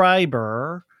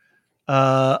subscriber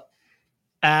by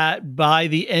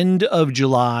the end of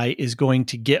July is going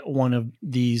to get one of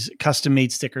these custom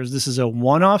made stickers. This is a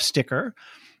one-off sticker.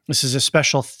 This is a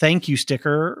special thank you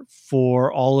sticker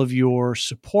for all of your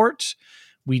support.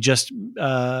 We just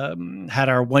had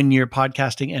our 1 year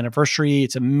podcasting anniversary.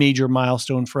 It's a major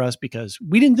milestone for us because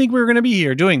we didn't think we were going to be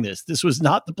here doing this. This was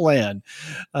not the plan.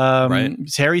 Right.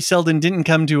 Harry Seldon didn't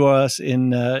come to us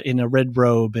in a red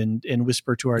robe and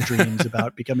whisper to our dreams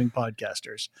about becoming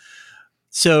podcasters.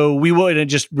 So we want to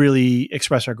just really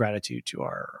express our gratitude to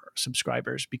our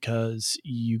subscribers because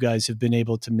you guys have been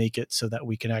able to make it so that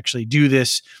we can actually do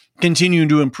this, continue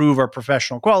to improve our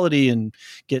professional quality and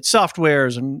get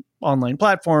softwares and online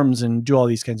platforms and do all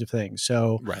these kinds of things.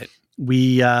 So right.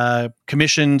 We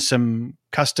commissioned some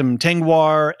custom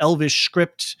Tengwar Elvish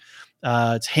script.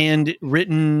 It's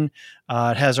handwritten.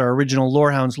 It has our original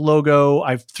Lorehounds logo.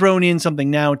 I've thrown in something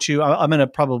now too. I'm going to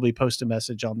probably post a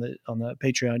message on the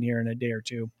Patreon here in a day or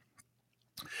two.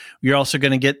 You're also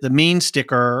going to get the main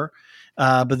sticker,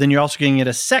 but then you're also going to get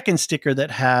a second sticker that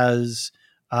has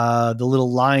the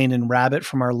little lion and rabbit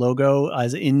from our logo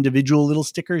as individual little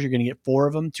stickers. You're going to get 4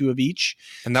 of them, 2 of each.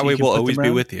 And that way we'll always be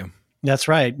with you. That's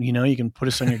right. You can put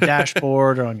us on your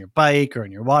dashboard or on your bike or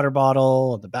on your water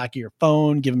bottle, on the back of your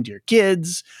phone, give them to your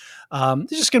kids.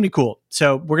 It's just going to be cool.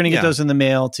 So we're going to get those in the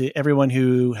mail to everyone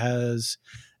who has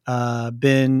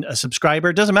been a subscriber.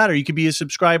 It doesn't matter. You could be a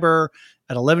subscriber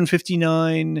at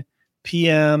 11:59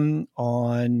 p.m.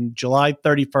 on July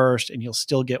 31st, and you'll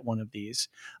still get one of these.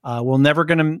 We're never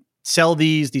going to sell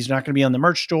these. These are not going to be on the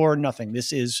merch store, nothing.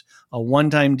 This is a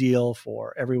one-time deal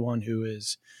for everyone who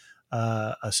is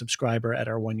a subscriber at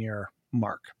our 1 year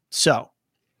mark. So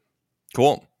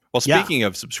cool. Well, speaking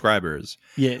of subscribers,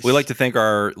 yes, we like to thank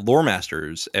our lore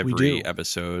masters every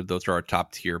episode. Those are our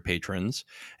top tier patrons.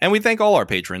 And we thank all our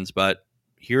patrons, but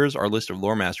here's our list of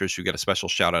lore masters who get a special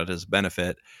shout out as a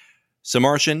benefit.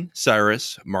 Samartian,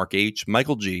 Cyrus, Mark H,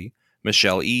 Michael G,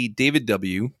 Michelle E, David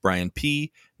W, Brian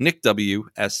P, Nick W,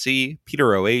 SC,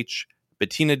 Peter OH,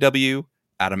 Bettina W,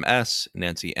 Adam S,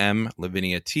 Nancy M,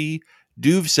 Lavinia T,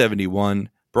 Duve71,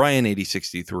 Brian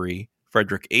 8063,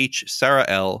 Frederick H, Sarah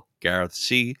L, Gareth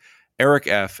C, Eric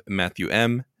F, Matthew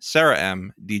M, Sarah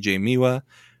M, DJ Miwa,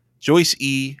 Joyce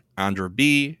E, Andra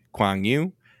B, Kwang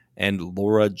Yu, and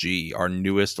Laura G, our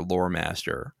newest lore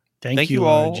master. Thank you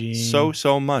all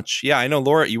so much. Yeah, I know,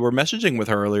 Laura, you were messaging with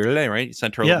her earlier today, right? You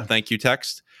sent her a little thank you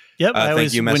text. Yep.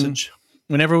 Thank you message.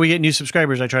 Whenever we get new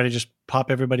subscribers, I try to just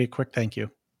pop everybody a quick thank you.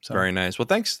 So. Very nice. Well,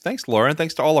 thanks, Laura, and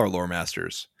thanks to all our lore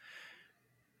masters.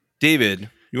 David,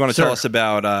 you want to tell us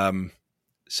about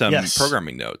some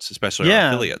programming notes, especially our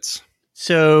affiliates?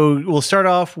 So we'll start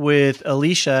off with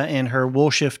Alicia and her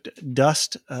Woolshift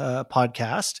Dust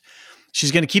podcast.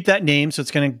 She's going to keep that name, so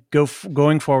it's going to go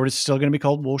going forward. It's still going to be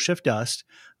called Woolshift Dust,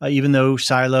 even though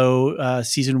Silo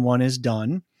season 1 is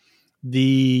done.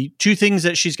 The 2 things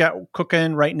that she's got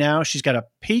cooking right now, she's got a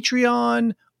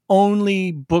Patreon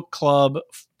only book club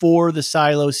for the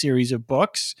Silo series of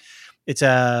books. It's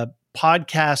a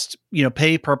podcast,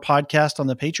 pay per podcast on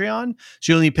the Patreon.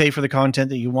 So you only pay for the content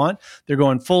that you want. They're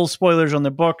going full spoilers on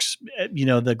the books.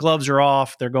 The gloves are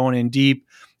off. They're going in deep.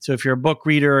 So if you're a book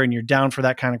reader and you're down for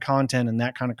that kind of content and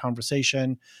that kind of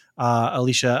conversation,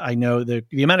 Alicia, I know the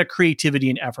amount of creativity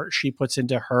and effort she puts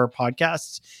into her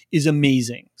podcasts is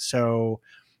amazing. So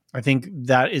I think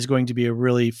that is going to be a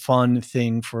really fun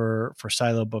thing for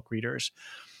Silo book readers.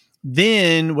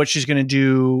 Then what she's going to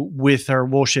do with her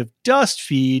We'll Shift Dust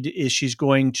feed is she's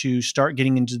going to start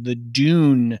getting into the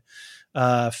Dune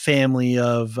family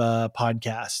of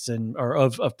podcasts or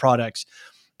of products.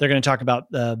 They're going to talk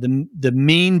about the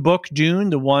main book, Dune,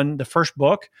 the first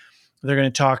book. They're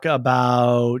going to talk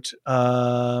about,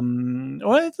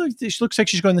 it looks like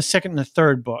she's going the second and the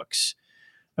third books.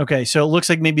 Okay, so it looks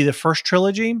like maybe the first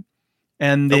trilogy.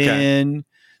 And then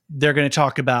they're going to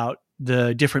talk about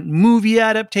the different movie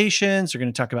adaptations. They're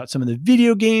going to talk about some of the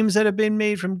video games that have been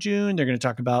made from Dune. They're going to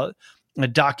talk about a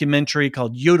documentary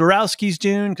called Jodorowsky's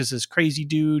Dune, because this crazy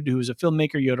dude who was a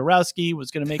filmmaker, Jodorowsky,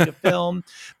 was going to make a film,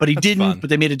 but he didn't. Fun. But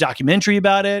they made a documentary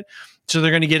about it. So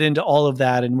they're going to get into all of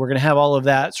that, and we're going to have all of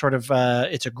that sort of.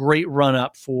 It's a great run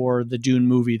up for the Dune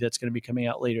movie that's going to be coming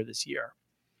out later this year.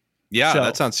 Yeah,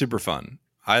 that sounds super fun.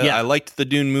 I liked the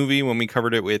Dune movie when we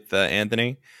covered it with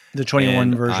Anthony. The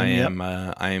 21 version.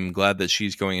 I am glad that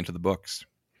she's going into the books.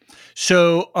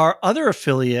 So our other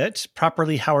affiliate,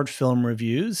 Properly Howard Film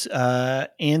Reviews,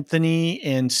 Anthony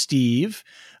and Steve.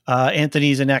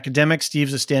 Anthony's an academic.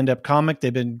 Steve's a stand-up comic.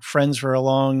 They've been friends for a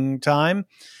long time.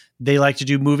 They like to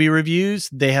do movie reviews.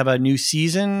 They have a new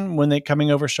season when they're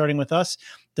coming over, starting with us.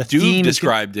 The Dude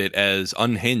described it as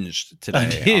unhinged today.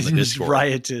 Unhinged, on the Discord.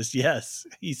 Riotous. Yes,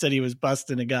 he said he was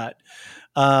busting a gut.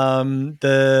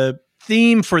 The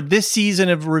theme for this season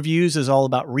of reviews is all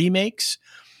about remakes.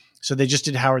 So they just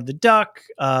did Howard the Duck.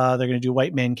 They're going to do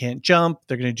White Man Can't Jump.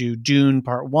 They're going to do Dune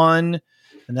Part 1.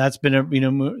 And that's been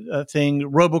a thing.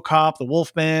 RoboCop, The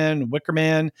Wolfman, Wicker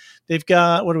Man. They've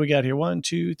got, what do we got here? 1,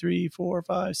 2, 3, 4,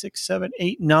 5, 6, 7,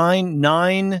 8,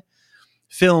 9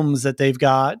 films that they've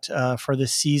got for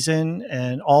this season,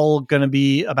 and all going to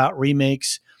be about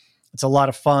remakes. It's a lot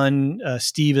of fun.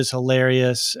 Steve is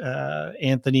hilarious.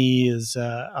 Anthony is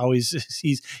always,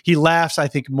 he laughs, I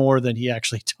think, more than he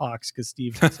actually talks, because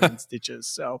Steve is in stitches.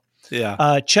 So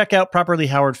check out Properly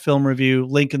Howard Film Review,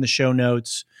 link in the show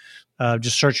notes.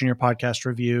 Just search in your podcast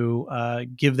review,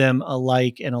 give them a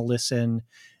like and a listen.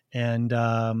 And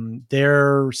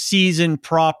their season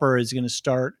proper is going to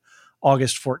start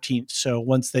August 14th. So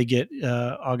once they get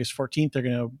August 14th, they're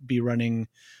going to be running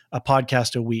a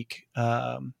podcast a week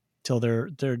till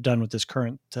they're done with this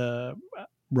current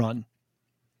run.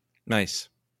 Nice.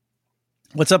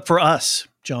 What's up for us,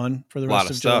 John, for the rest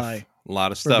of July? A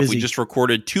lot of stuff. We just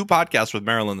recorded 2 podcasts with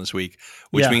Marilyn this week,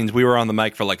 which means we were on the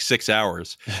mic for like 6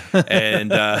 hours.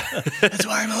 And that's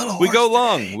why I'm a little We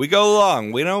go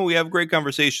long. We have great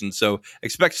conversations. So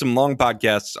expect some long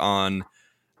podcasts on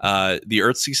the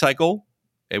Earthsea cycle.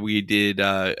 And we did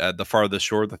The Farthest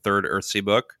Shore, the 3rd Earthsea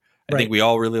book. I think we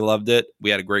all really loved it.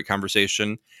 We had a great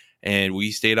conversation, and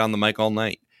we stayed on the mic all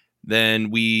night.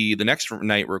 Then the next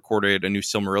night recorded a new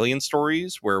Silmarillion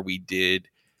stories, where we did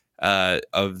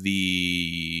of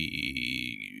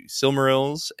the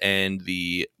Silmarils and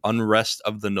the unrest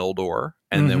of the Noldor.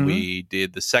 And then we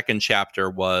did the second chapter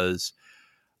was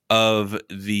of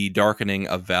the darkening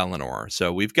of Valinor.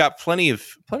 So we've got plenty of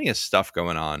stuff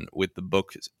going on with the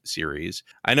book series.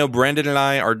 I know Brandon and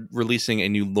I are releasing a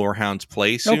new Lorehounds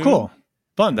play soon. Oh, cool.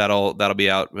 Fun. That'll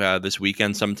be out this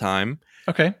weekend sometime.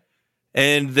 Okay.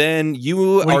 And then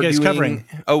you are guys covering?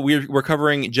 Oh, we're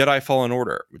covering Jedi Fallen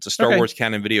Order. It's a Star Wars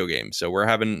canon video game, so we're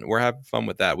having fun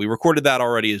with that. We recorded that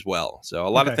already as well, so a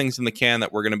lot of things in the can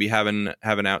that we're going to be having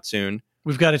out soon.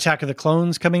 We've got Attack of the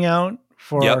Clones coming out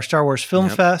for our Star Wars Film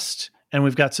Fest, and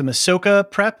we've got some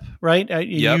Ahsoka prep, right?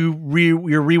 You're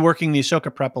reworking the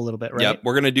Ahsoka prep a little bit, right? Yep,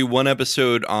 we're going to do one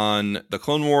episode on the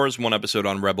Clone Wars, one episode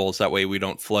on Rebels. That way, we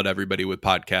don't flood everybody with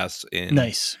podcasts in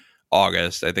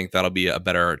August. I think that'll be a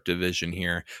better division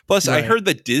here. Plus, I heard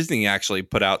that Disney actually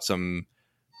put out some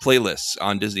playlists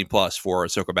on Disney Plus for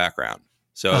Ahsoka background.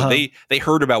 So they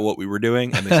heard about what we were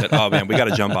doing, and they said, "Oh man, we got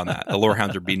to jump on that." The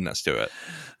Lorehounds are beating us to it.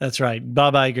 That's right.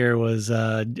 Bob Iger was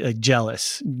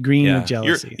jealous, green with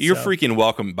jealousy. You're freaking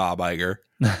welcome, Bob Iger.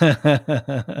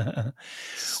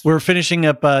 We're finishing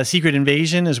up Secret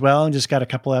Invasion as well, and just got a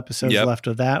couple episodes left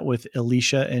of that with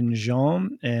Alicia and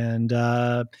Jean. And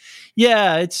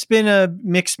it's been a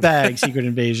mixed bag, Secret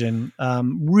Invasion.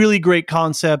 Really great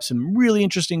concepts and really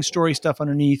interesting story stuff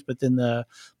underneath, but then the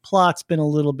plot's been a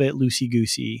little bit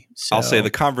loosey-goosey. So I'll say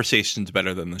the conversation's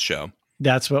better than the show.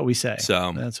 That's what we say.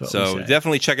 So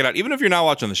definitely check it out. Even if you're not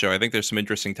watching the show, I think there's some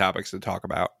interesting topics to talk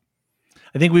about.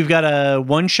 I think we've got a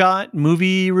one-shot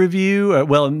movie review.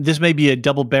 This may be a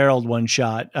double-barreled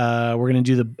one-shot. We're going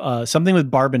to do something with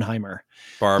Barbenheimer.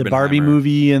 The Barbie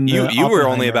movie. And you were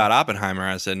only about Oppenheimer.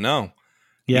 I said, no,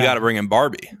 you got to bring in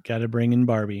Barbie. Got to bring in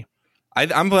Barbie.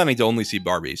 I'm planning to only see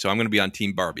Barbie, so I'm going to be on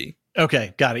Team Barbie.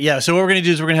 Okay, got it. Yeah. So what we're going to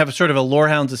do is we're going to have a sort of a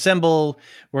Lorehounds assemble.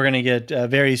 We're going to get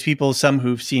various people, some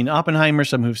who've seen Oppenheimer,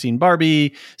 some who've seen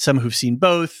Barbie, some who've seen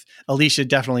both. Alicia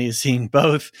definitely has seen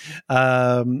both.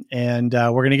 And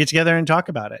we're going to get together and talk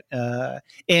about it.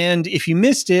 And if you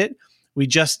missed it, we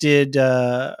just did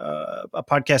a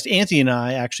podcast. Anthony and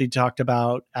I actually talked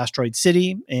about Asteroid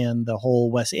City and the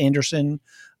whole Wes Anderson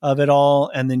of it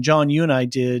all. And then John, you and I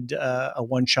did a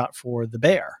one shot for The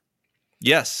Bear.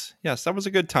 Yes, that was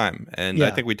a good time. And I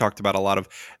think we talked about I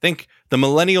think the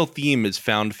millennial theme is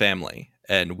found family.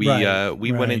 And we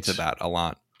went into that a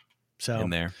lot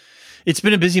in there. It's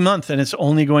been a busy month, and it's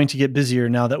only going to get busier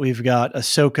now that we've got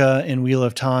Ahsoka and Wheel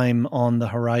of Time on the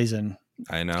horizon.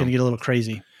 I know. It's going to get a little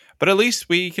crazy. But at least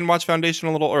we can watch Foundation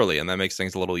a little early, and that makes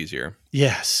things a little easier.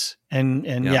 Yes. And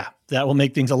that will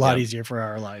make things a lot easier for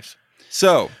our lives.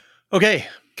 So, okay.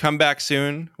 Come back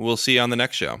soon. We'll see you on the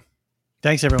next show.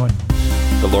 Thanks, everyone.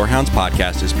 The Lorehounds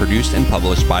podcast is produced and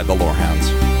published by The Lorehounds.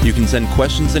 You can send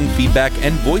questions and feedback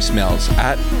and voicemails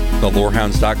at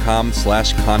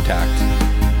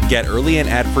thelorehounds.com/contact. Get early and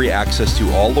ad-free access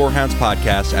to all Lorehounds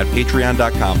podcasts at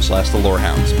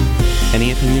patreon.com/thelorehounds.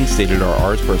 Any opinions stated are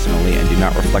ours personally and do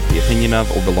not reflect the opinion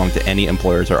of or belong to any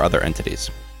employers or other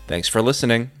entities. Thanks for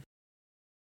listening.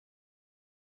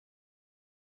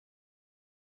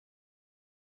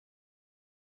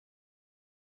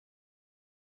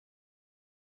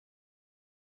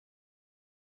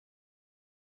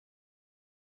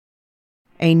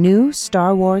 A new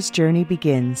Star Wars journey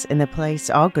begins in the place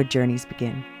all good journeys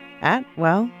begin. At,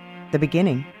 well, the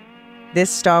beginning. This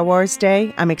Star Wars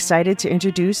Day, I'm excited to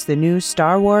introduce the new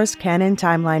Star Wars Canon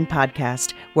Timeline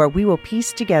podcast, where we will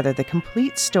piece together the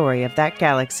complete story of that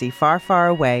galaxy far, far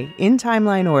away, in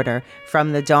timeline order,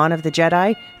 from the dawn of the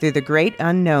Jedi through the great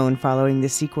unknown following the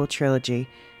sequel trilogy.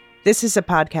 This is a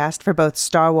podcast for both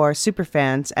Star Wars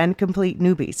superfans and complete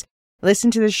newbies.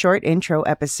 Listen to the short intro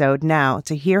episode now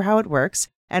to hear how it works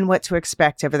and what to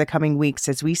expect over the coming weeks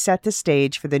as we set the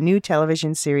stage for the new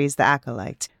television series The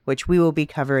Acolyte, which we will be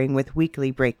covering with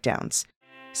weekly breakdowns.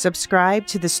 Subscribe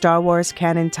to the Star Wars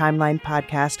Canon Timeline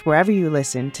podcast wherever you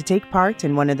listen to take part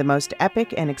in one of the most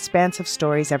epic and expansive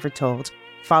stories ever told,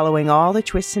 following all the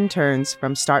twists and turns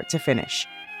from start to finish.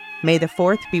 May the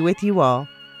 4th be with you all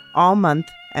month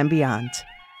and beyond.